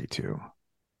became 32.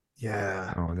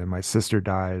 Yeah. Oh, and then my sister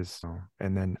dies,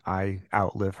 and then I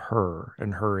outlive her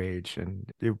and her age.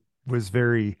 And it was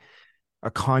very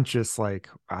a conscious, like,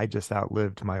 I just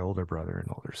outlived my older brother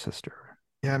and older sister.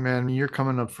 Yeah, man, you're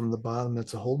coming up from the bottom.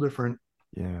 That's a whole different,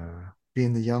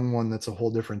 being the young one, that's a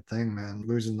whole different thing, man.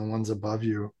 Losing the ones above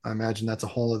you, I imagine that's a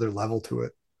whole other level to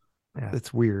it. Yeah,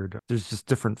 it's weird. There's just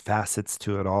different facets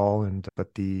to it all.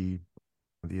 But the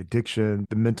addiction,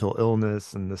 the mental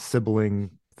illness, and the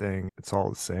sibling thing, it's all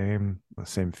the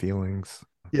same feelings.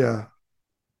 Yeah.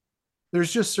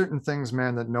 There's just certain things,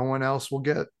 man, that no one else will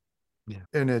get. Yeah.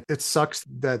 And it sucks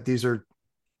that these are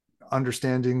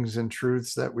understandings and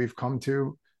truths that we've come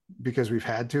to because we've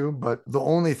had to. But the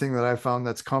only thing that I found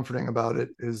that's comforting about it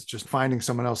is just finding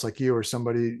someone else like you or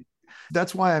somebody.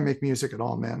 That's why I make music at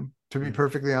all, man, to be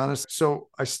perfectly honest. So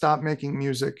I stopped making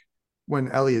music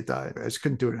when Elliot died. I just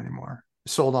couldn't do it anymore.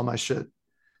 Sold all my shit.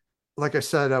 Like I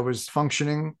said, I was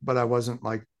functioning, but I wasn't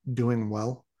like doing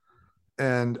well.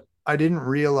 And I didn't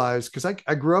realize, because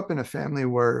I grew up in a family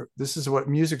where this is what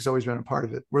music's always been a part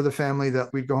of it. We're the family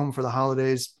that we'd go home for the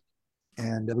holidays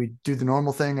and we do the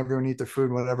normal thing. Everyone eat their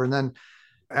food, whatever. And then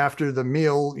after the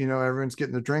meal, everyone's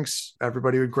getting the drinks.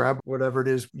 Everybody would grab whatever it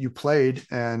is you played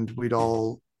and we'd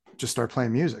all just start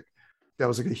playing music. That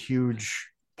was like a huge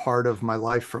part of my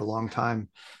life for a long time.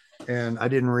 And I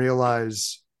didn't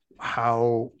realize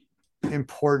how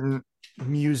important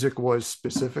music was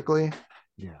specifically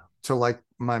to like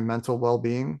my mental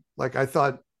well-being. Like I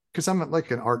thought, because I'm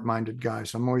like an art-minded guy,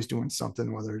 so I'm always doing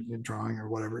something, whether drawing or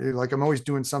whatever. Like I'm always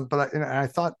doing something, but I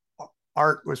thought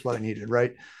art was what I needed,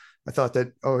 right? I thought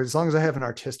that, as long as I have an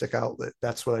artistic outlet,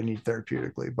 that's what I need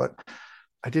therapeutically. But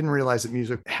I didn't realize that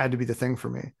music had to be the thing for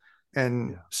me.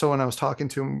 And so when I was talking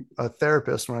to a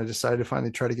therapist, when I decided to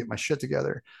finally try to get my shit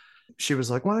together, she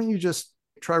was like, why don't you just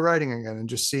try writing again and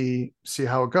just see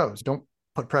how it goes? Don't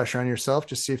put pressure on yourself.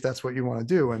 Just see if that's what you want to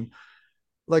do. And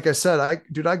like I said,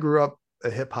 I grew up a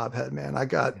hip hop head, man.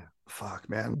 Fuck,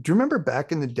 man. Do you remember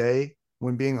back in the day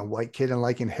when being a white kid and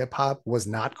liking hip hop was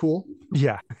not cool?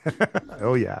 Yeah.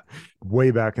 Oh yeah.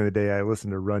 Way back in the day, I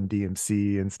listened to Run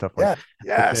DMC and stuff like that.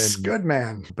 Yes. Good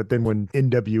man. But then when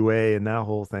NWA and that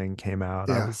whole thing came out,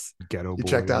 I was Ghetto Boys. You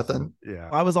checked out then? Yeah.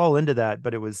 I was all into that,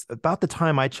 but it was about the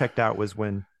time I checked out was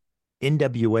when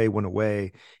NWA went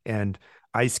away and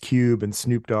Ice Cube and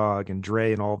Snoop Dogg and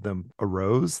Dre and all of them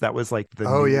arose. That was like the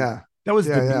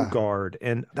new guard.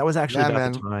 And that was actually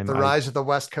about the time. The rise of the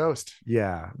West Coast.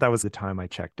 Yeah. That was the time I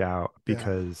checked out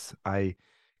because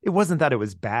it wasn't that it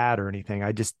was bad or anything.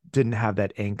 I just didn't have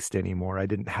that angst anymore. I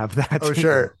didn't have that. Oh,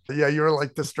 sure. Yeah. You were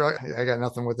like the struggle. I got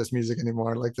nothing with this music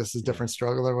anymore. Like this is different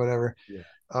struggle or whatever. Yeah.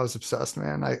 I was obsessed,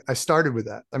 man. I started with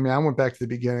that. I mean, I went back to the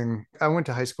beginning. I went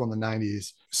to high school in the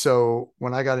 90s. So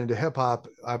when I got into hip hop,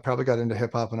 I probably got into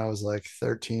hip hop when I was like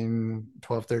 13.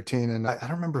 And I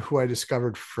don't remember who I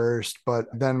discovered first, but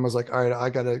then was like, all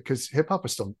right, because hip hop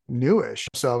was still newish.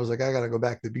 So I was like, I got to go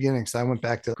back to the beginning. So I went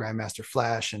back to Grandmaster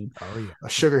Flash and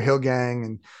Sugar Hill Gang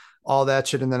and all that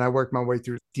shit. And then I worked my way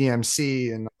through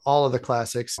DMC and all of the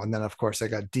classics. And then, of course, I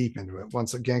got deep into it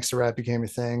once gangster rap became a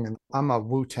thing. And I'm a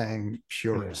Wu-Tang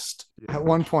purist. Yeah. At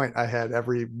one point, I had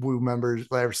every Wu member's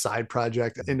side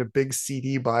project in a big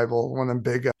CD Bible, one of them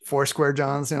big Foursquare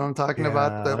Johns, you know what I'm talking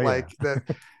about?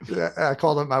 I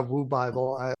called it my Wu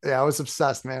Bible. I was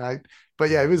obsessed, man. I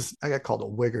got called a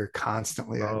wigger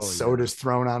constantly. I had sodas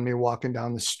thrown on me walking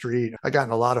down the street. I got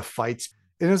in a lot of fights.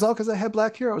 And it was all because I had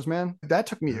Black heroes, man. That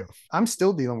took me, I'm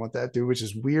still dealing with that, dude, which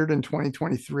is weird in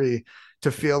 2023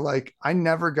 to feel like I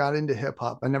never got into hip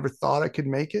hop. I never thought I could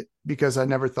make it because I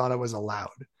never thought I was allowed,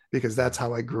 because that's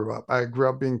how I grew up. I grew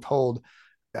up being told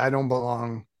I don't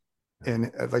belong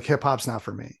in, like, hip hop's not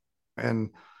for me.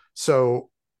 And so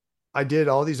I did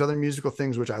all these other musical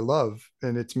things, which I love.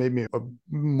 And it's made me a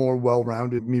more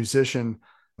well-rounded musician,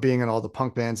 being in all the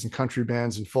punk bands and country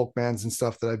bands and folk bands and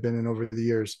stuff that I've been in over the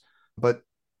years. But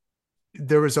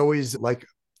there was always like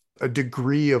a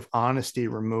degree of honesty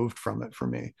removed from it for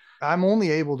me. I'm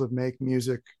only able to make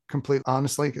music completely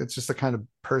honestly. It's just the kind of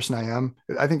person I am.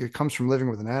 I think it comes from living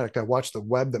with an addict. I watched the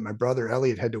web that my brother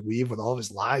Elliot had to weave with all of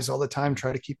his lies all the time,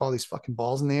 try to keep all these fucking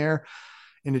balls in the air.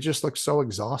 And it just looked so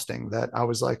exhausting that I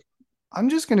was like, I'm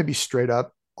just going to be straight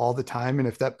up all the time. And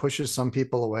if that pushes some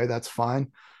people away, that's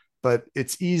fine. but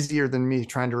it's easier than me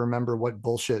trying to remember what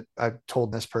bullshit I've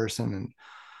told this person.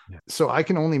 And so I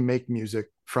can only make music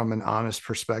from an honest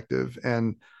perspective.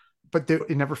 But it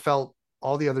never felt,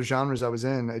 all the other genres I was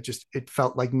in, it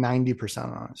felt like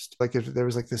 90% honest. Like there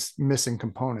was like this missing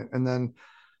component. And then,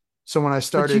 so when I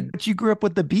started, but you grew up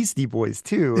with the Beastie Boys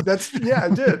too. I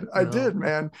did. I did,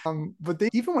 man. But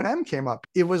even when M came up,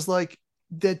 it was like,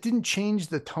 that didn't change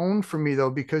the tone for me though,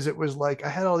 because it was like, I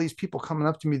had all these people coming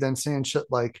up to me then saying shit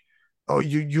like, oh,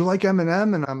 you like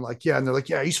Eminem? And I'm like, yeah. And they're like,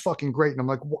 yeah, he's fucking great. And I'm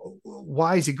like,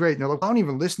 why is he great? And they're like, I don't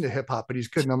even listen to hip hop, but he's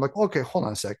good. And I'm like, okay, hold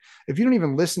on a sec. If you don't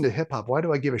even listen to hip hop, why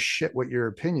do I give a shit what your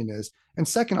opinion is? And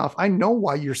second off, I know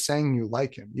why you're saying you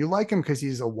like him. You like him because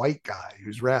he's a white guy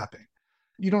who's rapping.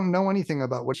 You don't know anything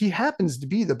about what he happens to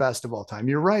be the best of all time.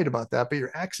 You're right about that, but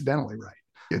you're accidentally right.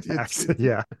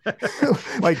 Yeah.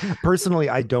 Like personally,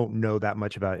 I don't know that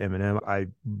much about Eminem. I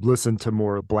listen to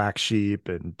more Black Sheep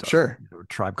and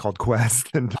Tribe Called Quest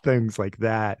and things like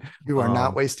that. You are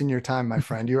not wasting your time, my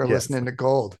friend. You are listening to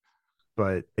gold.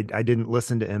 But I didn't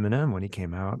listen to Eminem when he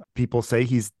came out. People say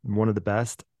he's one of the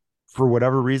best. For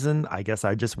whatever reason, I guess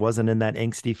I just wasn't in that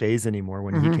angsty phase anymore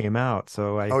when he came out.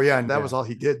 So and that was all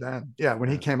he did then. Yeah, when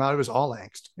he came out, it was all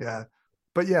angst. Yeah.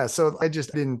 But yeah, so I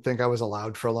just didn't think I was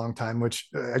allowed for a long time, which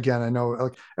again, I know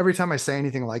like every time I say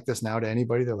anything like this now to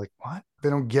anybody, they're like, what? They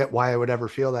don't get why I would ever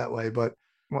feel that way. But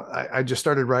I just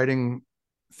started writing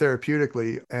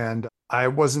therapeutically and I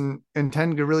wasn't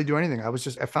intending to really do anything.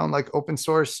 I found like open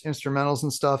source instrumentals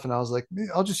and stuff. And I was like,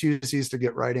 I'll just use these to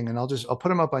get writing and I'll put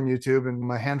them up on YouTube and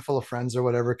my handful of friends or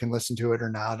whatever can listen to it or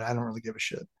not. I don't really give a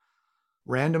shit.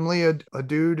 Randomly, a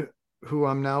dude who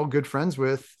I'm now good friends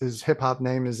with, his hip hop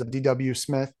name is DW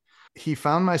Smith. He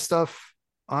found my stuff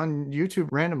on YouTube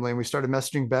randomly and we started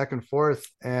messaging back and forth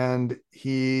and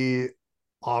he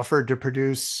offered to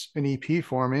produce an EP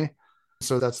for me.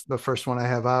 So that's the first one I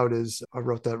have out. Is I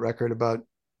wrote that record about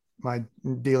my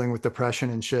dealing with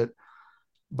depression and shit.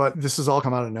 But this has all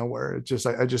come out of nowhere.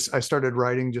 I started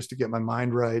writing just to get my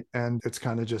mind right and it's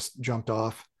kind of just jumped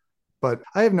off. But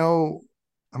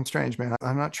I'm strange, man.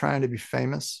 I'm not trying to be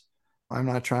famous. I'm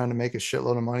not trying to make a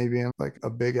shitload of money being like a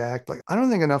big act. Like, I don't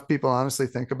think enough people honestly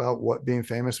think about what being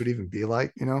famous would even be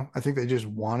like. You know, I think they just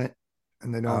want it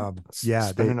and they don't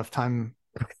spend enough time.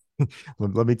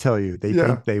 Let me tell you, they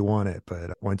think they want it,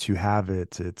 but once you have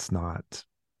it, it's not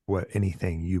what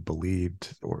anything you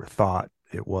believed or thought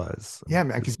it was. Yeah,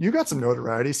 man, because you got some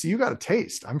notoriety, so you got a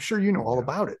taste. I'm sure you know all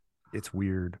about it. It's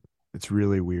weird. It's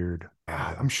really weird.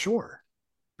 I'm sure.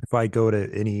 If I go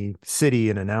to any city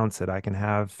and announce it, I can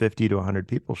have 50 to 100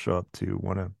 people show up to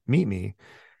want to meet me.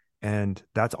 And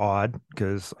that's odd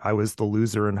because I was the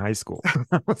loser in high school.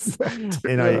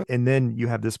 And then you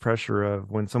have this pressure of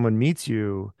when someone meets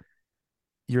you,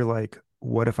 you're like,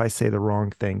 what if I say the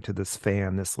wrong thing to this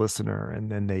fan, this listener,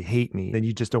 and then they hate me? Then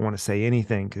you just don't want to say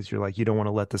anything because you're like, you don't want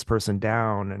to let this person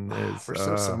down. And we're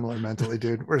so similar mentally,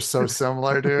 dude. We're so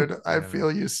similar, dude. I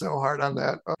feel you so hard on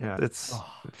that. Yeah, it's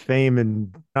fame,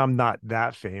 and I'm not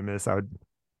that famous.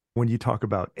 When you talk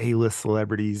about A-list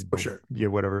celebrities, yeah,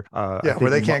 whatever. Where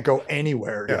they can't go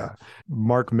anywhere. Yeah.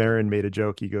 Mark Maron made a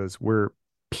joke. He goes, we're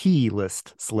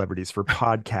P-list celebrities for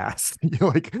podcasts.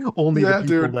 Like only the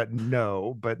people that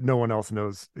know, but no one else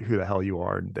knows who the hell you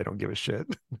are and they don't give a shit.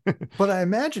 But I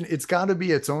imagine it's got to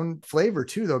be its own flavor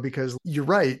too, though, because you're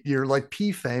right. You're like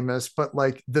P famous, but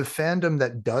like the fandom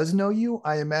that does know you,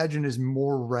 I imagine is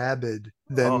more rabid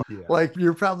than like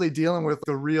you're probably dealing with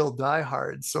the real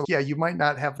diehards. So yeah, you might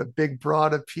not have the big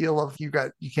broad appeal of you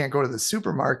can't go to the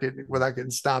supermarket without getting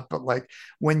stopped. But like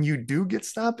when you do get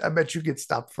stopped, I bet you get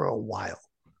stopped for a while.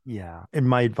 Yeah. And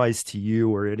my advice to you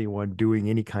or anyone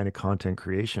doing any kind of content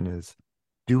creation is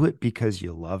do it because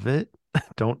you love it.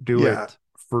 Don't do it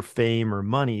for fame or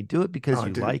money. Do it because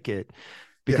you like it.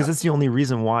 Because it's the only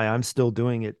reason why I'm still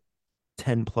doing it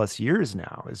 10 plus years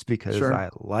now is because I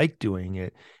like doing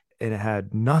it. And it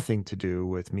had nothing to do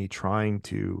with me trying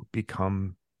to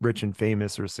become rich and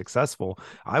famous or successful.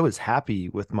 I was happy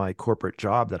with my corporate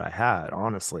job that I had.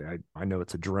 Honestly, I know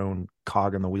it's a drone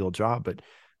cog in the wheel job, but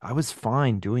I was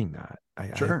fine doing that. I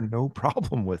had no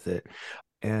problem with it.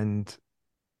 And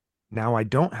now I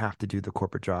don't have to do the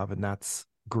corporate job, and that's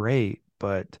great.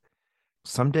 But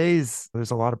some days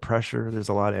there's a lot of pressure. There's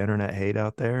a lot of internet hate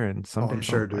out there. And some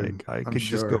days I could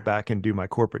just go back and do my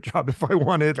corporate job if I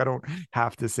wanted. I don't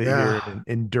have to sit here and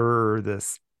endure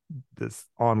this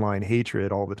online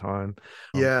hatred all the time.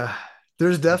 Yeah.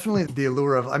 There's definitely the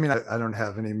allure of, I mean, I don't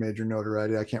have any major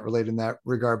notoriety. I can't relate in that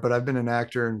regard, but I've been an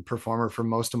actor and performer for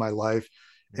most of my life.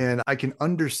 And I can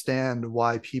understand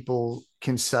why people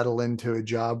can settle into a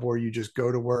job where you just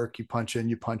go to work, you punch in,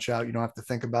 you punch out, you don't have to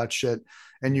think about shit,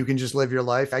 and you can just live your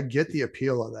life. I get the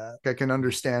appeal of that. I can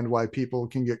understand why people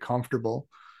can get comfortable.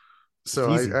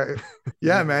 So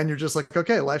yeah, man, you're just like,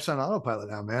 okay, life's on autopilot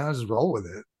now, man. I just roll with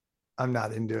it. I'm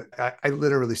not into it. I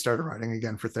literally started writing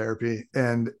again for therapy.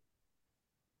 And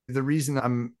the reason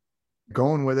I'm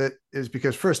going with it is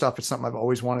because, first off, it's something I've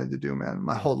always wanted to do, man,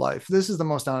 my whole life. This is the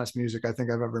most honest music I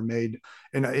think I've ever made.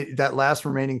 And that last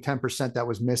remaining 10% that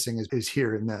was missing is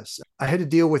here in this. I had to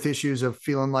deal with issues of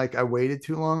feeling like I waited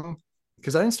too long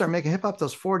because I didn't start making hip hop till I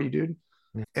was 40, dude.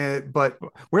 But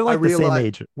we're like the same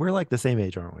age. We're like the same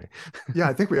age, aren't we? Yeah,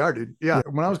 I think we are, dude. Yeah.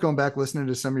 When I was going back listening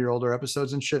to some of your older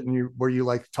episodes and shit, and where you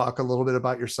like talk a little bit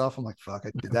about yourself, I'm like, fuck,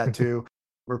 I did that too.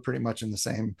 We're pretty much in the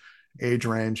same age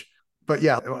range. But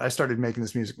yeah, when I started making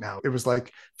this music now, it was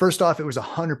like, first off, it was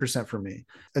 100% for me.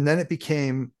 And then it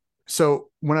became, so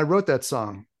when I wrote that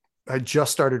song, I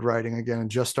just started writing again and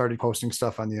just started posting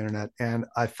stuff on the internet. And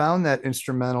I found that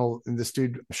instrumental, and this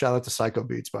dude, shout out to Psycho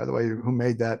Beats, by the way, who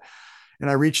made that. And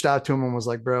I reached out to him and was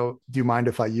like, bro, do you mind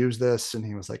if I use this? And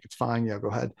he was like, it's fine. Yeah, go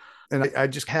ahead. And I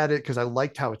just had it because I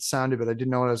liked how it sounded, but I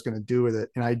didn't know what I was going to do with it.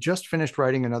 And I just finished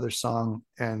writing another song,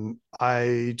 and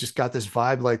I just got this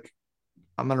vibe like,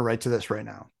 I'm going to write to this right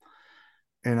now.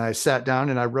 And I sat down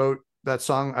and I wrote that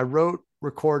song. I wrote,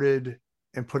 recorded,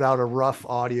 and put out a rough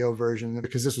audio version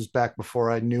because this was back before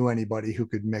I knew anybody who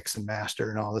could mix and master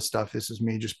and all this stuff. This is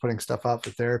me just putting stuff out for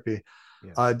therapy.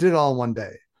 Yeah. I did it all in one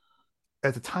day.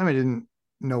 At the time, I didn't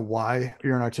know why.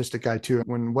 You're an artistic guy too.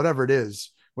 When whatever it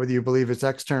is, whether you believe it's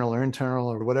external or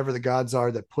internal or whatever the gods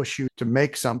are that push you to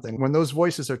make something, when those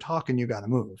voices are talking, you got to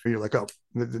move. You're like, oh,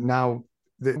 now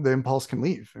the impulse can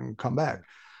leave and come back.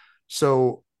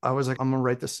 So I was like, I'm going to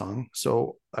write this song.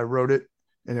 So I wrote it,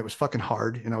 and it was fucking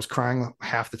hard. And I was crying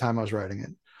half the time I was writing it.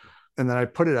 And then I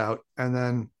put it out, and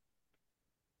then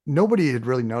nobody had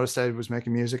really noticed I was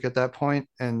making music at that point.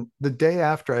 And the day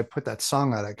after I put that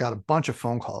song out, I got a bunch of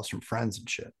phone calls from friends and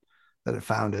shit that had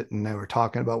found it. And they were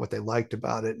talking about what they liked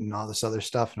about it and all this other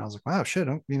stuff. And I was like, wow, shit,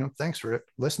 thanks for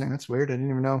listening. That's weird. I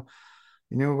didn't even know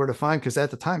you knew where to find. Cause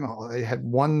at the time I had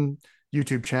one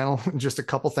YouTube channel, just a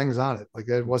couple things on it. Like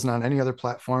it wasn't on any other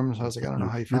platforms. I was like, I don't know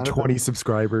how you found 20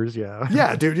 subscribers. Yeah.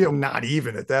 Yeah, dude, not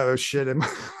even at that was shit in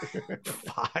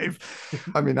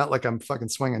 5. I mean, not like I'm fucking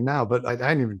swinging now, but I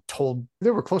hadn't even told,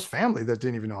 there were close family that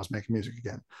didn't even know I was making music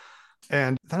again.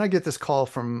 And then I get this call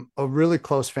from a really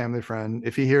close family friend.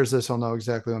 If he hears this, he'll know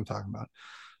exactly what I'm talking about.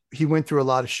 He went through a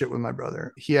lot of shit with my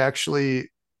brother. He actually,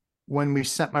 when we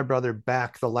sent my brother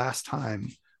back the last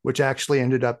time, which actually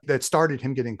ended up, that started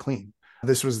him getting clean.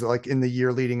 This was like in the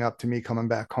year leading up to me coming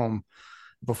back home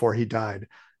before he died.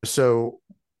 So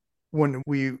when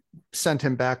we sent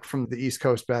him back from the East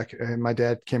Coast back, and my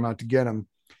dad came out to get him,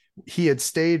 he had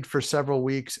stayed for several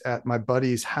weeks at my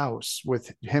buddy's house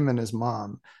with him and his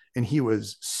mom. And he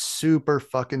was super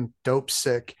fucking dope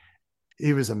sick.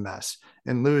 He was a mess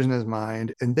and losing his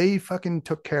mind. And they fucking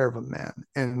took care of him, man.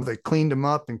 And they cleaned him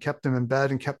up and kept him in bed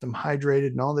and kept him hydrated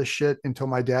and all this shit until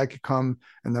my dad could come.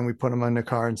 And then we put him in the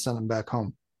car and sent him back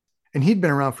home. And he'd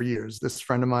been around for years. This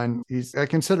friend of mine, I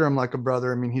consider him like a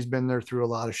brother. I mean, he's been there through a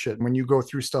lot of shit. When you go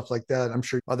through stuff like that, I'm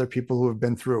sure other people who have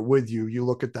been through it with you, you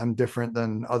look at them different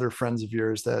than other friends of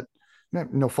yours that,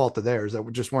 no fault of theirs,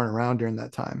 that just weren't around during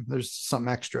that time. There's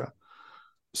something extra.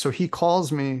 So he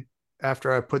calls me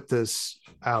after I put this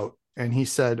out, and he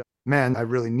said, man, I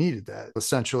really needed that.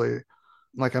 Essentially,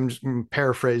 like, I'm just going to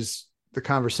paraphrase the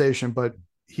conversation, but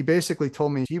he basically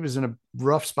told me he was in a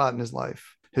rough spot in his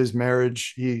life. His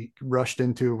marriage he rushed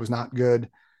into was not good.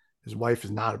 His wife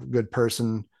is not a good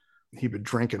person. He'd been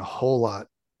drinking a whole lot,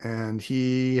 and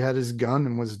he had his gun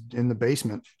and was in the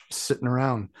basement sitting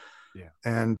around. Yeah.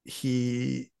 And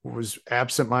he was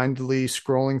absentmindedly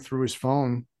scrolling through his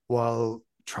phone while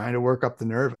trying to work up the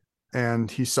nerve.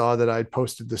 And he saw that I'd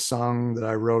posted the song that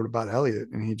I wrote about Elliot,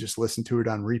 and he just listened to it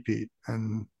on repeat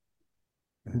and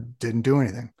didn't do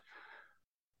anything.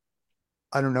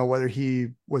 I don't know whether he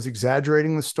was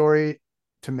exaggerating the story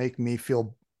to make me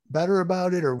feel better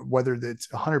about it or whether it's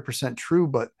 100% true.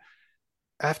 But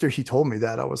after he told me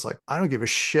that, I was like, I don't give a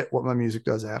shit what my music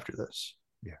does after this.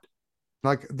 Yeah.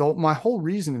 Like my whole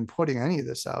reason in putting any of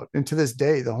this out, and to this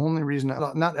day, the only reason,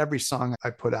 not every song I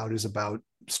put out is about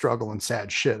struggle and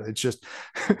sad shit. It's just,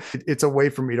 it's a way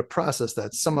for me to process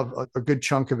that. Some of a good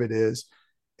chunk of it is.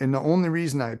 And the only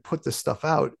reason I put this stuff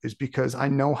out is because I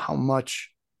know how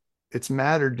much it's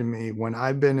mattered to me when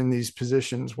I've been in these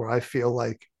positions where I feel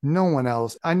like no one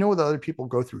else, I know that other people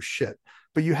go through shit,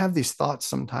 but you have these thoughts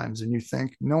sometimes and you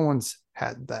think no one's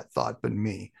had that thought but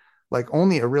me. Like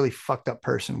only a really fucked up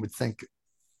person would think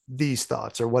these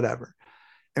thoughts or whatever.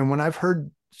 And when I've heard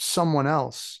someone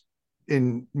else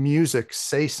in music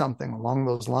say something along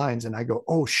those lines, and I go,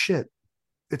 oh shit,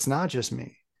 it's not just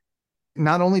me.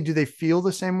 Not only do they feel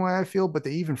the same way I feel, but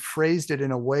they even phrased it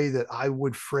in a way that I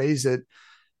would phrase it.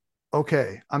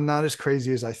 Okay, I'm not as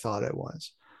crazy as I thought I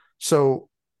was. So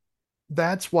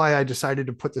that's why I decided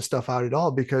to put this stuff out at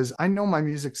all, because I know my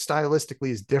music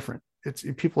stylistically is different. It's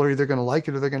people are either going to like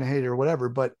it or they're going to hate it or whatever.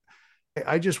 But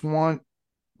I just want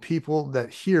people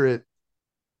that hear it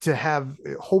to have,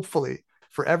 hopefully,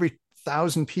 for every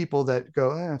 1,000 people that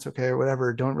go, it's okay or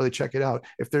whatever, don't really check it out.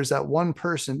 If there's that one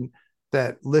person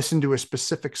that listened to a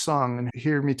specific song and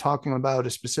hear me talking about a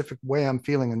specific way I'm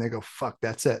feeling, and they go, fuck,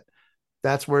 that's it.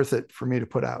 That's worth it for me to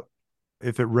put out.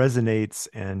 If it resonates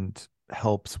and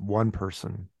helps one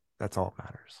person, that's all that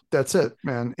matters. That's it,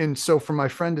 man. And so for my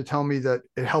friend to tell me that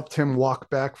it helped him walk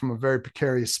back from a very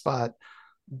precarious spot,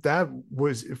 that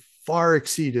was far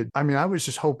exceeded. I mean, I was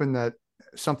just hoping that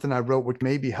something I wrote would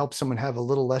maybe help someone have a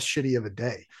little less shitty of a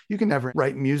day. You can never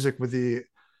write music with the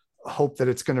hope that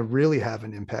it's going to really have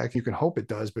an impact. You can hope it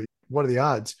does, but what are the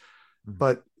odds? Mm-hmm.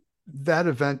 But that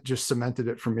event just cemented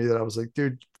it for me, that I was like,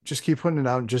 dude, just keep putting it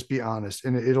out and just be honest,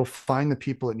 and it'll find the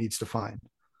people it needs to find.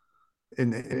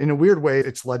 In a weird way,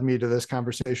 it's led me to this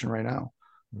conversation right now,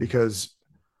 because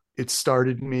it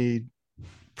started me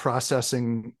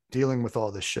processing, dealing with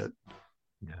all this shit.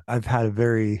 Yeah. I've had a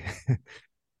very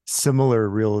similar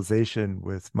realization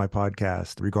with my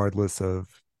podcast, regardless of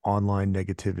online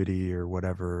negativity or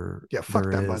whatever. Yeah, fuck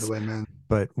that, by the way, man.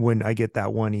 But when I get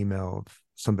that one email of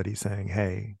somebody saying,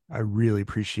 hey, I really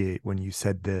appreciate when you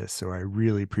said this, or I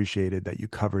really appreciated that you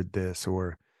covered this,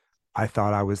 or I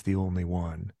thought I was the only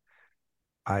one,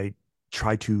 I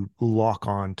try to lock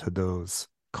on to those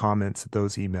comments,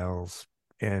 those emails,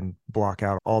 and block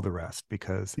out all the rest,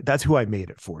 because that's who I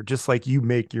made it for. Just like you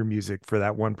make your music for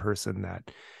that one person that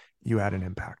you had an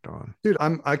impact on. Dude,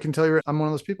 I can tell you, I'm one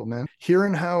of those people, man.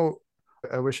 Hearing how,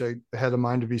 I wish I had a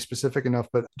mind to be specific enough,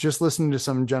 but just listening to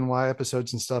some Gen Y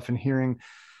episodes and stuff and hearing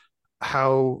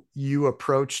how you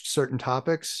approached certain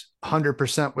topics,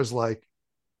 100% was like,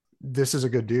 this is a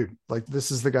good dude. Like,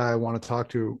 this is the guy I want to talk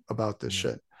to about this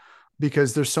shit.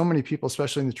 Because there's so many people,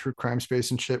 especially in the true crime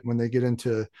space and shit, when they get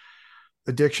into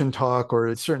addiction talk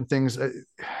or certain things,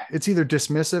 it's either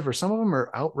dismissive or some of them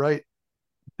are outright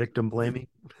victim blaming.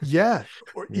 Yeah.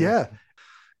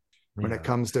 When it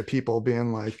comes to people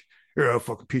being like, you're a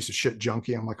fucking piece of shit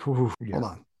junkie, I'm like, hold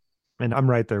on. And I'm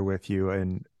right there with you.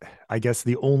 And I guess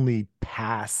the only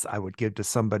pass I would give to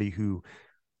somebody who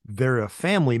they're a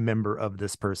family member of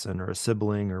this person or a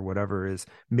sibling or whatever is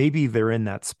maybe they're in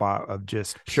that spot of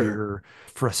just pure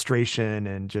frustration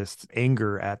and just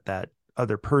anger at that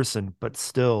other person, but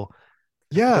still.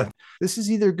 Yeah. This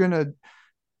is either going to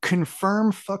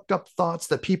confirm fucked up thoughts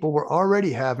that people were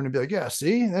already having and be like, yeah,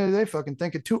 see, they fucking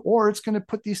think it too. Or it's going to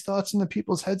put these thoughts into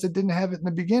people's heads that didn't have it in the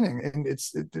beginning. And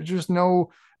there's just no,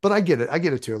 but I get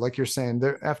it too. Like you're saying,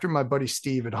 after my buddy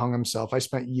Steve had hung himself, I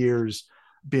spent years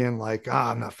being like,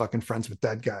 I'm not fucking friends with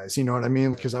dead guys. You know what I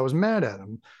mean? Because I was mad at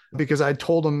him, because I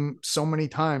told him so many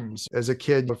times as a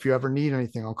kid, if you ever need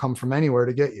anything, I'll come from anywhere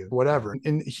to get you, whatever.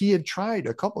 And he had tried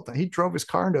a couple of times. He drove his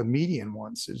car into a median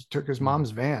once. He took his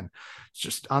mom's van,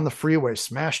 just on the freeway,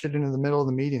 smashed it into the middle of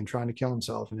the median trying to kill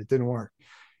himself, and it didn't work.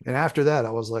 And after that,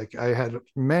 I was like, I had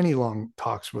many long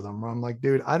talks with him where I'm like,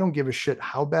 dude, I don't give a shit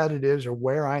how bad it is or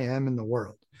where I am in the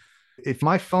world. If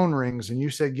my phone rings and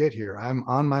you say, get here, I'm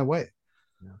on my way.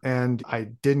 And I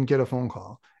didn't get a phone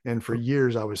call. And for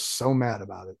years, I was so mad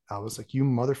about it. I was like, you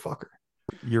motherfucker.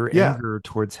 Your anger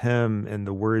towards him and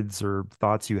the words or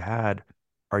thoughts you had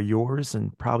are yours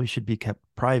and probably should be kept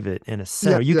private in a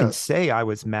sense. You can say I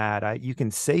was mad. You can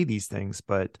say these things,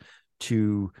 but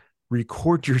to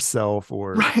record yourself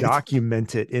or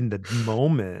document it in the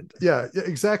moment. Yeah,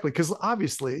 exactly. Because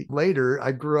obviously later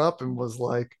I grew up and was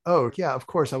like, oh yeah, of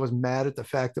course I was mad at the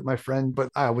fact that my friend, but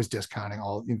I was discounting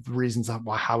all the reasons of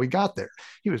how he got there.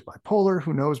 He was bipolar.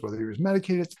 Who knows whether he was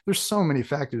medicated? There's so many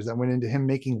factors that went into him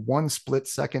making one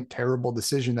split-second terrible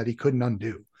decision that he couldn't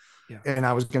undo. Yeah. And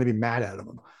I was going to be mad at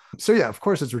him. So yeah, of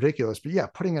course it's ridiculous, but yeah,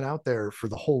 putting it out there for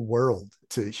the whole world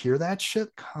to hear that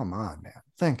shit. Come on, man.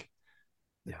 Think.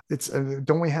 Yeah, it's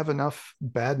don't we have enough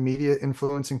bad media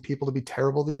influencing people to be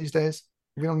terrible these days?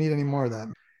 We don't need any more of that.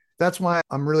 That's why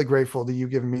I'm really grateful that you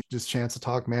giving me this chance to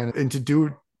talk, man, and to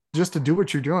do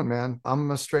what you're doing, man.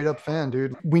 I'm a straight up fan,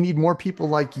 dude. We need more people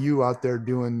like you out there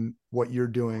doing what you're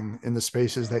doing in the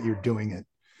spaces that you're doing it.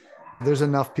 There's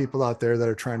enough people out there that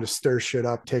are trying to stir shit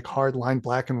up, take hard line,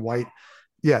 black and white.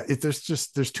 Yeah, there's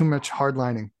too much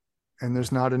hardlining, and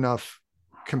there's not enough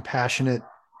compassionate,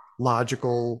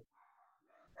 logical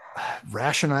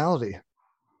rationality.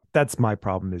 That's my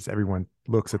problem, is everyone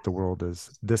looks at the world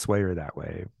as this way or that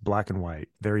way, black and white,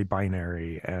 very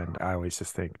binary. And I always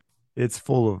just think it's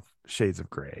full of shades of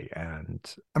gray. And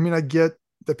I mean, I get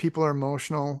that people are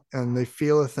emotional and they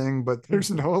feel a thing, but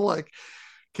there's no like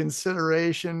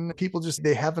consideration. People just,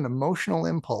 they have an emotional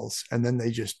impulse and then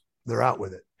they're out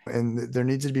with it. And there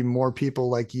needs to be more people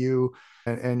like you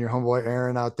and your homeboy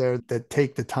Aaron out there that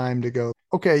take the time to go,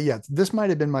 okay, yeah, this might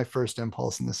have been my first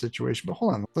impulse in this situation, but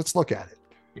hold on, let's look at it.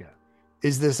 Yeah.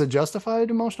 Is this a justified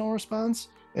emotional response?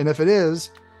 And if it is,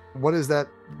 what does that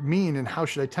mean and how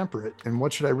should I temper it? And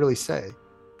what should I really say?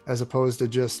 As opposed to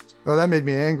just, oh, that made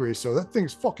me angry, so that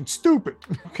thing's fucking stupid.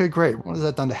 Okay, great. What has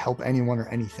that done to help anyone or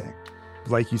anything?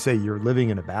 Like you say, you're living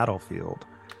in a battlefield.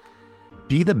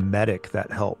 Be the medic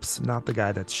that helps, not the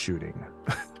guy that's shooting.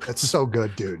 That's so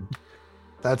good, dude.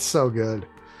 That's so good.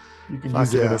 You can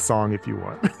use it in a song if you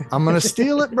want. I'm going to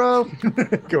steal it, bro.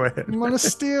 Go ahead. I'm going to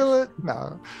steal it.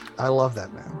 No, I love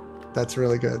that, man. That's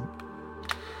really good.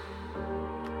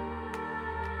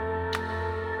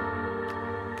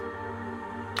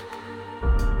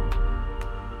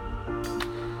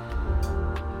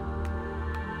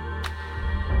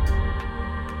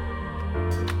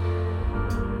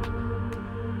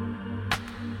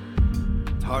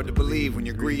 Hard to believe when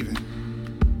you're grieving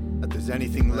that there's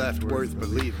anything left worth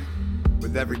believing.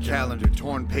 With every calendar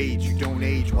torn page, you don't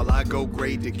age while I go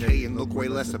gray, decay, and look way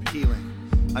less appealing.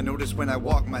 I notice when I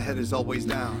walk, my head is always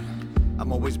down.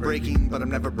 I'm always breaking, but I'm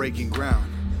never breaking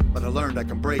ground. But I learned I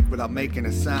can break without making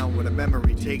a sound. When a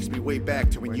memory takes me way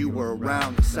back to when you were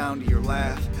around, the sound of your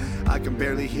laugh, I can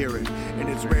barely hear it. And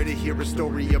it's rare to hear a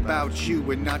story about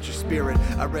you and not your spirit.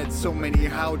 I read so many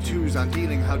how-tos on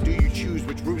dealing. How do you choose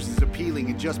which ruse is appealing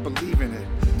and just believe in it?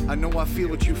 I know I feel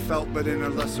what you felt, but in a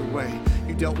lesser way.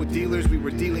 You dealt with dealers, we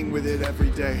were dealing with it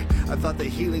every day. I thought the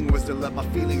healing was to let my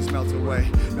feelings melt away.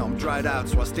 Now I'm dried out,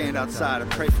 so I stand outside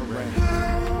and pray for rain.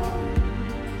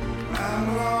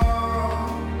 I'm lost.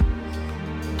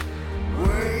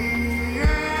 Way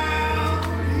out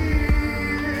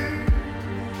here,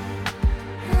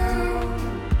 help,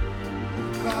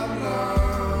 my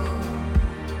love.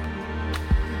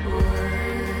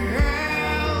 Way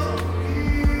out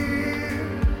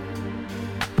here.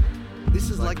 This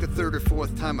is like the third or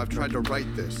fourth time I've tried to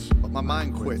write this, but my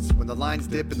mind quits when the lines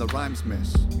dip and the rhymes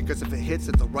miss. Because if it hits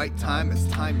at the right time, it's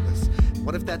timeless.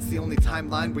 What if that's the only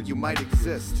timeline where you might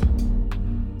exist?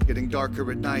 It's getting darker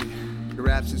at night. Your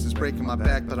absence is breaking my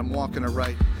back, but I'm walking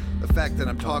aright. The fact that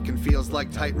I'm talking feels like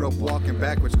tightrope walking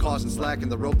backwards, causing slack in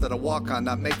the rope that I walk on,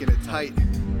 not making it tight.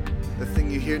 The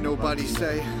thing you hear nobody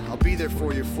say, I'll be there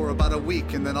for you for about a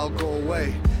week and then I'll go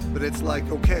away. But it's like,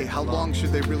 okay, how long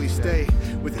should they really stay?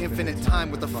 With infinite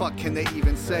time, what the fuck can they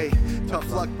even say?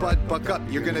 Tough luck, bud, buck up,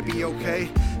 you're gonna be okay.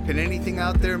 Can anything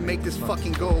out there make this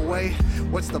fucking go away?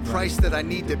 What's the price that I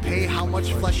need to pay? How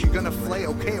much flesh you gonna flay?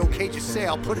 Okay, just say,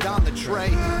 I'll put it on the tray.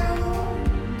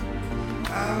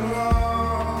 I'm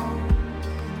lost,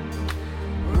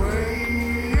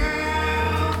 way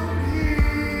out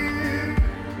here.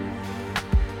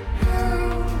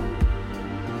 Help,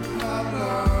 my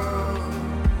love.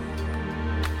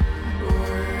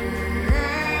 Way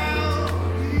out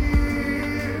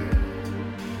here.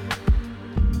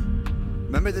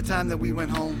 Remember the time that we went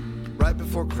home? Right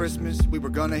before Christmas, we were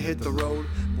gonna hit the road.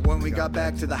 But when we got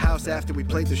back to the house after we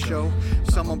played the show,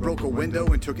 someone broke a window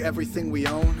and took everything we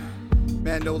own.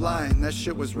 Man, no lying, that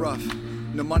shit was rough.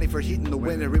 No money for heat in the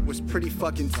winter, it was pretty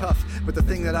fucking tough. But the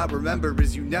thing that I remember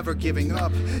is you never giving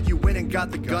up. You went and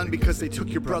got the gun because they took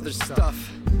your brother's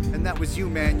stuff. And that was you,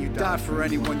 man, you died for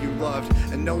anyone you loved.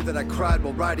 And know that I cried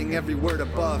while writing every word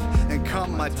above. And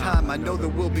come my time, I know that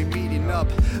we'll be meeting up.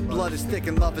 Blood is thick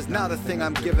and love is not a thing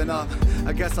I'm giving up.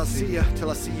 I guess I'll see ya till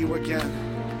I see you again.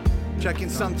 Check in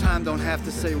sometime, don't have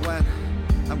to say when.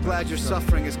 I'm glad your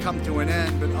suffering has come to an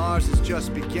end, but ours is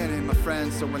just beginning, my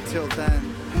friend, so until then.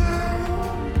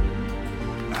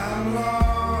 I'm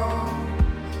lost,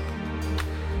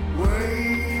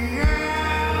 way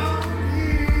out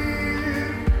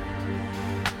here.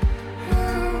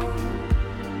 Help,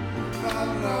 my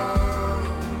love,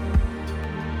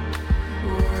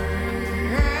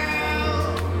 way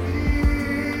out here.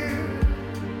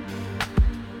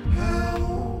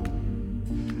 Help,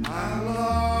 I'm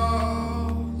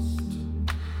lost,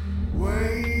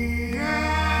 way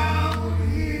out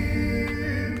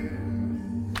here.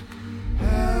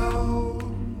 Help,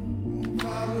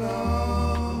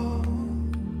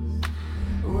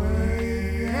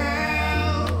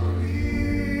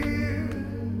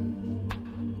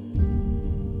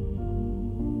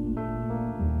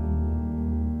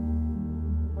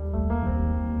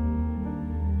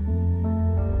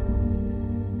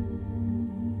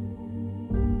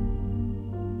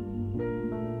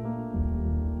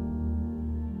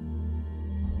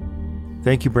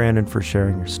 Thank you, Brandon, for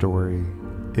sharing your story.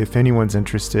 If anyone's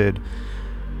interested,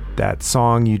 that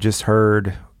song you just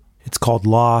heard, it's called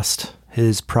Lost.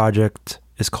 His project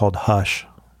is called Hush.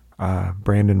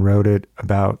 Brandon wrote it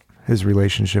about his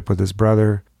relationship with his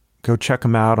brother. Go check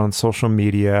him out on social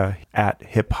media at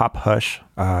Hip Hop Hush.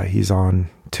 He's on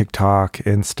TikTok,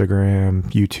 Instagram,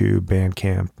 YouTube,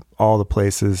 Bandcamp, all the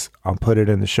places. I'll put it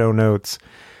in the show notes.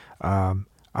 I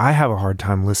have a hard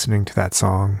time listening to that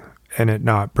song and it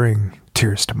not bring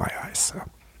tears to my eyes. So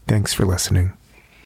thanks for listening.